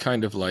 I think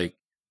kind of like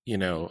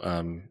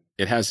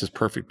it has this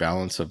perfect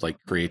balance of like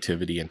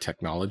creativity and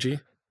technology.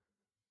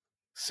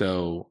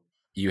 So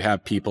you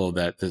have people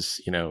that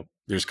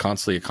there's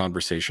constantly a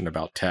conversation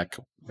about tech,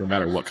 no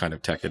matter what kind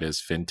of tech it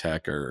is,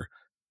 fintech or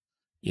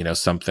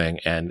something,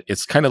 and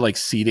it's kind of like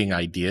seeding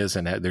ideas,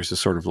 and there's a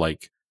sort of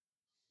like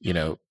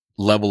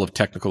level of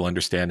technical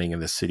understanding in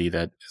the city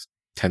that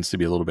tends to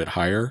be a little bit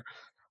higher.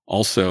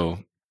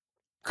 Also,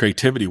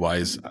 creativity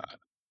wise,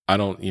 I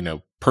don't,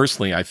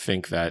 personally, I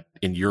think that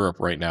in Europe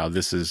right now,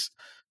 this is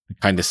the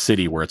kind of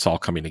city where it's all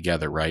coming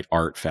together, right?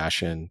 Art,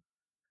 fashion,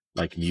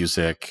 like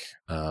music,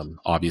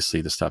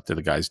 obviously the stuff that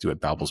the guys do at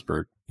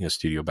Babelsberg,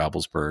 Studio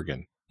Babelsberg,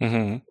 and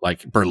Mm-hmm.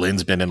 like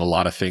Berlin's been in a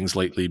lot of things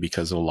lately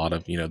because of a lot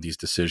of these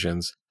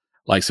decisions.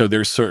 Like, so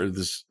there's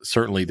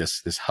certainly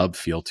this hub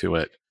feel to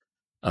it,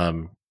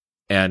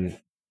 and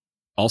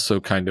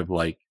also kind of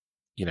like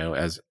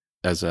as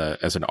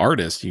an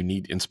artist, you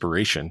need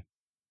inspiration,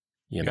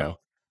 you Yeah. know,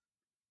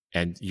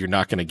 and you're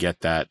not going to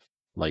get that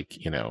like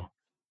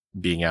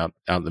being out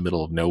in the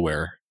middle of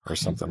nowhere or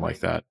something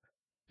like that.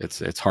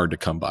 It's hard to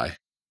come by.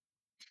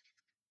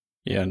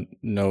 Yeah.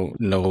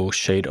 No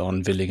shade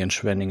on Willing and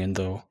Schwenningen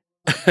though.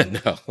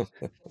 No.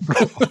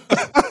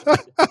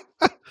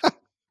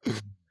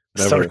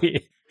 Never.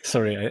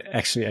 Sorry.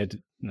 I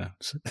did no.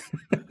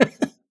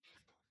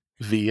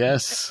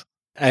 VS.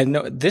 I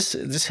know this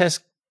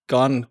has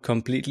gone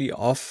completely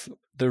off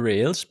the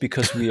rails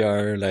because we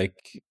are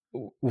like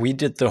we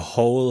did the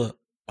whole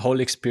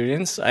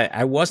experience.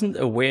 I wasn't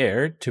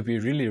aware, to be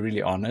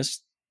really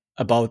honest,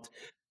 about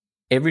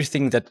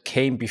everything that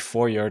came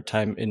before your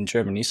time in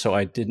Germany. So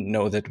I didn't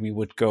know that we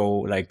would go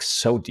like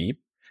so deep.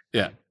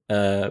 Yeah.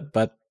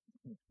 But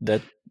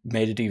that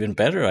made it even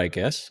better, I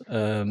guess.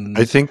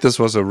 I think this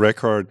was a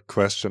record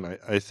question.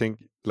 I think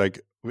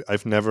like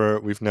we've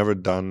never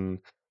done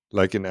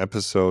like an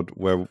episode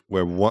where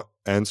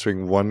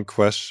answering one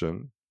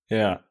question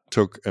Yeah.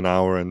 took an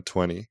hour and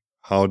 20.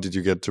 How did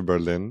you get to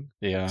Berlin?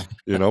 Yeah.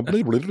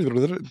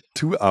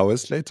 2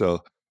 hours later,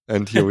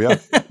 and here we are.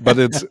 But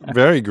it's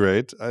very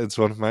great. It's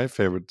one of my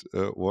favorite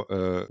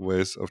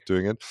ways of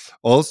doing it.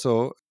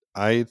 Also,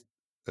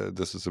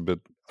 this is a bit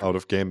out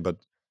of game, but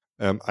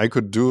I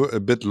could do a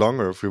bit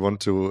longer if we want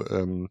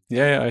to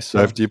Yeah, I saw.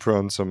 dive deeper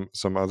on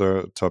some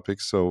other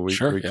topics, so we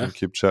Sure, yeah. can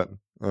keep chatting.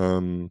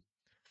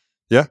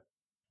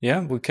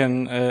 Yeah, we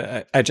can.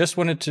 I just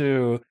wanted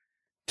to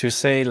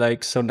say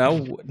like so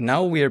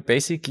now we are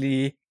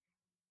basically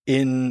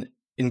in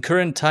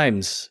current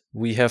times.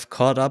 We have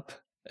caught up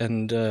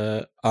and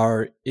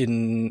are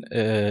in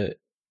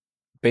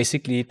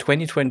basically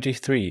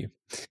 2023.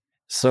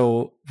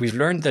 So we've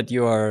learned that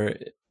you are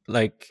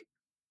like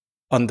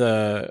on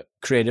the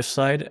creative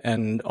side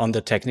and on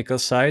the technical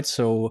side.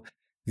 So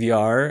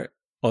VR,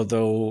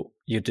 although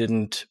you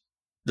didn't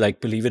like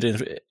believe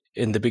it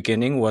in the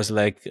beginning, was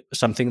like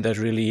something that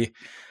really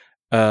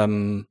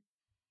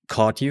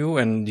caught you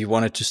and you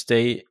wanted to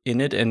stay in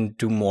it and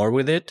do more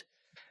with it.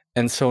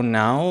 And so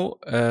now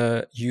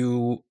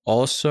you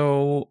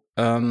also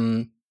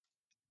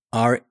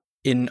are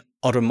in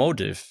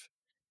automotive.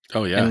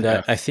 Oh yeah. And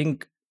Yeah. I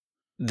think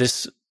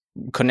this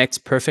connects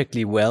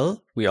perfectly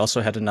well. We also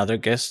had another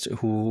guest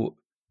who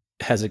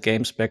has a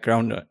games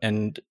background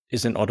and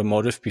is in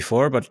automotive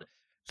before, but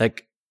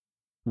like,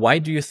 why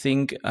do you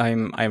think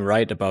I'm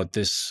right about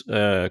this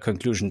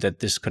conclusion that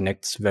this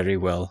connects very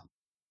well?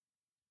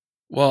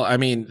 Well, I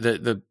mean,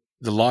 the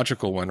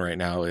logical one right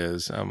now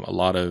is a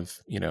lot of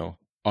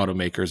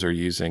automakers are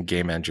using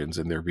game engines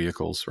in their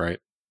vehicles, right?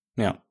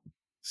 Yeah.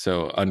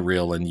 So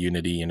Unreal and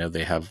Unity,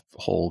 they have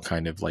whole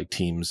kind of like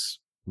teams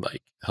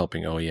like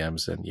helping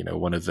OEMs, and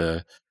one of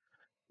the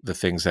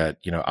things that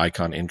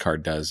Icon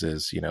InCard does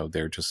is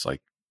they're just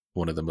like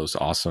one of the most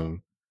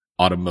awesome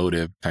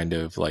automotive kind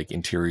of like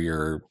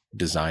interior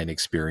design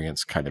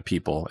experience kind of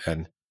people.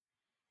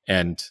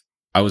 And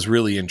I was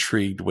really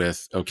intrigued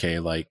with, okay,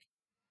 like,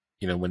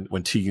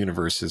 when two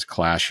universes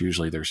clash,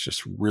 usually there's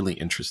just really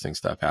interesting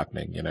stuff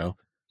happening,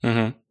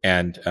 Mm-hmm.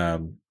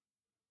 And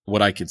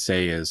what I could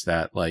say is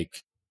that,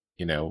 like,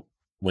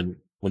 when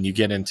you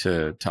get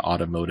into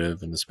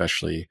automotive, and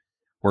especially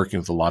working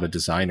with a lot of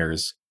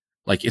designers,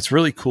 like, it's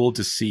really cool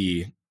to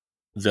see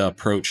the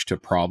approach to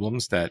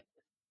problems that,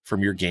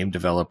 from your game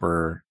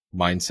developer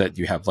mindset,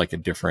 you have like a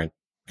different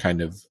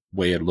kind of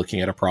way of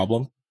looking at a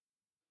problem.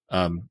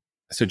 Um,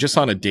 so just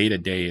on a day to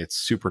day, it's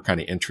super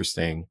kind of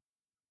interesting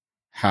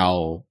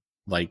how,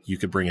 like, you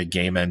could bring a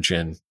game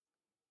engine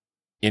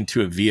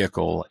into a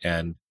vehicle,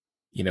 and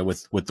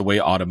with the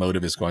way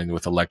automotive is going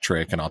with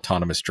electric and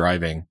autonomous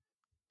driving,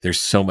 there's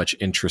so much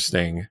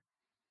interesting,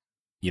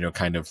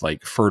 kind of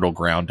like fertile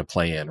ground to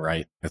play in,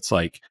 right? It's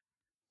like,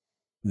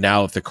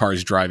 now if the car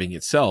is driving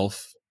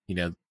itself,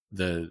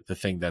 the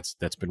thing that's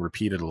been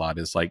repeated a lot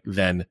is, like,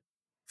 then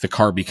the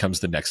car becomes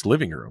the next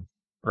living room,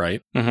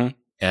 right? Mm-hmm.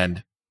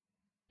 And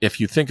if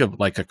you think of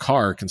like a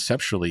car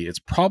conceptually, it's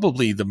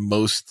probably the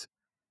most,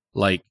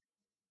 like,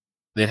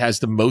 it has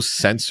the most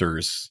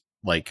sensors,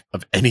 like,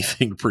 of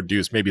anything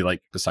produced, maybe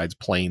like besides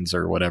planes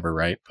or whatever,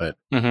 right? But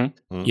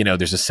Mm-hmm.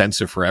 there's a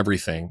sensor for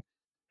everything.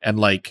 And,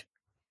 like,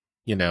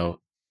 you know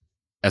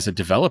as a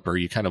developer,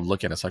 you kind of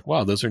look at it, it's like,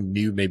 wow, those are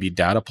new maybe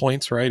data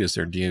points, right? Is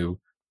there new,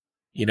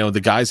 the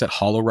guys at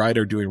HoloRide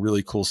are doing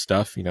really cool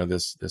stuff,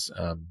 this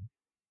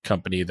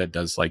company that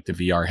does like the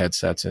VR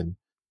headsets and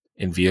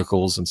in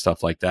vehicles and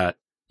stuff like that.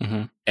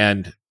 Mm-hmm.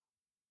 And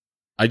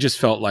I just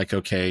felt like,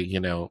 okay,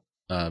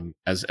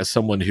 as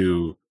someone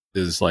who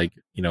is, like,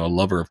 a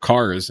lover of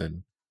cars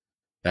and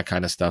that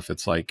kind of stuff,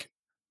 it's like,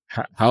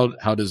 how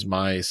does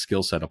my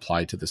skill set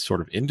apply to this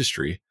sort of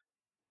industry?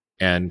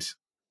 And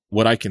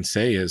what I can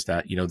say is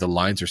that, the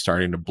lines are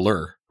starting to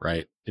blur,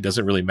 right? It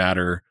doesn't really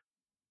matter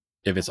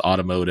if it's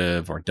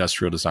automotive or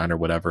industrial design or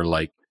whatever.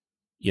 Like,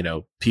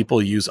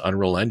 people use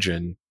Unreal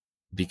Engine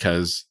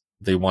because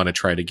they want to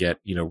try to get,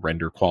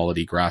 render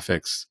quality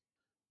graphics,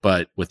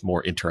 but with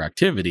more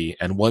interactivity.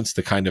 And once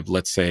the kind of,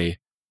 let's say,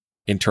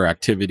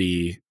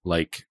 interactivity,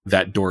 like,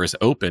 that door is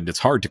opened, it's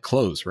hard to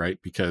close, right?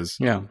 Because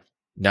Yeah.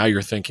 now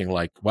you're thinking,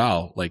 like,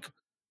 wow, like,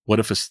 what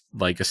if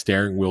a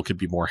steering wheel could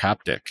be more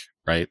haptic,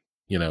 right?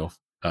 You know,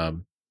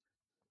 um,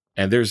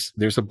 and there's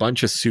a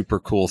bunch of super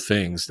cool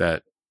things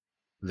that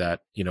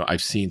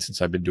I've seen since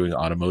I've been doing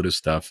automotive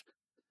stuff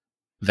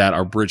that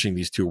are bridging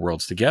these two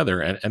worlds together,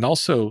 and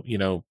also,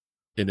 in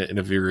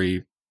a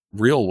very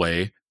real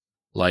way,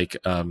 like,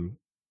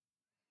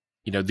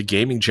 the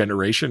gaming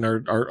generation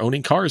are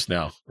owning cars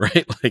now,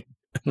 right? Like,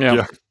 Yeah.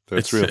 Yeah,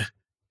 that's it's real.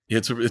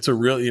 it's a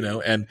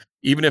real, and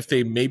even if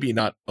they maybe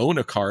not own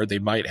a car, they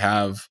might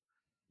have,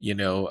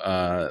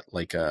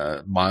 like,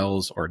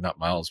 miles, or not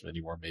miles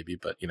anymore maybe,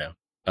 but,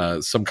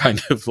 some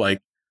kind of,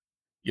 like,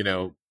 you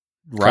know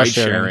Car ride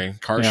sharing. sharing,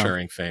 car Yeah.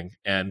 sharing thing.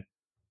 And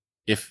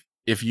if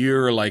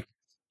you're, like,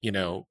 you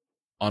know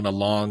on a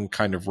long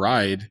kind of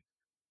ride,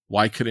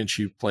 why couldn't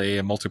you play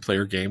a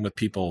multiplayer game with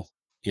people?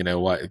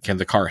 What can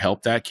the car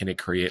help that? Can it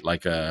create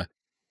like a,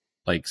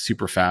 like,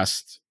 super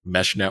fast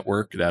mesh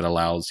network that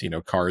allows,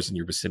 cars in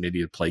your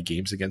vicinity to play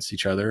games against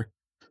each other?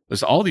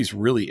 There's all these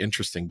really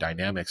interesting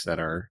dynamics that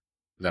are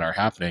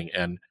happening.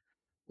 And,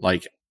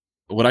 like,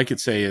 what I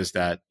could say is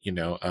that,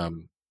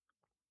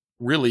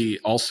 really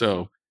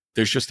also,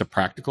 there's just a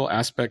practical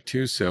aspect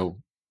too.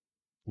 So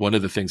one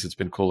of the things that's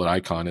been cool at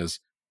Icon is,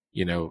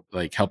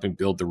 like, helping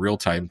build the real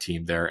time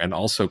team there, and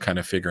also kind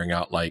of figuring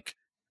out, like,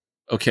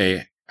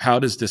 okay, how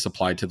does this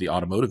apply to the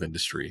automotive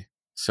industry?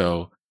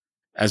 So,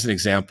 as an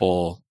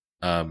example,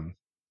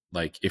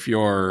 like, if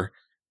you're,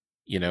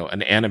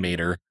 an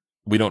animator,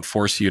 we don't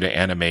force you to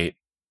animate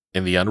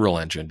in the Unreal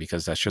Engine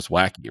because that's just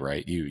wacky,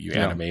 right? You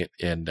Yeah. animate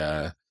in,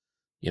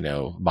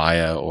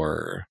 Maya,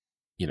 or,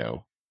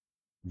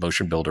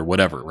 Motion Builder,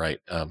 whatever, right?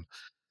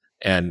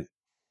 And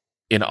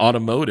in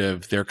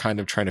automotive, they're kind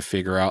of trying to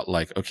figure out,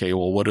 like, okay,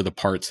 well, what are the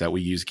parts that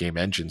we use game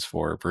engines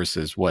for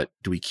versus what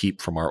do we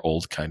keep from our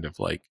old kind of,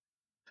 like,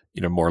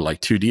 more like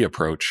 2D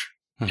approach.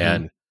 Mm-hmm.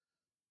 And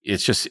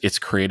it's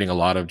creating a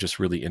lot of just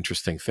really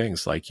interesting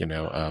things. Like,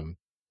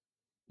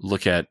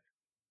 look at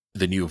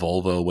the new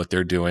Volvo, what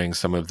they're doing,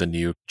 some of the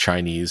new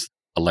Chinese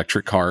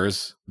electric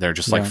cars, they're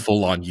just like Yeah.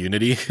 full on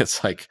Unity.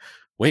 It's like,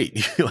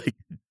 wait, like,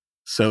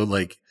 so,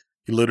 like,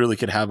 you literally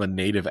could have a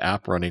native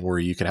app running where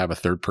you could have a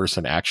third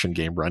person action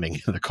game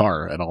running in the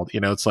car and all,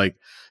 it's like,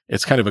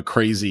 it's kind of a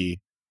crazy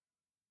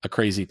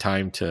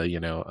time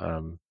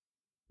to,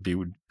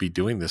 be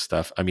doing this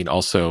stuff. I mean,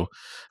 also,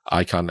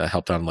 I kind of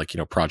helped on, like,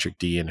 Project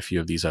D and a few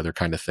of these other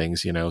kind of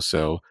things,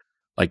 so,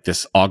 like,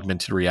 this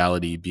augmented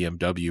reality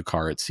BMW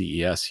car at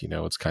CES,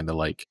 it's kind of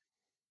like,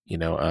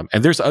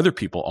 and there's other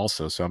people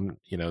also. So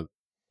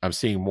I'm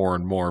seeing more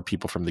and more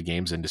people from the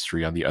games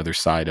industry on the other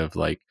side of,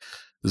 like,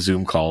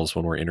 Zoom calls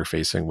when we're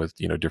interfacing with,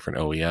 different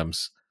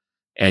OEMs.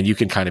 And you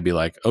can kind of be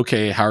like,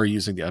 okay, how are you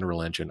using the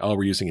Unreal Engine? Oh,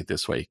 we're using it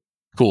this way.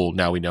 cool,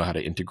 now we know how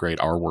to integrate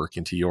our work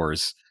into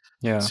yours.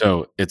 Yeah.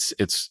 So it's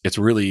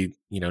really,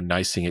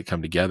 nice seeing it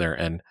come together.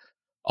 And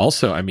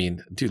also, I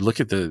mean, dude, look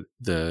at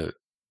the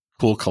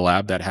cool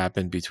collab that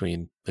happened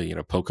between the,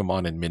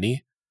 Pokemon and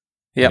Mini.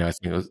 Yeah. I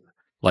think it was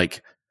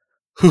like,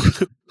 who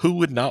who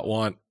would not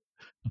want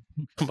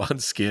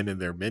Pokemon skin in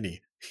their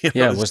Mini? Yeah, it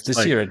It's was just this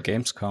like, year at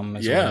Gamescom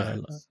as yeah,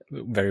 well.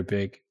 Very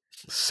big.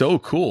 so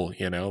cool,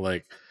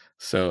 like,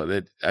 so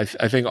that I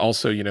think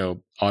also,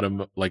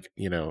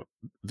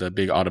 the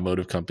big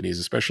automotive companies,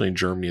 especially in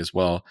Germany as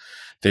well,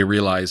 they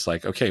realize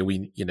like, okay,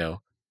 we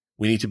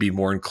need to be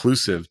more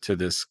inclusive to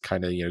this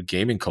kind of,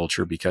 gaming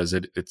culture, because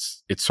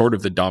it's sort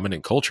of the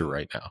dominant culture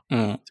right now,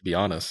 Mm. to be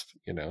honest,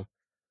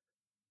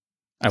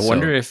 I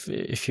wonder so.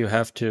 if you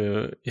have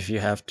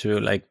to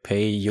like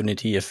pay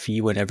Unity a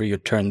fee whenever you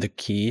turn the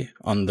key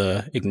on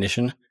the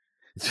ignition.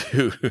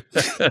 Dude,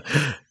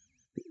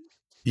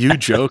 you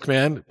joke,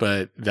 man,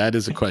 but that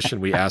is a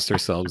question we asked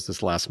ourselves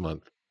this last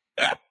month.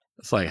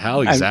 It's like, how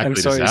I'm exactly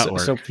does sorry, that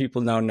so work?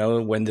 people now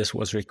know when this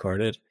was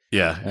recorded.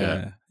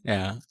 Yeah.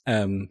 Yeah.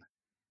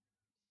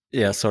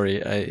 Yeah. Sorry.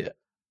 That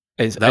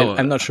I'm was,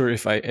 not sure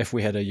if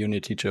we had a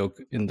Unity joke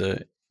in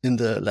the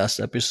last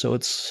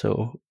episodes,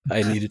 so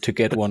I needed to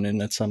get one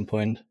in at some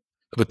point.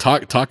 but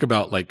talk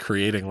about like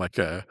creating like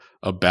a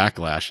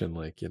backlash, and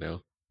like,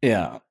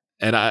 Yeah.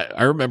 and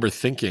I remember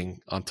thinking,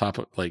 on top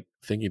of like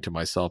thinking to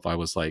myself, I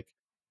was like,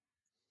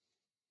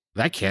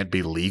 that can't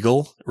be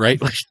legal,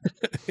 right? Like,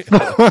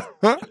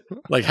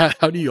 like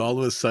how do you all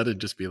of a sudden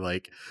just be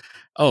like,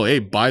 oh, hey,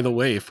 by the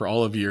way, for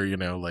all of your,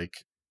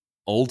 like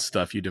old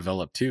stuff you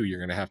developed too, you're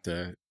gonna have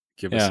to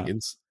give us Yeah.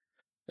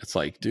 it's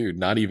like, dude,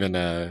 not even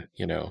yeah,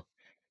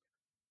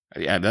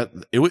 that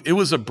it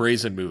was a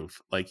brazen move.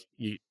 Like,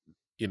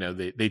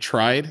 they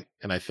tried,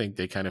 and I think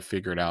they kind of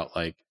figured out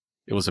like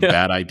it was a Yeah.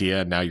 bad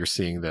idea, and now you're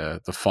seeing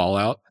the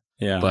fallout.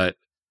 Yeah. But,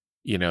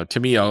 to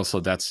me also,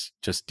 that's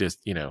just,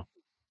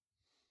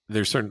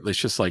 there's certain, it's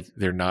just like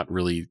they're not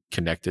really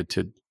connected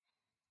to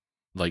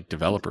like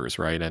developers,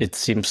 right? And It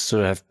seems to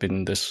have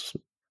been this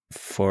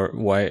for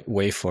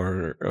way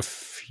for a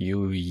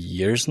few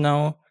years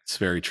now. it's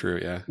very true,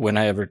 yeah.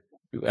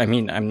 I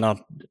mean, I'm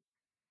not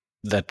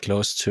that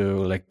close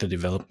to like the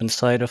development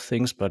side of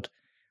things, but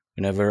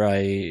whenever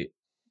I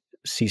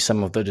see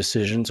some of the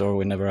decisions, or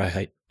whenever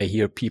I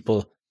hear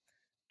people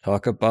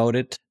talk about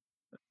it,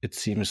 it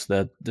seems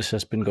that this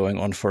has been going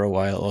on for a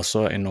while.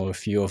 Also, I know a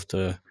few of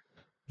the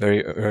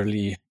very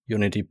early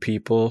Unity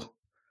people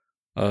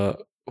uh,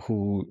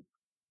 who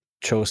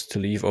chose to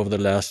leave over the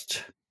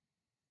last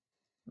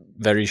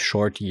very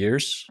short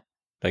years,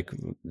 like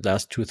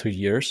last 2-3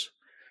 years.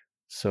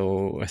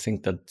 So I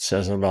think that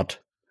says a lot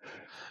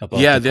about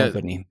Yeah, the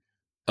company.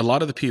 a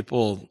lot of the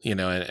people,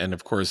 and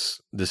of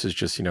course, this is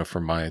just,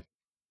 from my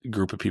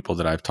group of people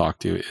that I've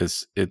talked to,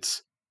 is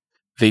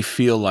they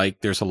feel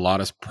like there's a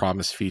lot of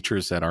promised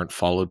features that aren't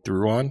followed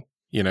through on,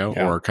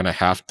 Yeah. or kind of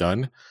half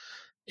done,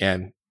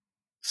 and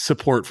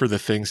support for the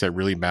things that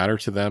really matter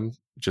to them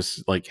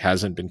just like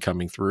hasn't been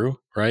coming through,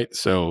 right?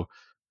 So,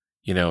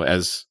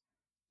 as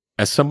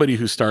somebody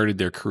who started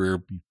their career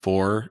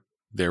before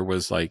there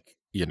was like,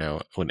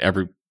 when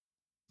every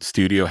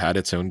studio had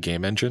its own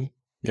game engine,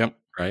 Yep.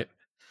 right?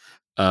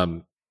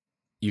 Um,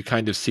 you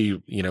kind of see,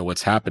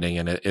 what's happening,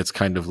 and it's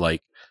kind of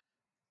like,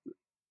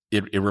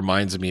 it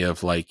reminds me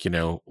of like,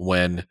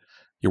 when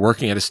you're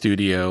working at a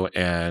studio,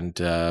 and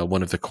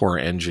one of the core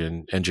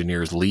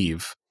engineers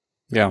leave,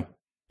 Yeah.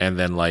 and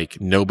then like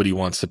nobody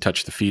wants to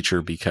touch the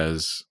feature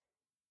because,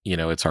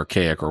 it's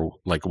archaic or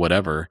like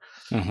whatever.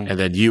 Hmm. And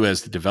then you,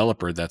 as the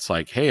developer, that's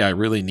like, hey, I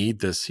really need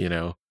this,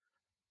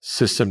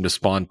 system to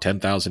spawn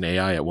 10,000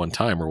 AI at one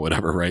time or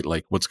whatever, right?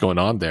 Like, what's going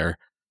on there?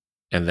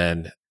 And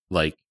then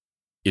like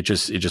it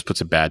just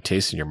puts a bad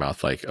taste in your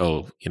mouth, like,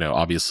 oh,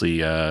 obviously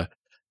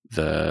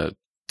the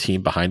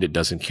team behind it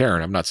doesn't care.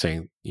 And I'm not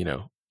saying,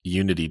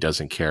 Unity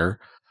doesn't care,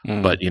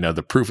 but Mm.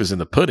 the proof is in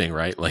the pudding,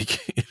 right? Like,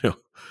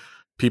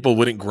 people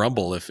wouldn't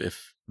grumble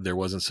if there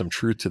wasn't some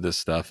truth to this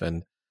stuff.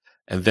 And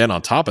then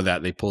on top of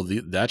that, they pulled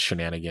that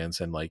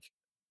shenanigans, and like,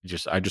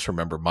 I just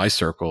remember my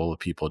circle of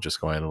people just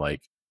going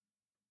like,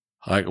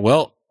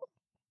 well,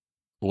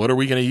 what are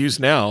we going to use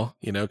now?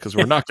 Because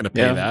we're not going to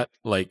pay Yeah. that.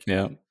 Like,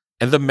 Yeah.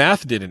 and the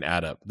math didn't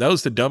add up. That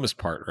was the dumbest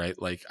part, right?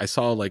 Like, I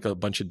saw like a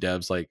bunch of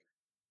devs like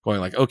going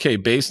like, okay,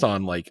 based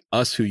on like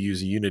us who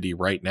use Unity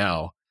right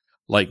now,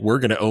 like we're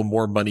going to owe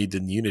more money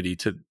than Unity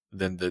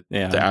than the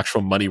Yeah.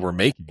 actual money we're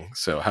making.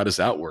 So how does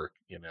that work?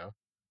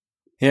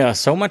 Yeah.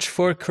 So much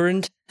for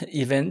current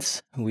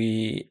events.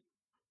 We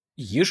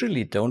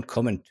usually don't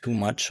comment too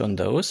much on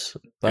those,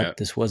 Yeah, but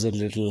this was a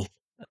little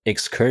yeah,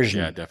 excursion.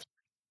 definitely.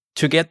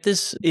 To get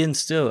this in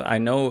still, I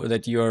know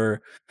that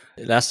you're,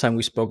 last time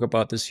we spoke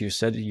about this, you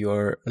said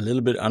you're a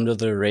little bit under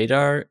the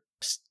radar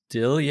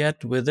still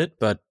yet with it,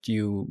 but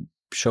you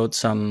showed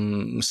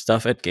some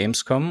stuff at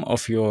Gamescom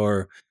of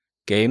your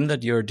game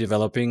that you're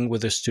developing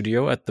with a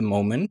studio at the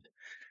moment.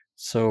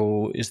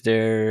 So is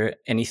there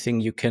anything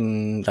you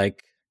can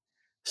like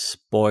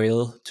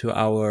spoil to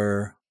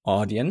our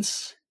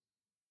audience?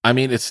 I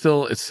mean, it's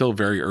still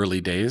very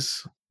early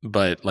days.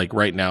 But like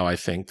right now, I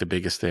think the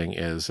biggest thing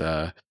is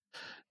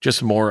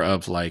just more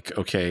of like,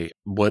 okay,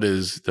 what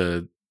is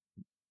the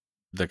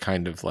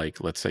kind of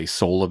like, let's say,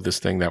 soul of this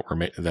thing that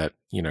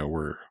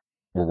we're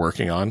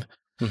working on.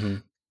 Mm-hmm.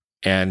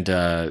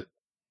 And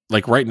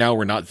like right now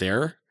we're not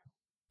there.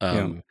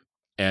 Yeah.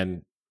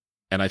 And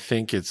I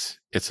think it's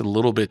a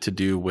little bit to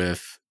do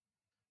with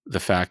the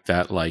fact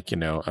that like,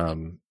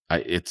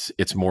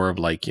 it's more of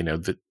like,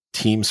 the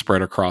team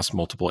spread across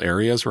multiple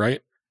areas,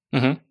 right?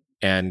 Mm-hmm.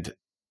 And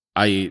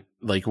I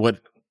like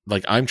what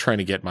like I'm trying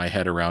to get my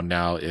head around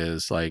now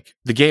is like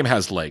the game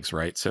has legs,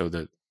 right? So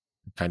the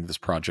kind of this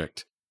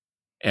project,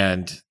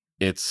 and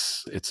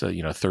it's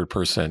a third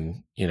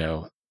person,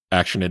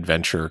 action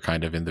adventure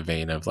kind of in the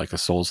vein of like a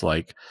Souls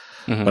like.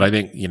 But Mm-hmm. I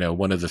think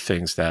one of the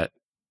things that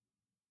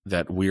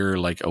we're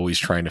like always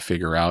trying to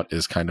figure out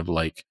is kind of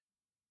like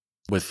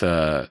with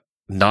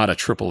not a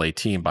triple A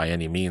team by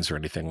any means or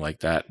anything like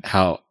that,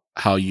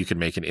 how you can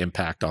make an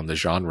impact on the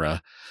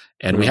genre.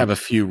 And we Yeah. have a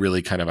few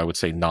really kind of, I would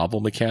say, novel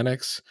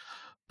mechanics,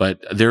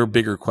 but there are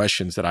bigger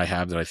questions that I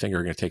have that I think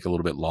are going to take a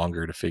little bit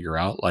longer to figure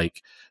out,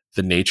 like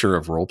the nature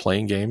of role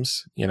playing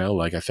games.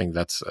 Like I think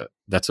that's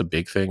a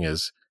big thing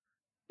is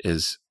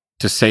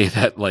to say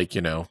that like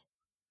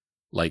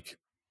like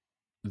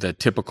the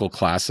typical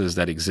classes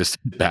that existed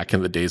back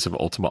in the days of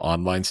Ultima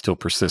Online still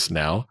persist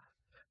now.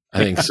 I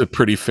think it's a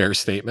pretty fair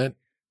statement.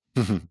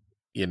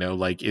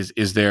 Like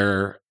is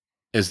there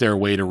a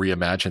way to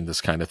reimagine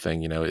this kind of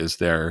thing? Is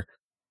there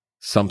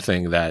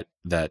something that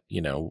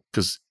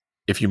because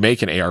if you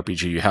make an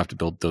ARPG, you have to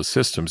build those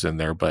systems in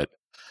there. But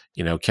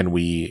can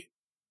we,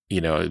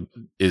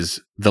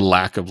 is the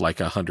lack of like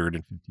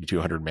 150,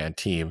 200 man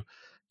team,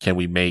 can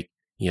we make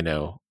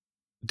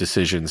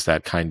decisions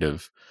that kind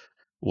of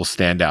will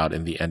stand out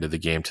in the end of the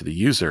game to the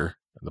user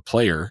and the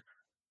player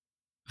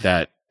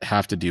that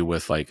have to do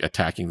with like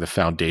attacking the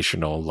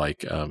foundational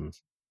like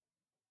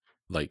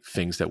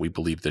things that we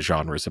believe the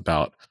genre is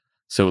about.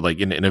 So like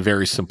in a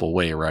very simple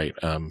way, right?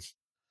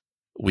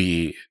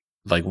 We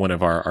like one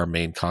of our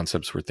main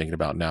concepts we're thinking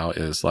about now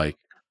is like,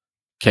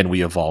 can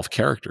we evolve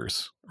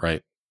characters,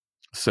 right?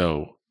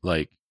 So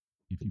like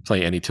if you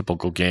play any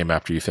typical game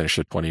after you finish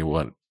the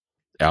 21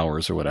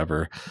 hours or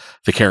whatever,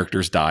 the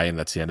characters die and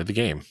that's the end of the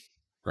game,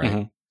 right?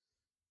 Mm-hmm.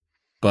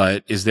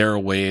 But is there a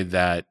way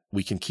that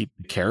we can keep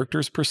the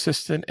characters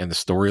persistent and the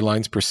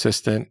storylines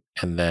persistent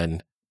and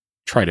then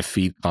try to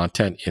feed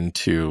content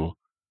into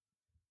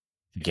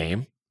the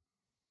game,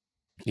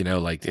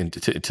 like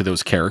to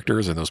those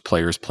characters and those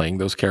players playing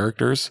those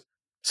characters?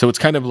 So it's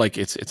kind of like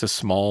it's a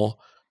small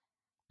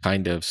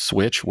kind of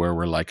switch where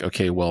we're like,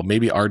 okay, well,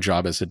 maybe our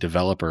job as a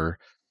developer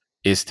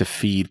is to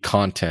feed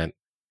content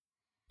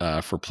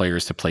for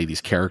players to play these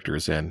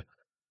characters in,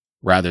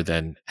 rather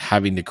than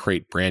having to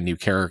create brand new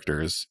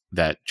characters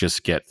that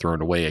just get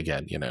thrown away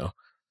again.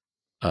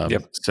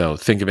 Yep. So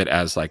think of it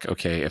as like,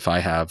 okay, if I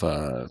have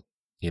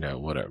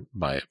whatever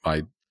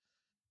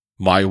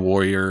my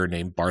warrior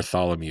named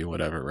Bartholomew,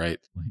 whatever, right?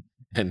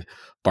 And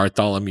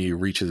Bartholomew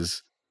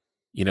reaches,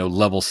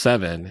 level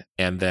 7,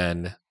 and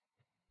then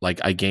like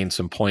I gain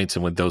some points,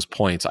 and with those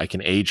points I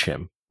can age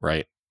him,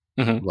 right?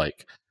 Mm-hmm.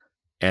 Like,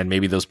 and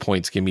maybe those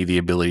points give me the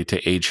ability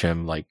to age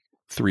him like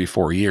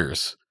 3-4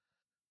 years.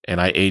 And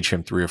I age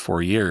him 3 or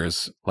 4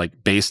 years,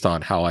 like based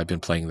on how I've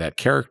been playing that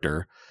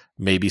character.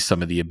 Maybe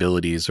some of the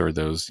abilities or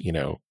those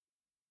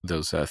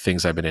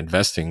things I've been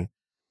investing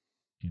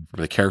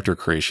from the character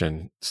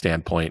creation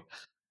standpoint,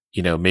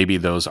 maybe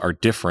those are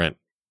different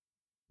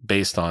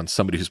based on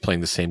somebody who's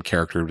playing the same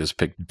character who just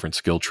picked different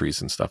skill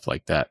trees and stuff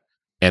like that.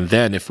 And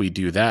then if we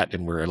do that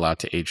and we're allowed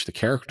to age the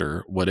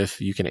character, what if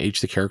you can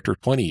age the character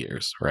 20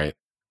 years, right?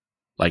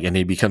 Like, and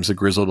he becomes a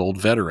grizzled old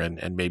veteran,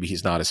 and maybe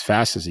he's not as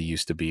fast as he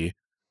used to be,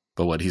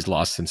 but what he's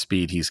lost in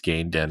speed, he's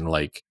gained in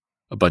like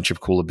a bunch of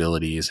cool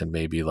abilities, and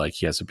maybe like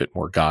he has a bit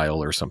more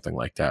guile or something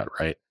like that,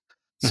 right?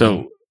 Mm-hmm.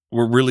 So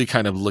we're really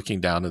kind of looking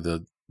down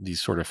to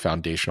these sort of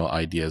foundational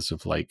ideas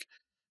of like,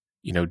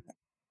 you know,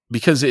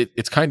 because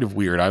it's kind of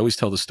weird. I always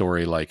tell the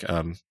story like,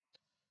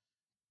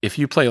 if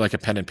you play like a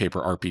pen and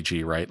paper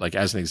RPG, right? Like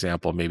as an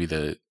example, maybe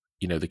the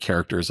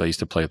characters I used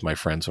to play with my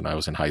friends when I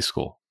was in high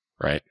school,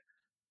 right?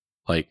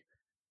 Like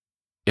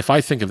if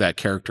I think of that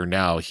character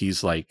now,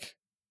 he's like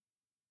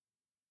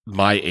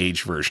my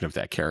age version of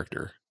that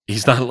character.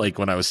 He's not like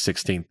when I was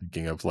 16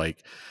 thinking of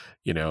like,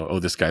 oh,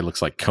 this guy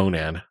looks like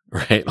Conan,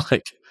 right?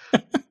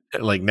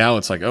 Like now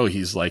it's like, oh,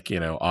 he's like,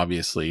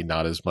 obviously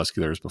not as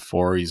muscular as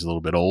before. He's a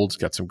little bit old. He's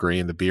got some gray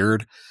in the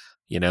beard,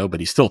 but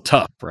he's still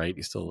tough, right?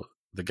 He's still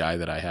the guy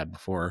that I had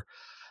before.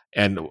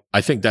 And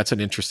I think that's an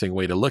interesting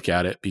way to look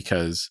at it,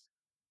 because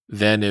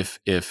then if,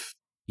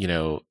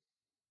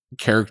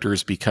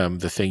 characters become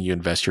the thing you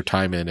invest your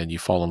time in and you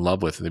fall in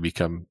love with, and they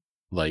become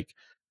like,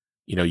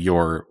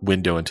 your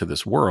window into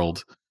this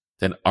world,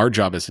 then our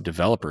job as a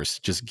developer is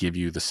to just give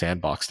you the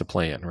sandbox to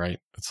play in, right?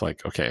 It's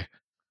like, okay,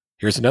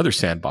 here's another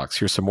sandbox,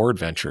 here's some more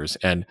adventures.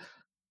 And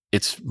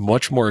it's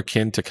much more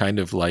akin to kind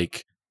of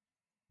like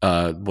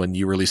when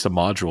you release a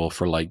module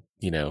for like,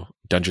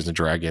 Dungeons and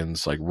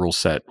Dragons, like rule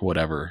set,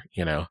 whatever,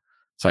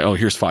 It's like, oh,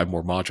 here's 5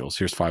 more modules.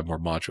 Here's 5 more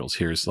modules.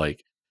 Here's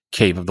like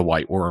Cave of the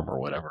White Worm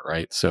or whatever,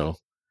 right? So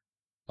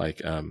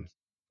like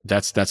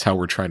that's how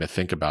we're trying to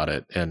think about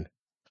it. And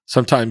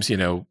sometimes,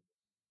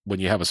 when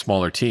you have a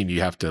smaller team,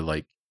 you have to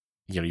like,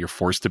 you're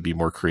forced to be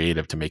more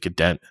creative to make a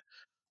dent,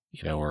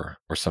 or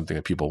something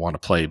that people want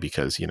to play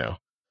because,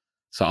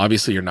 so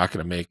obviously you're not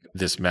going to make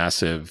this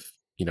massive,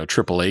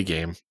 AAA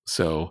game.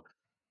 So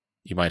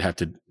you might have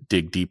to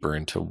dig deeper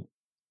into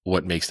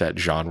what makes that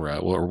genre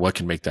or what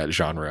can make that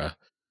genre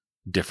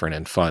different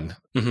and fun.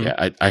 Mhm.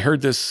 Yeah. I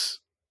heard this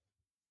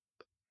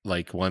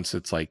like once.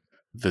 It's like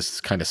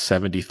this kind of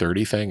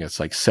 70-30 thing. It's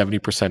like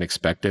 70%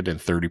 expected and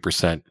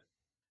 30%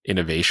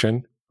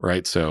 innovation,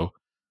 right? So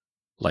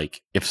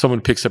like if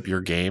someone picks up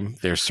your game,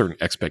 there's certain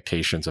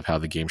expectations of how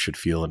the game should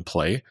feel and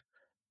play.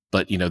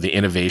 But the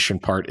innovation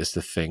part is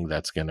the thing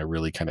that's going to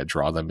really kind of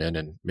draw them in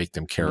and make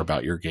them care Mm.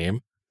 about your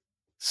game.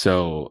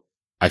 So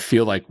I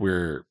feel like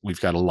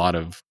we've got a lot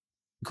of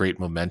great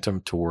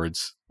momentum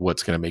towards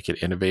what's going to make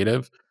it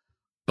innovative.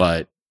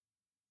 But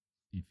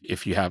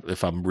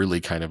if I'm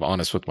really kind of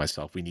honest with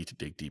myself, we need to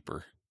dig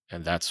deeper.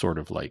 And that's sort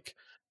of like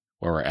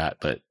where we're at.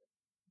 But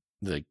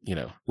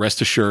rest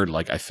assured,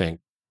 like I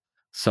think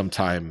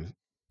sometime,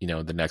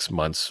 the next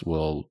months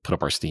we'll put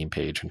up our Steam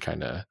page and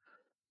kind of,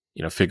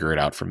 figure it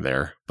out from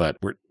there. But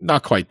we're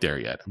not quite there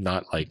yet.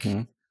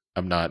 Mhm.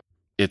 I'm not,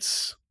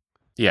 it's,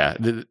 yeah.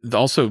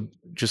 Also,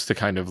 just to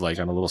kind of like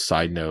on a little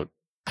side note,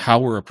 how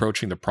we're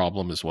approaching the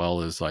problem as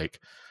well is like,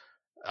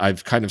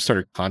 I've kind of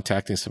started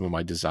contacting some of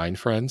my design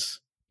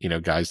friends,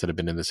 guys that have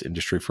been in this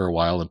industry for a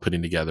while and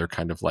putting together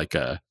kind of like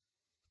I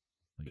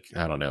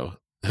don't know,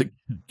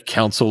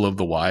 council of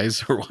the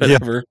wise or Yeah.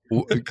 whatever.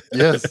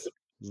 Yes,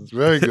 it's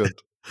very good.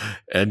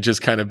 And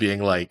just kind of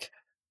being like,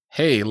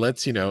 hey,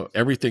 let's,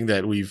 everything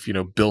that we've,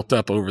 built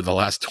up over the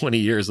last 20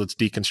 years, let's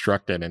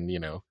deconstruct it.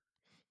 And,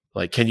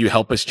 like, can you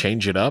help us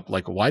change it up?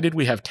 Like, why did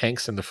we have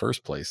tanks in the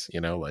first place?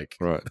 Like,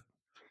 Right.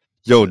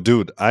 Yo,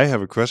 dude, I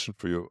have a question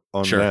for you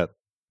on sure. that.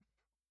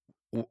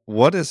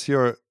 What is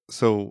your,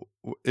 so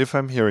if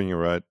I'm hearing you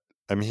right,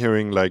 I'm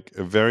hearing like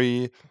a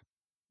very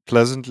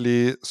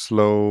pleasantly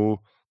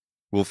slow,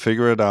 we'll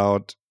figure it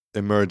out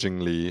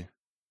emergingly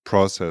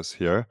process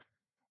here.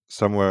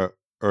 Somewhere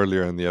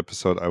earlier in the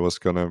episode, I was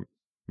gonna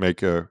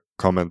make a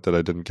comment that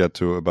I didn't get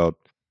to about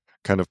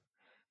kind of,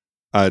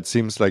 it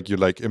seems like you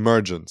like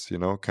emergence,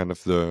 kind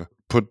of the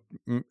put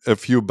a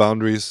few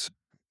boundaries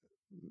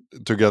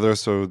together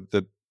so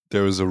that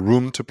there is a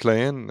room to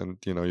play in, and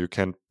you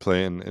can't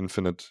play in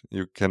infinite,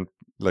 you can't,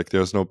 like,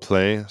 there's no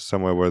play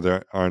somewhere where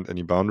there aren't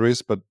any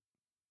boundaries, but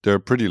they're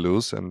pretty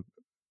loose, and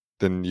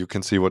then you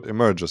can see what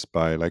emerges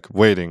by like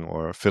waiting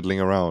or fiddling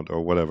around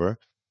or whatever,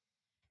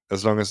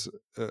 as long as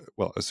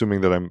well, assuming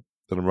that I'm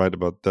right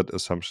about that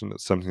assumption.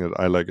 It's something that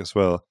I like as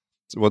well.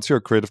 So what's your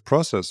creative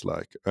process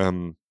like?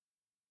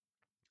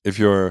 If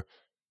you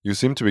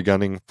seem to be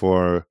gunning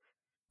for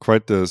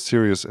quite the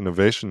serious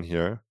innovation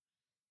here,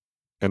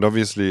 and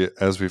obviously,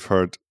 as we've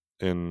heard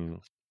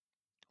in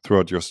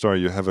throughout your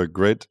story, you have a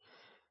great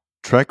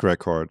track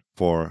record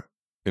for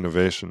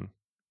innovation.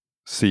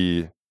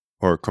 See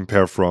or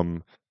compare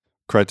from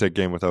Crytek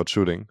Game Without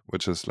Shooting,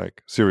 which is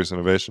like serious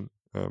innovation.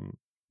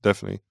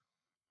 Definitely.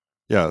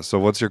 Yeah. So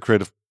what's your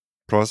creative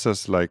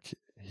process like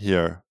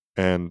here?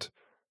 And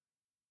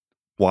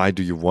why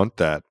do you want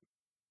that?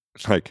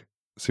 Like,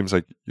 seems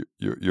like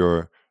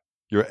you're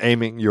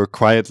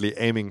quietly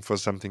aiming for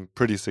something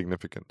pretty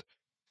significant.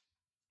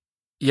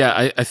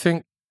 Yeah. I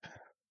think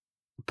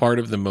part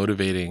of the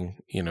motivating,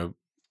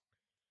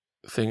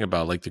 thing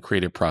about like the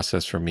creative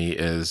process for me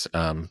is,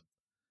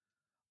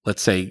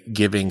 let's say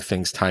giving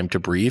things time to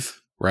breathe,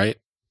 right?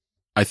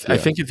 I Yeah.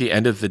 think at the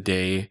end of the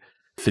day,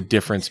 the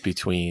difference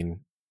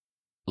between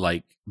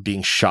like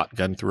being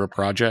shotgun through a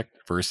project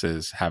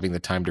versus having the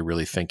time to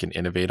really think and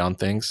innovate on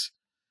things,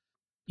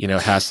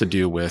 has to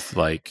do with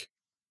like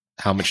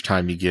how much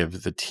time you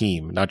give the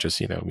team, not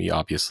just, me,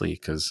 obviously,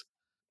 because,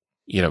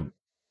 in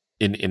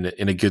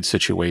a good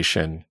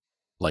situation,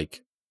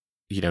 like,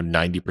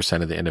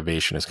 90% of the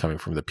innovation is coming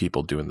from the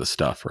people doing the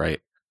stuff, right?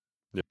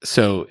 Yeah.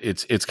 So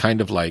it's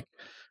kind of like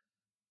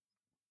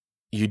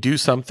you do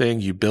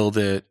something, you build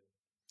it,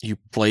 you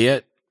play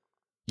it,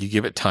 you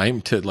give it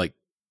time to like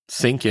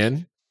sink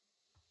in,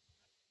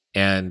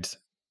 and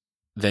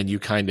then you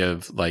kind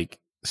of like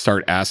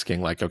start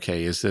asking like,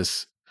 okay, is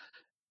this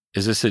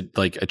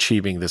like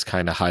achieving this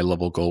kind of high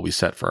level goal we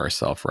set for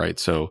ourselves, right?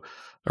 So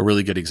a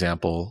really good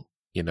example,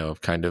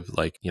 of kind of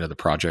like, the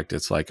project,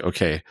 it's like,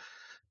 okay,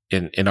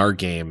 in our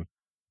game,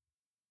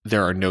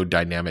 there are no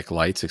dynamic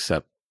lights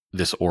except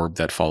this orb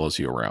that follows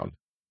you around.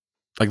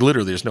 Like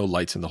literally there's no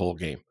lights in the whole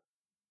game.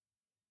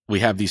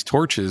 We have these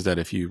torches that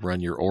if you run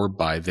your orb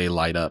by, they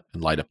light up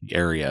and light up the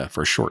area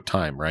for a short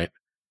time, right?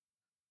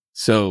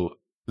 So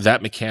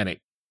that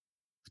mechanic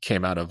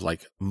came out of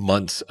like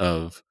months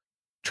of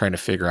trying to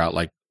figure out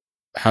like,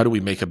 how do we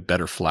make a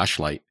better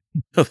flashlight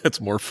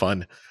that's more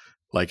fun,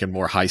 like, and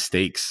more high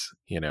stakes,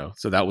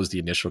 So that was the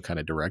initial kind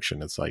of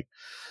direction. It's like,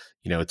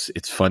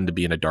 it's fun to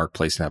be in a dark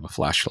place and have a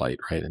flashlight,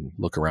 right? And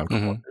look around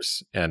Mhm.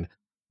 corners.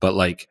 But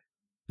like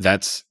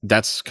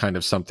that's kind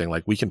of something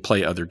like we can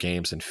play other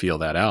games and feel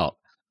that out,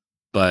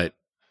 but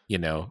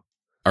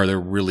are there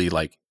really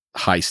like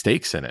high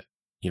stakes in it?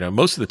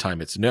 Most of the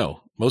time it's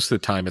no. Most of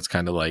the time it's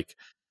kind of like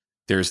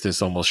there's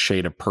this almost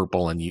shade of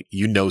purple, and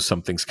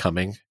something's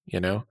coming,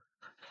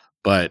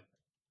 but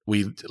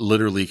we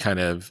literally kind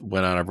of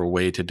went out of our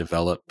way to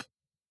develop,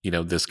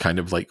 this kind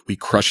of like we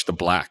crush the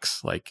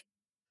blacks. Like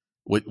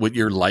what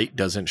your light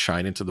doesn't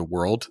shine into the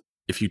world,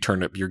 if you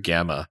turn up your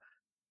gamma,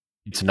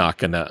 it's not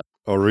gonna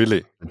Oh,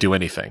 really? do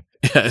anything.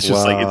 Yeah, it's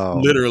just like it's Wow.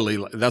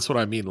 literally that's what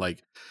I mean.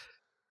 Like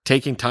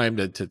taking time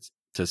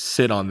to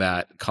sit on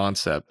that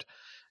concept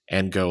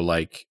and go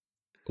like,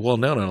 well,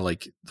 no,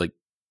 like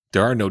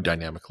there are no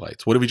dynamic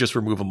lights. What if we just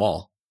remove them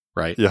all,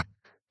 right? Yeah.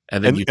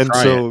 And then you And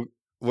try it. so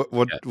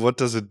what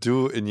does it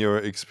do in your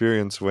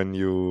experience when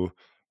you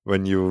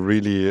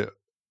really,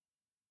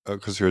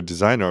 because you're a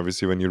designer,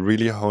 obviously, when you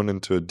really hone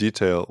into a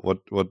detail, what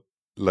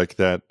like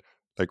that,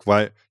 like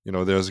why,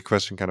 there's a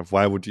question kind of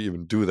why would you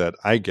even do that?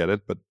 I get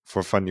it, but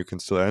for fun you can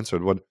still answer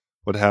it.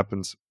 What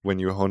happens when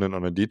you hone in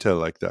on a detail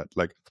like that?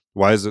 Like,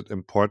 why is it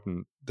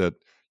important that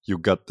you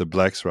got the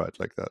blacks right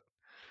like that?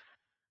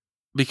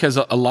 Because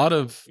a lot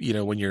of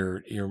when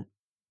you're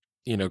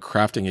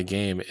crafting a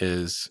game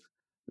is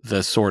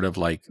the sort of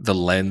like the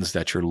lens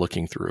that you're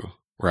looking through,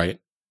 right?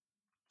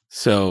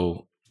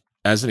 So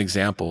as an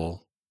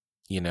example,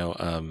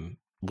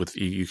 with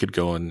you could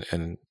go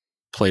and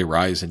play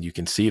Rise, and you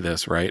can see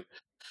this, right?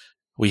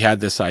 We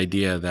had this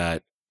idea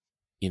that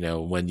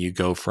when you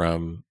go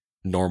from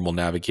normal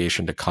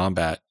navigation to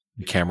combat,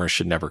 the camera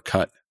should never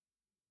cut,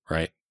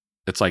 right?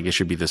 It's like it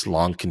should be this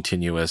long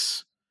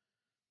continuous,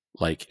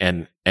 like,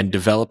 and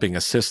developing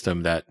a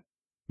system that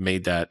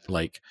made that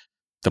like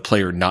the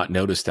player not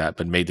notice that,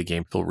 but made the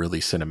game feel really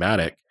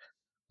cinematic,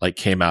 like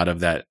came out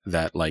of that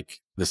like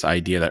this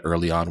idea that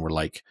early on we're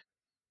like,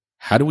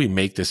 how do we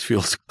make this feel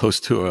as close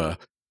to a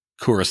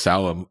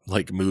Kurosawa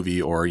like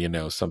movie, or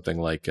something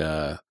like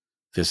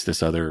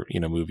this other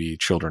movie,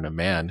 Children of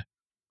Man.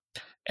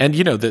 And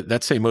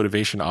that same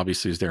motivation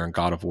obviously is there in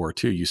God of War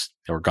too.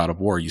 Or God of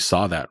War, you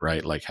saw that,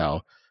 right? Like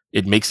how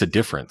it makes a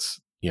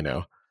difference.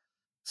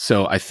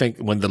 So I think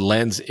when the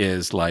lens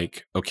is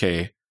like,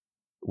 okay,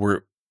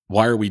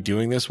 why are we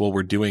doing this? Well,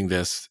 we're doing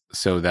this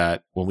so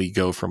that when we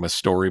go from a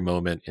story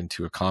moment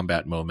into a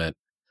combat moment,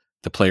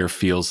 the player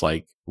feels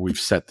like we've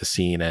set the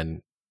scene,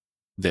 and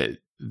that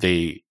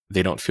they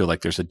don't feel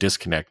like there's a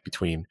disconnect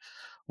between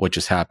what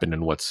just happened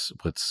and what's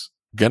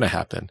gonna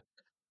happen.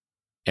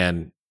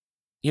 And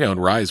in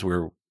Rise,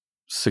 we're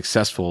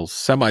successful,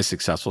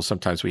 semi-successful.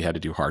 Sometimes we had to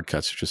do hard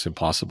cuts, which is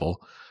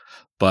impossible.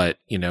 But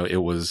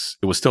it was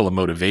still a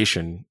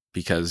motivation,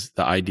 because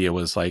the idea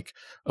was like,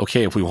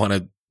 okay, if we want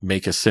to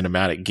make a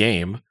cinematic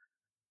game,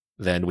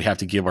 then we have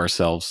to give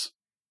ourselves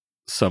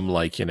some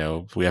like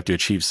we have to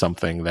achieve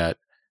something that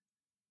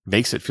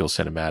makes it feel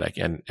cinematic.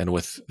 And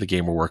with the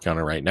game we're working on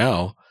it right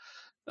now,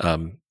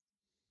 um,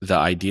 the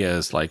idea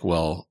is like,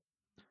 well,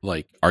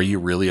 like, are you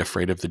really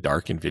afraid of the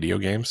dark in video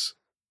games?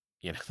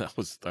 That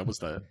was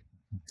the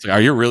it's like,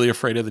 are you really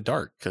afraid of the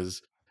dark?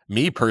 Because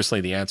me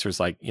personally, the answer is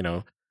like,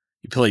 you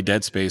play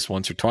Dead Space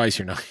once or twice,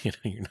 you're not,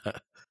 you're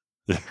not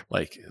Yeah.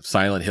 like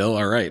Silent Hill.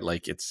 All right.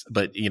 Like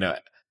but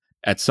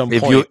at some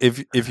If you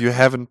point, if you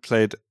haven't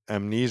played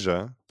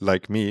Amnesia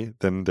like me,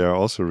 then there are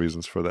also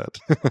reasons for that.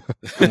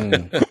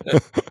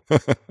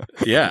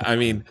 yeah, I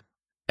mean,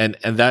 and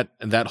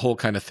that whole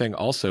kind of thing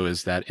also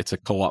is that it's a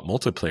co-op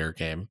multiplayer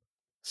game.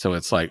 So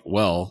it's like,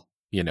 well,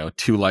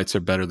 two lights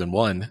are better than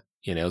one,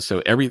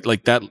 so every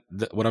like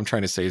what I'm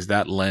trying to say is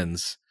that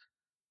lens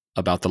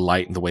about the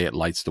light and the way it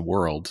lights the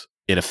world,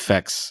 it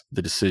affects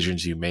the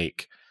decisions you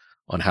make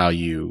on how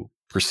you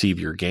perceive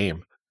your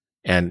game.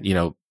 And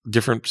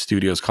different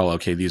studios call,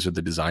 okay, these are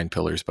the design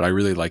pillars, but I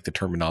really like the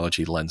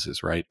terminology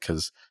lenses, right?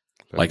 Because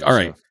like, all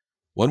Lenses, right, yeah.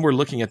 when we're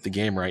looking at the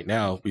game right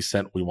now,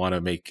 we want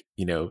to make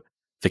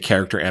the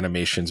character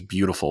animations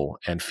beautiful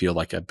and feel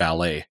like a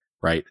ballet,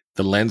 right?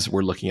 The lens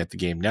we're looking at the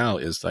game now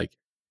is like,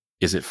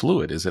 is it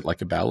fluid? Is it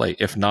like a ballet?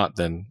 If not,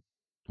 then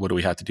what do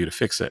we have to do to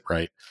fix it,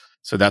 right?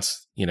 So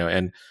that's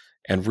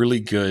and really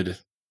good,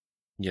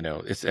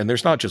 it's, and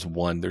there's not just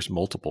one, there's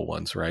multiple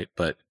ones, right?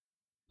 But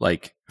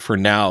like for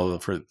now,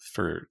 for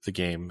the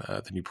game,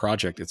 the new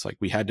project, it's like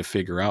we had to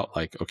figure out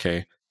like,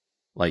 okay,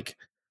 like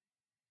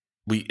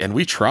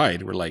we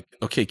tried, we're like,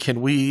 okay,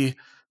 can we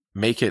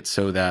make it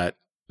so that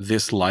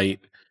this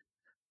light,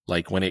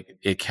 like when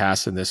it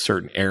casts in this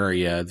certain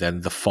area,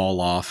 then the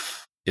fall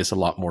off is a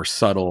lot more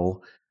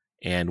subtle,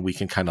 and we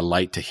can kind of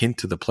light to hint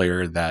to the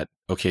player that,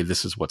 okay,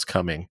 this is what's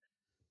coming.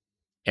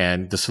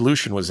 And the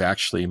solution was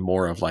actually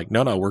more of like,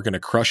 no, we're going to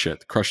crush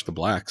the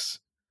blacks.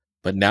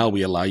 But now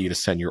we allow you to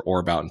send your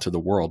orb out into the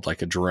world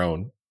like a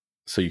drone,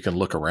 so you can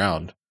look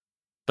around.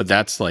 But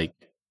that's like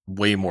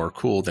way more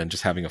cool than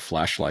just having a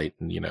flashlight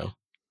and,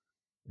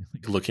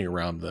 looking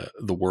around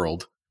the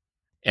world.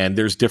 And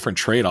there's different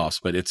trade-offs,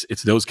 but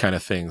it's those kind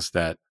of things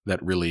that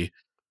really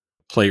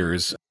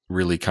players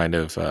really kind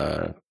of,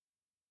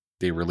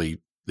 it really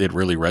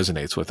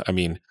resonates with. I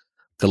mean,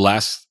 the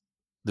last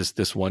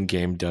this one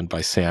game done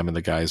by Sam and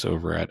the guys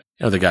over at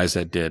the guys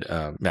that did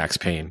Max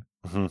Payne,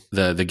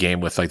 the game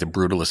with like the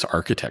brutalist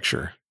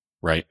architecture,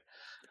 right?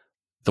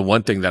 The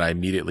one thing that I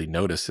immediately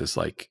noticed is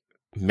like,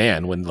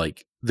 man, when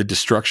like the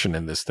destruction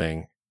in this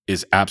thing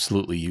is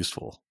absolutely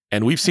useful,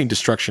 and we've seen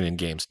destruction in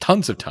games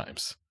tons of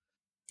times.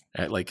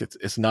 Right? Like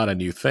it's not a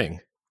new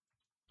thing.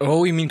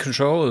 Oh, you mean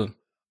Control?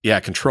 Yeah,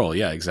 Control.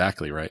 Yeah,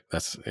 exactly. Right.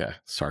 That's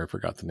Sorry, I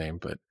forgot the name,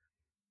 but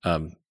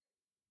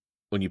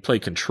when you play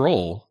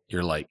Control,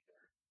 you're like,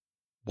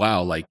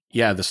 wow, like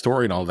yeah, the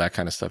story and all that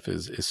kind of stuff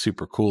is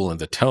super cool and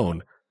the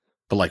tone,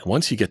 but like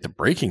once you get to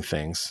breaking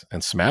things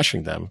and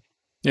smashing them,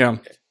 Yeah.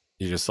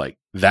 you're just like,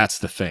 that's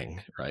the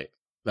thing, right?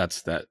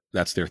 That's their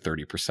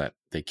 30%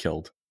 they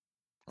killed.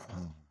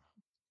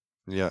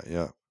 Yeah,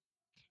 yeah.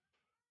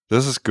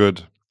 This is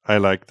good. I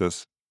like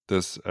this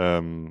this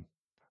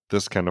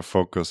kind of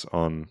focus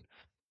on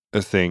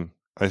a thing.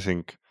 I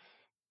think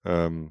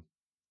as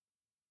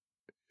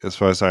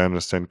far as I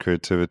understand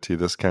creativity,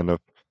 this kind of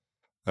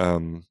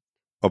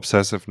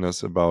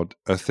obsessiveness about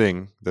a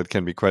thing that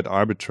can be quite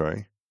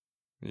arbitrary.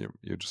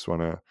 You just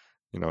want to,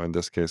 in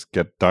this case,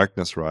 get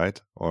darkness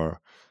right, or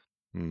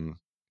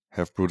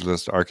have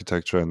brutalist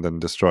architecture and then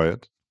destroy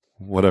it,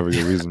 whatever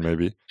your reason may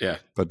be. Yeah.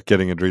 But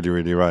getting it really,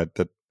 really right.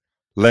 That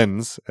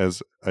lens,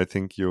 as I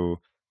think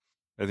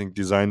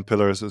design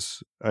pillars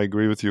is, I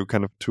agree with you,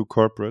 kind of too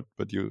corporate,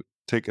 but you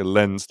take a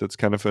lens that's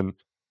kind of an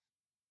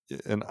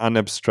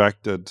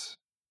unabstracted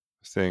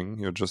thing.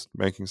 You're just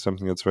making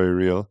something that's very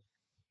real.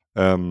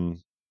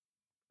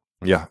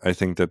 Yeah, I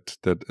think that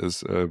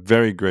is a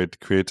very great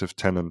creative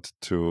talent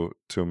to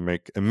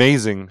make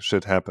amazing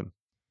shit happen.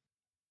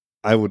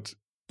 I would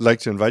like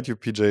to invite you,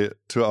 PJ,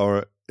 to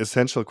our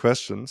essential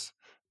questions.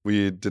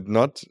 We did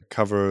not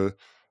cover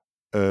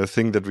a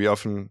thing that we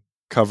often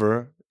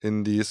cover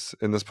in this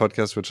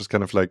podcast, which is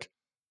kind of like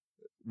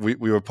we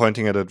were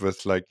pointing at it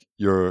with like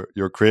your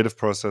creative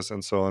process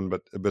and so on,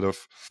 but a bit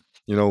of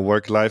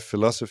work-life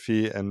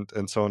philosophy and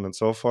so on and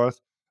so forth.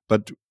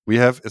 But we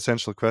have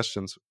essential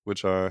questions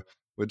which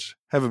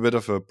have a bit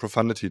of a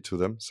profundity to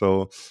them.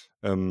 So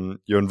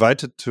you're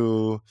invited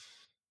to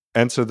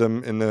answer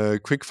them in a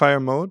quick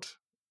fire mode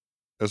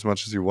as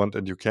much as you want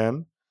and you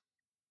can.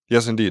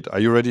 Yes, indeed. Are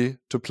you ready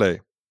to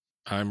play?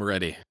 I'm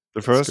ready. The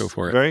Let's go first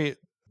for it. very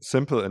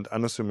simple and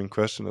unassuming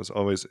question, as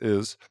always,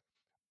 is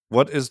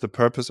what is the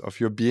purpose of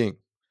your being?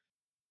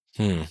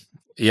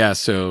 Yeah,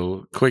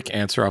 so quick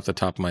answer off the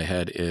top of my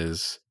head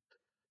is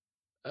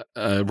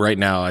right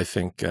now I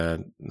think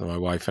my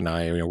wife and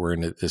I, we're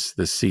in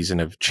this season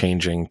of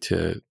changing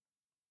to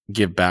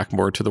give back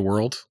more to the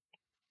world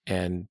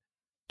and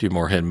do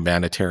more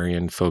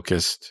humanitarian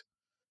focused,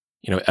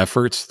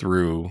 efforts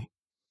through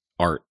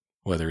art,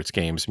 whether it's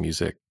games,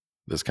 music,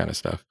 this kind of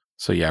stuff.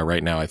 So yeah,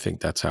 right now I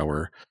think that's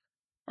our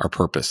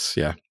purpose.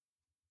 Yeah.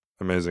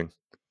 Amazing.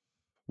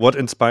 What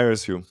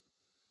inspires you?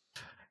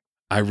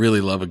 I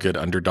really love a good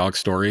underdog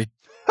story.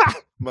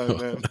 My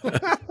man.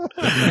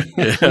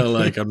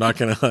 Like I'm not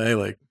gonna lie,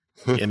 like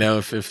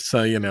if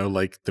so,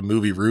 like the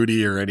movie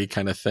Rudy or any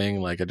kind of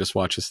thing, like I just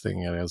watched this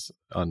thing and it was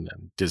on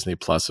Disney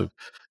Plus of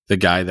the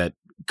guy that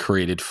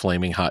created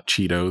flaming hot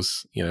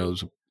Cheetos, it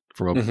was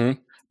from a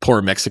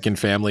poor Mexican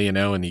family,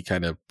 and he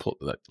kind of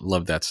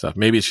loved that stuff.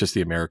 Maybe it's just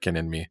the American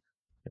in me.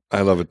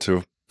 I love it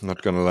too,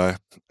 not gonna lie.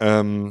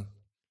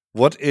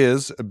 What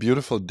is a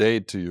beautiful day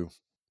to you?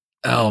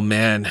 Oh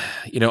man,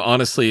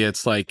 honestly,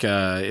 it's like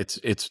it's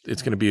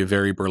going to be a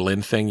very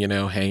Berlin thing,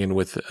 hanging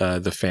with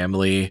the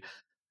family,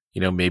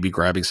 maybe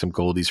grabbing some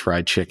Goldie's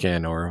fried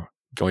chicken or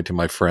going to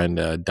my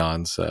friend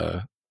Don's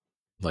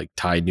like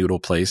Thai noodle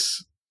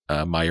place,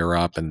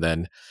 Meyerop, and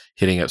then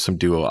hitting up some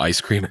Duo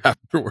ice cream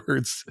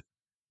afterwards.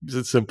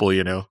 It's simple,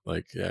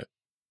 like yeah.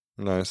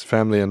 Nice.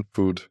 Family and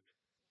food.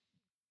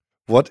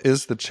 What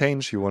is the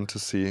change you want to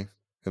see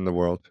in the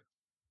world?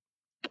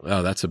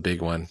 Oh, that's a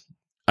big one.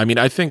 I mean,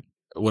 I think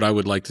what I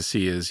would like to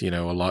see is, a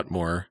lot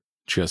more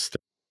just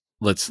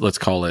let's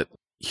call it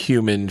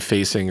human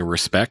facing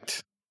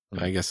respect,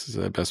 I guess is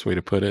the best way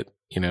to put it.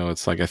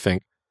 It's like I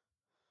think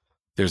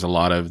there's a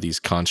lot of these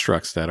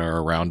constructs that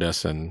are around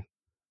us, and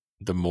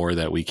the more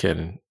that we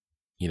can,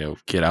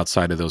 get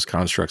outside of those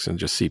constructs and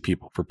just see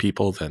people for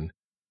people, then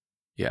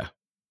yeah,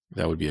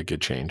 that would be a good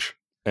change.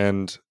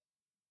 And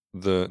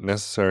the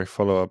necessary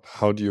follow-up,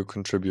 how do you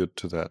contribute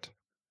to that?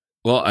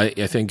 Well, I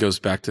think it goes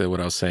back to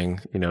what I was saying,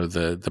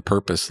 the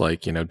purpose,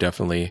 like,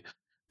 definitely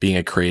being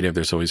a creative,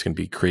 there's always going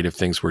to be creative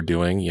things we're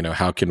doing.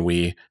 How can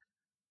we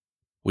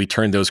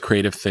turn those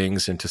creative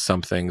things into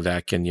something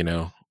that can,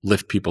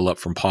 lift people up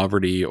from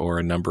poverty, or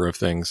a number of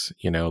things,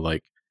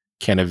 like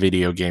can a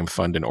video game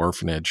fund an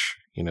orphanage,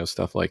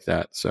 stuff like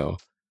that. So I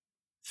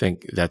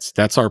think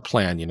that's our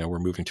plan. We're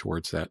moving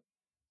towards that.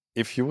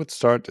 If you would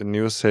start a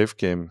new save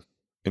game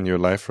in your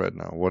life right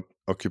now, what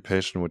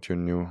occupation would your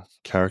new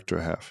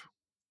character have?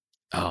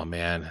 Oh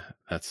man,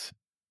 it's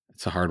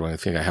a hard one. I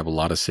think I have a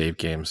lot of save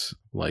games,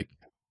 like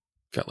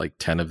got like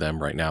 10 of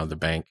them right now in the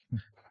bank.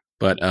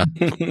 But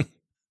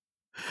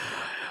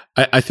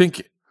I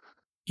think,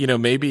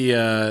 maybe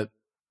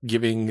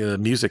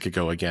giving music a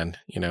go again.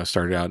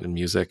 Started out in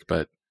music,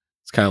 but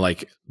it's kind of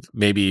like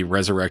maybe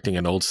resurrecting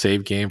an old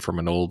save game from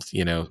an old,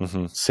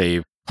 Mm-hmm.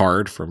 save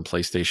card from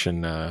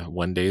PlayStation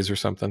 1 days or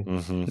something.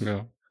 Mm-hmm.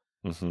 Yeah.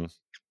 Mm-hmm.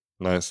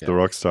 Nice. Yeah.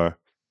 The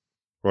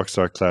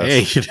Rockstar class.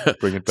 Hey,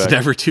 Bring it it's back.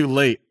 never too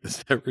late.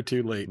 It's never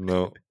too late.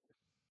 No.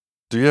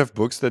 Do you have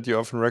books that you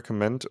often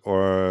recommend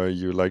or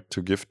you like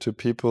to give to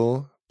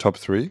people? Top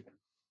 3?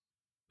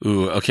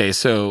 Ooh, okay.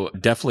 So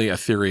definitely A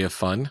Theory of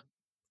Fun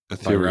A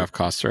by Theory. Ralph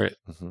Koster.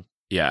 Mm-hmm.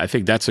 Yeah, I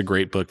think that's a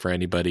great book for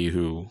anybody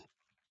who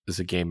is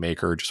a game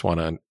maker or just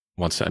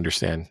wants to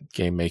understand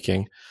game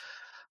making.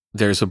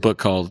 There's a book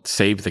called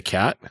Save the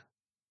Cat,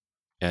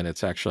 and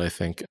it's actually, I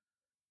think,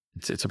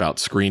 it's about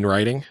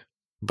screenwriting,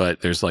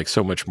 but there's like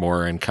so much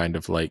more and kind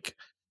of like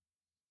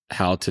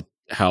how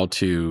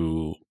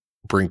to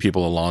bring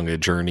people along a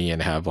journey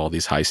and have all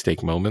these high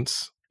stake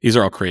moments. These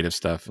are all creative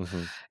stuff.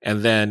 Mm-hmm.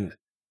 And then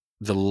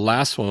the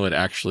last one would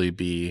actually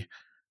be,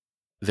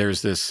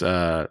 there's this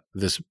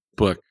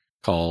book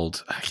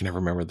called, I can never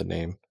remember the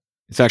name.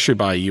 It's actually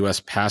by U.S.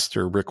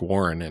 pastor Rick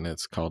Warren, and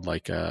it's called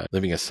like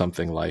Living a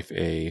Something Life,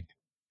 a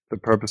The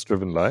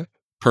Purpose-Driven Life?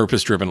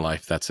 Purpose-Driven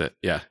Life. That's it.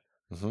 Yeah.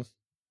 Mm-hmm.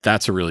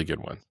 That's a really good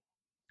one.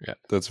 Yeah.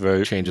 That's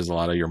very Changes a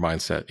lot of your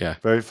mindset. Yeah.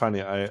 very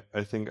funny. I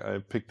think I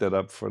picked that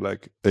up for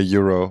like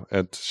 €1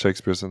 at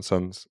Shakespeare's and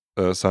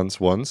Sons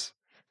once.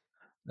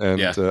 And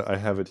Yeah. I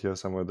have it here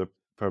somewhere, The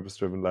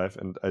Purpose-Driven Life.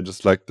 And I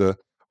just liked the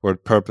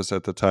word purpose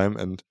at the time.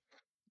 And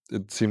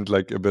it seemed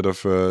like a bit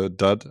of a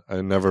dud.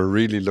 I never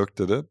really looked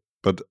at it.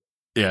 But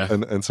Yeah.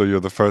 and so you're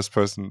the first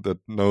person that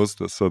knows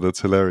this. So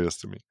that's hilarious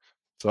to me.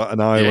 So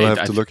now I Yeah, will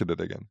have to look at it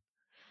again.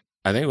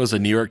 I think it was a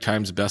New York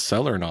Times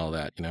bestseller and all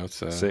that. It's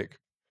Sick.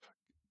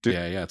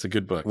 yeah, it's a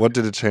good book. What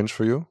did it change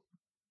for you?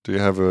 Do you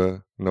have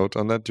a note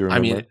on that? Do you I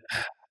remember? mean,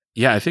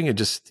 yeah, I think it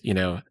just,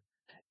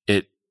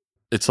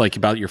 it's like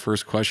about your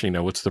first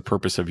question, what's the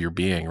purpose of your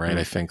being, right?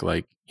 I think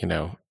like,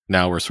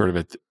 now we're sort of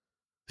at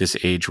this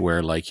age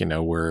where like,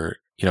 we're,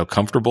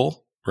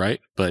 comfortable, right?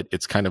 But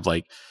it's kind of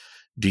like,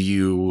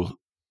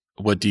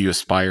 what do you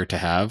aspire to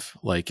have?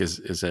 Like, is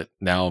it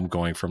now I'm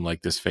going from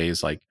like this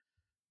phase, like,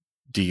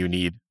 do you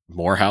need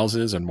more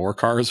houses and more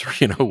cars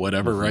or,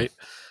 whatever, Mhm. right?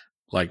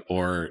 Like,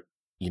 or,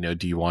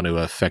 do you want to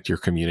affect your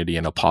community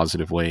in a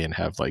positive way and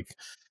have like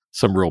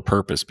some real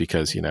purpose?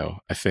 Because,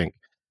 I think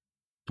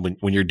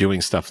when you're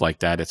doing stuff like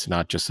that, it's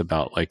not just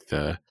about like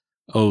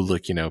oh,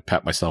 look,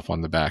 pat myself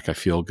on the back, I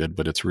feel good,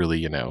 but it's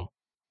really,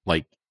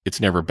 like it's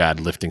never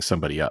bad lifting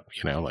somebody up,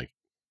 like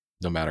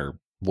no matter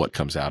what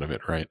comes out of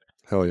it, right?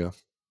 Hell yeah.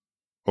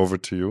 Over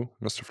to you,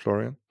 Mr.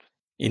 Florian.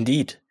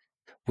 Indeed.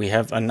 We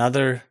have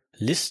another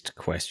list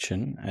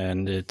question,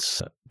 and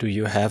it's do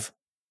you have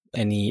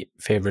any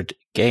favorite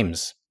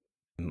games?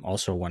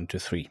 Also 1 to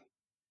 3.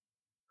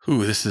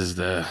 Ooh, this is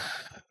the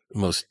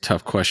most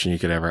tough question you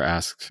could ever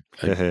ask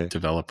a Hey.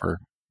 developer.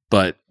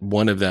 But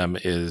one of them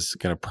is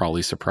going to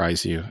probably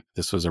surprise you.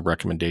 This was a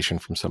recommendation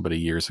from somebody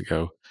years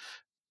ago.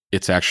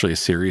 It's actually a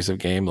series of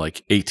game,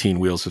 like 18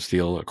 Wheels of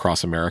Steel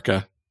Across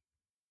America.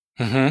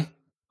 Mm-hmm.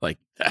 Like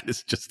that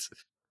is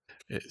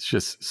it's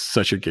just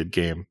such a good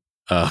game.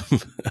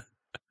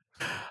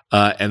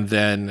 And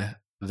then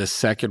the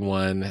second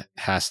one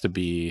has to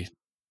be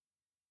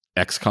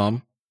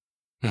XCOM.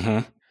 Mm-hmm.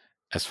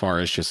 As far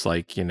as just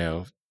like,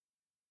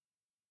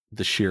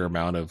 the sheer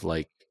amount of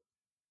like,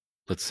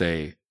 let's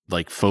say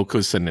like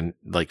focus and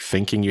like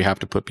thinking you have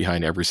to put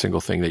behind every single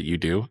thing that you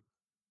do.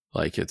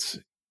 Like it's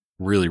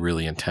really,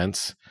 really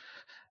intense.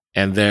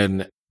 And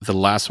then the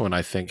last one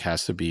I think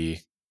has to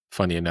be,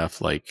 funny enough,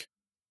 like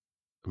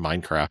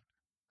Minecraft.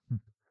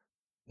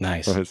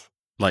 Nice.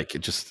 Like it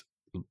just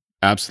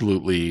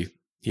absolutely,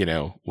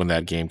 when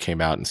that game came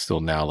out and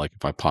still now, like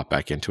if I pop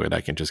back into it, I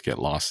can just get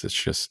lost. It's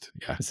just,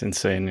 yeah. It's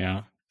insane,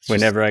 yeah. It's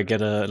Whenever I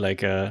get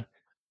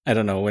I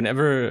don't know,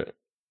 whenever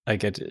I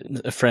get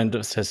a friend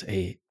that says,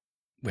 hey,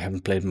 we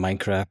haven't played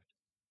Minecraft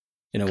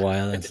in a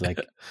while, it's like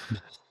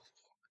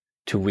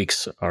 2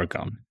 weeks are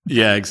gone.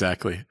 Yeah,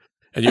 exactly.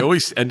 And you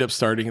always end up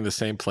starting in the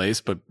same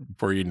place, but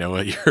before you know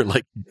it, you're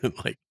like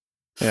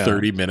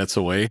 30 minutes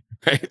away,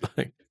 right?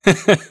 Like,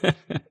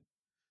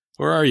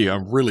 where are you?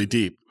 I'm really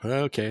deep.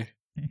 Okay.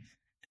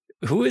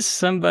 Who is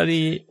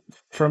somebody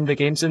from the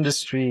games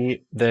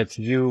industry that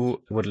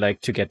you would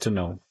like to get to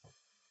know?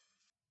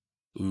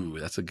 Ooh,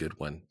 that's a good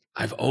one.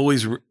 I've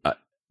always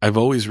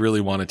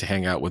really wanted to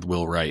hang out with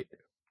Will Wright,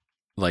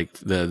 like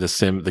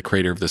the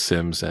creator of The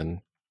Sims,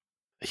 and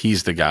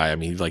he's the guy. I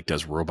mean, he like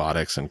does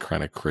robotics and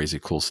kind of crazy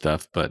cool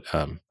stuff. But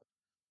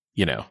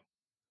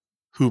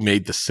who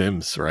made The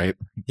Sims, right?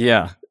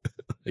 Yeah.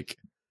 Like,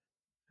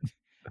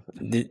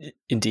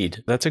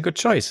 indeed, that's a good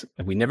choice.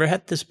 We never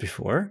had this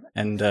before,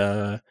 and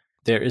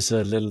there is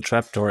a little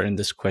trapdoor in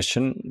this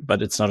question,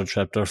 but it's not a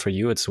trapdoor for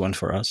you; it's one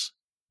for us.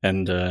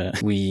 And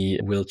we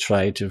will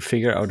try to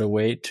figure out a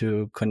way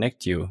to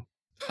connect you.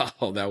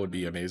 oh, that would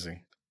be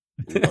amazing.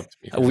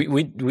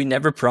 We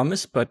never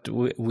promise, but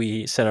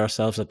we set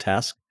ourselves a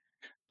task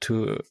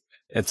to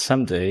at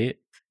someday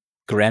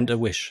grant a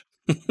wish.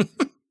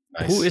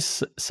 Nice. Who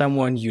is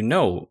someone you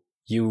know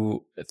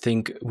you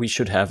think we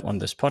should have on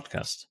this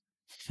podcast?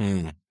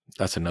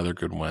 That's another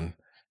good one.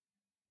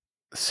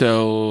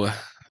 So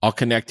I'll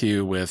connect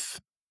you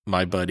with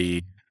my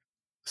buddy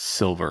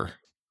Silver,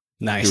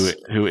 Nice.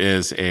 who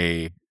is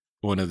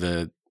one of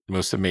the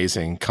most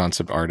amazing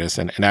concept artists,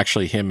 and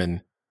actually him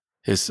and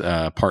his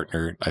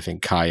partner, I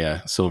think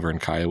Silver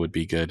and Kaya would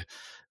be good.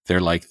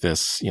 They're like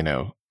this,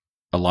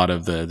 a lot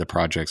of the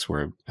projects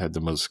where had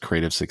the most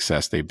creative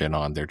success they've been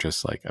on. They're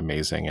just like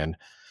amazing, and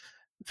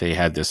they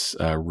had this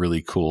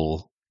really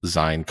cool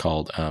design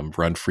called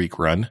Run Freak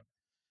Run.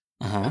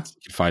 You can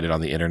find it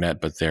on the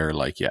internet, but they're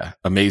like,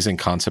 amazing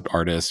concept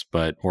artists,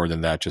 but more than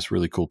that, just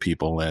really cool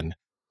people and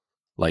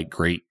like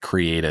great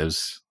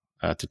creatives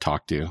to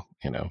talk to,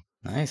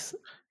 Nice.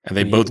 And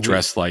they both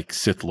dress like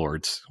Sith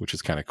Lords, which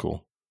is kind of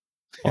cool.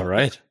 All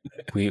right.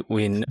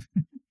 It's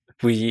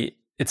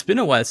been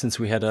a while since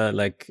we had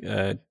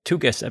a 2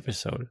 guest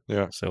episode.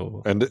 Yeah.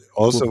 So and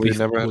also we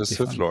never had a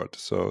Sith Lord,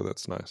 so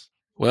that's nice.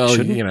 Well,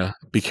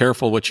 be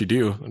careful what you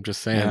do. I'm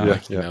just saying,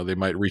 they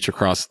might reach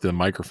across the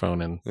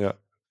microphone and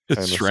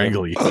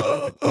strangle you.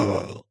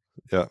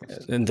 Yeah.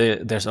 And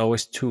there's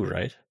always 2,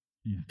 right?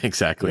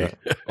 Exactly.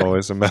 Yeah.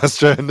 Always a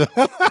master.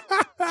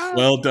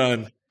 Well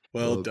done.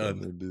 Well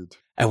done. Indeed.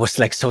 I was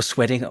like so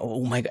sweating.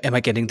 Oh my God, am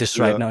I getting this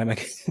right now?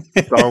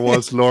 Star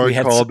Wars lore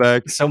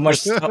callback. So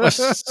much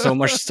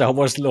Star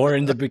Wars lore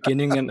in the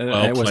beginning, and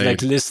I was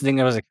like listening.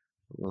 I was like,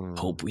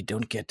 hope we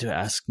don't get to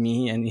ask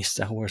me any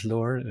Star Wars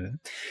lore.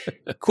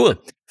 Cool.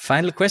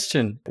 Final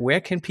question: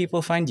 where can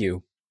people find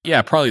you?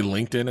 Yeah, probably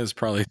LinkedIn is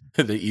probably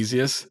the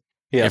easiest.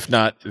 Yeah. If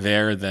not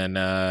there, then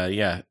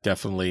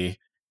definitely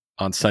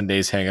on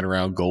Sundays hanging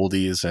around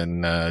Goldie's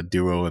and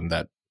Duo in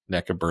that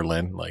neck of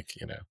Berlin,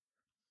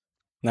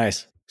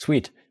 Nice,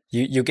 sweet.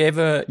 You gave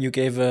a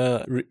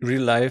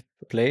real life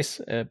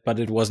place, but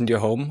it wasn't your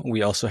home.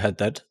 We also had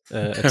that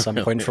at some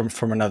point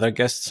from another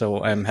guest.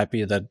 So I'm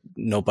happy that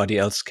nobody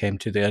else came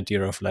to the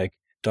idea of like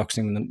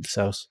doxing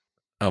themselves.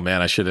 Oh man,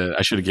 I should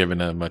have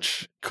given a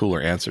much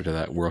cooler answer to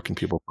that. Where can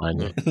people find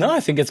me? No, I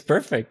think it's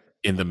perfect.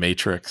 In the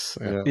Matrix.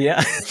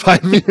 Yeah.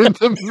 Find me in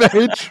the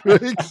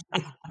Matrix.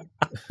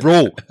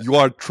 Bro, you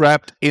are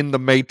trapped in the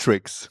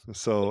Matrix.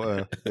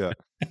 So yeah.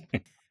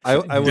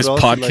 I would this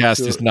also podcast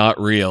like is not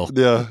real.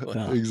 Yeah,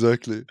 no.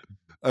 Exactly.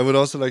 I would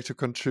also like to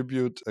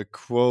contribute a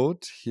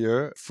quote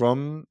here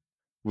from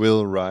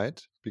Will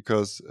Wright,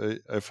 because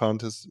I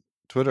found his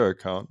Twitter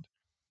account.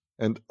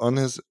 And on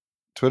his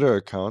Twitter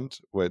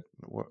account, wait,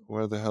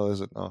 where the hell is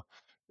it now?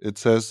 It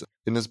says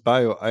in his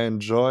bio, I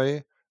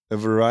enjoy a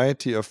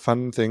variety of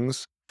fun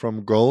things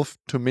from golf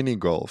to mini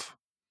golf.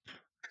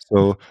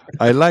 So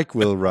I like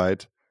Will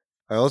Wright.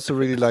 I also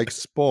really like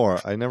Spore.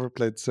 I never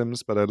played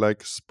Sims, but I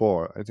like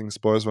Spore. I think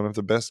Spore is one of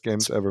the best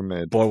games ever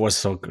made. Spore was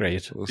so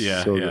great.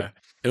 Good.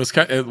 It was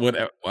kind of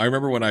I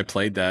remember when I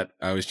played that,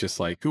 I was just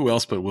like, who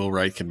else but Will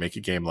Wright can make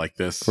a game like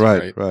this?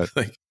 Right. Like,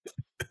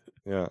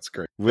 yeah, it's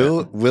great.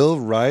 Will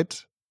Wright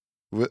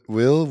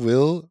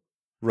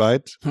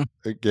write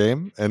a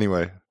game?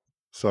 Anyway,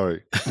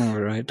 sorry. All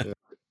right. Yeah.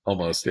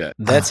 Almost, yeah.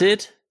 That's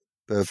it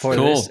for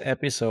cool. this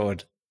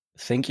episode.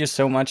 Thank you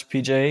so much,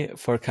 PJ,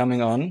 for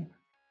coming on.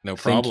 No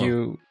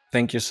problem.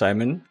 Thank you,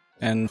 Simon.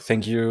 And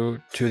thank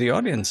you to the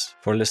audience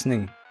for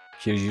listening.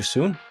 Hear you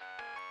soon.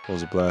 It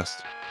was a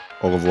blast.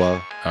 Au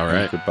revoir. All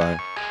right. Goodbye.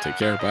 Take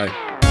care.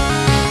 Bye.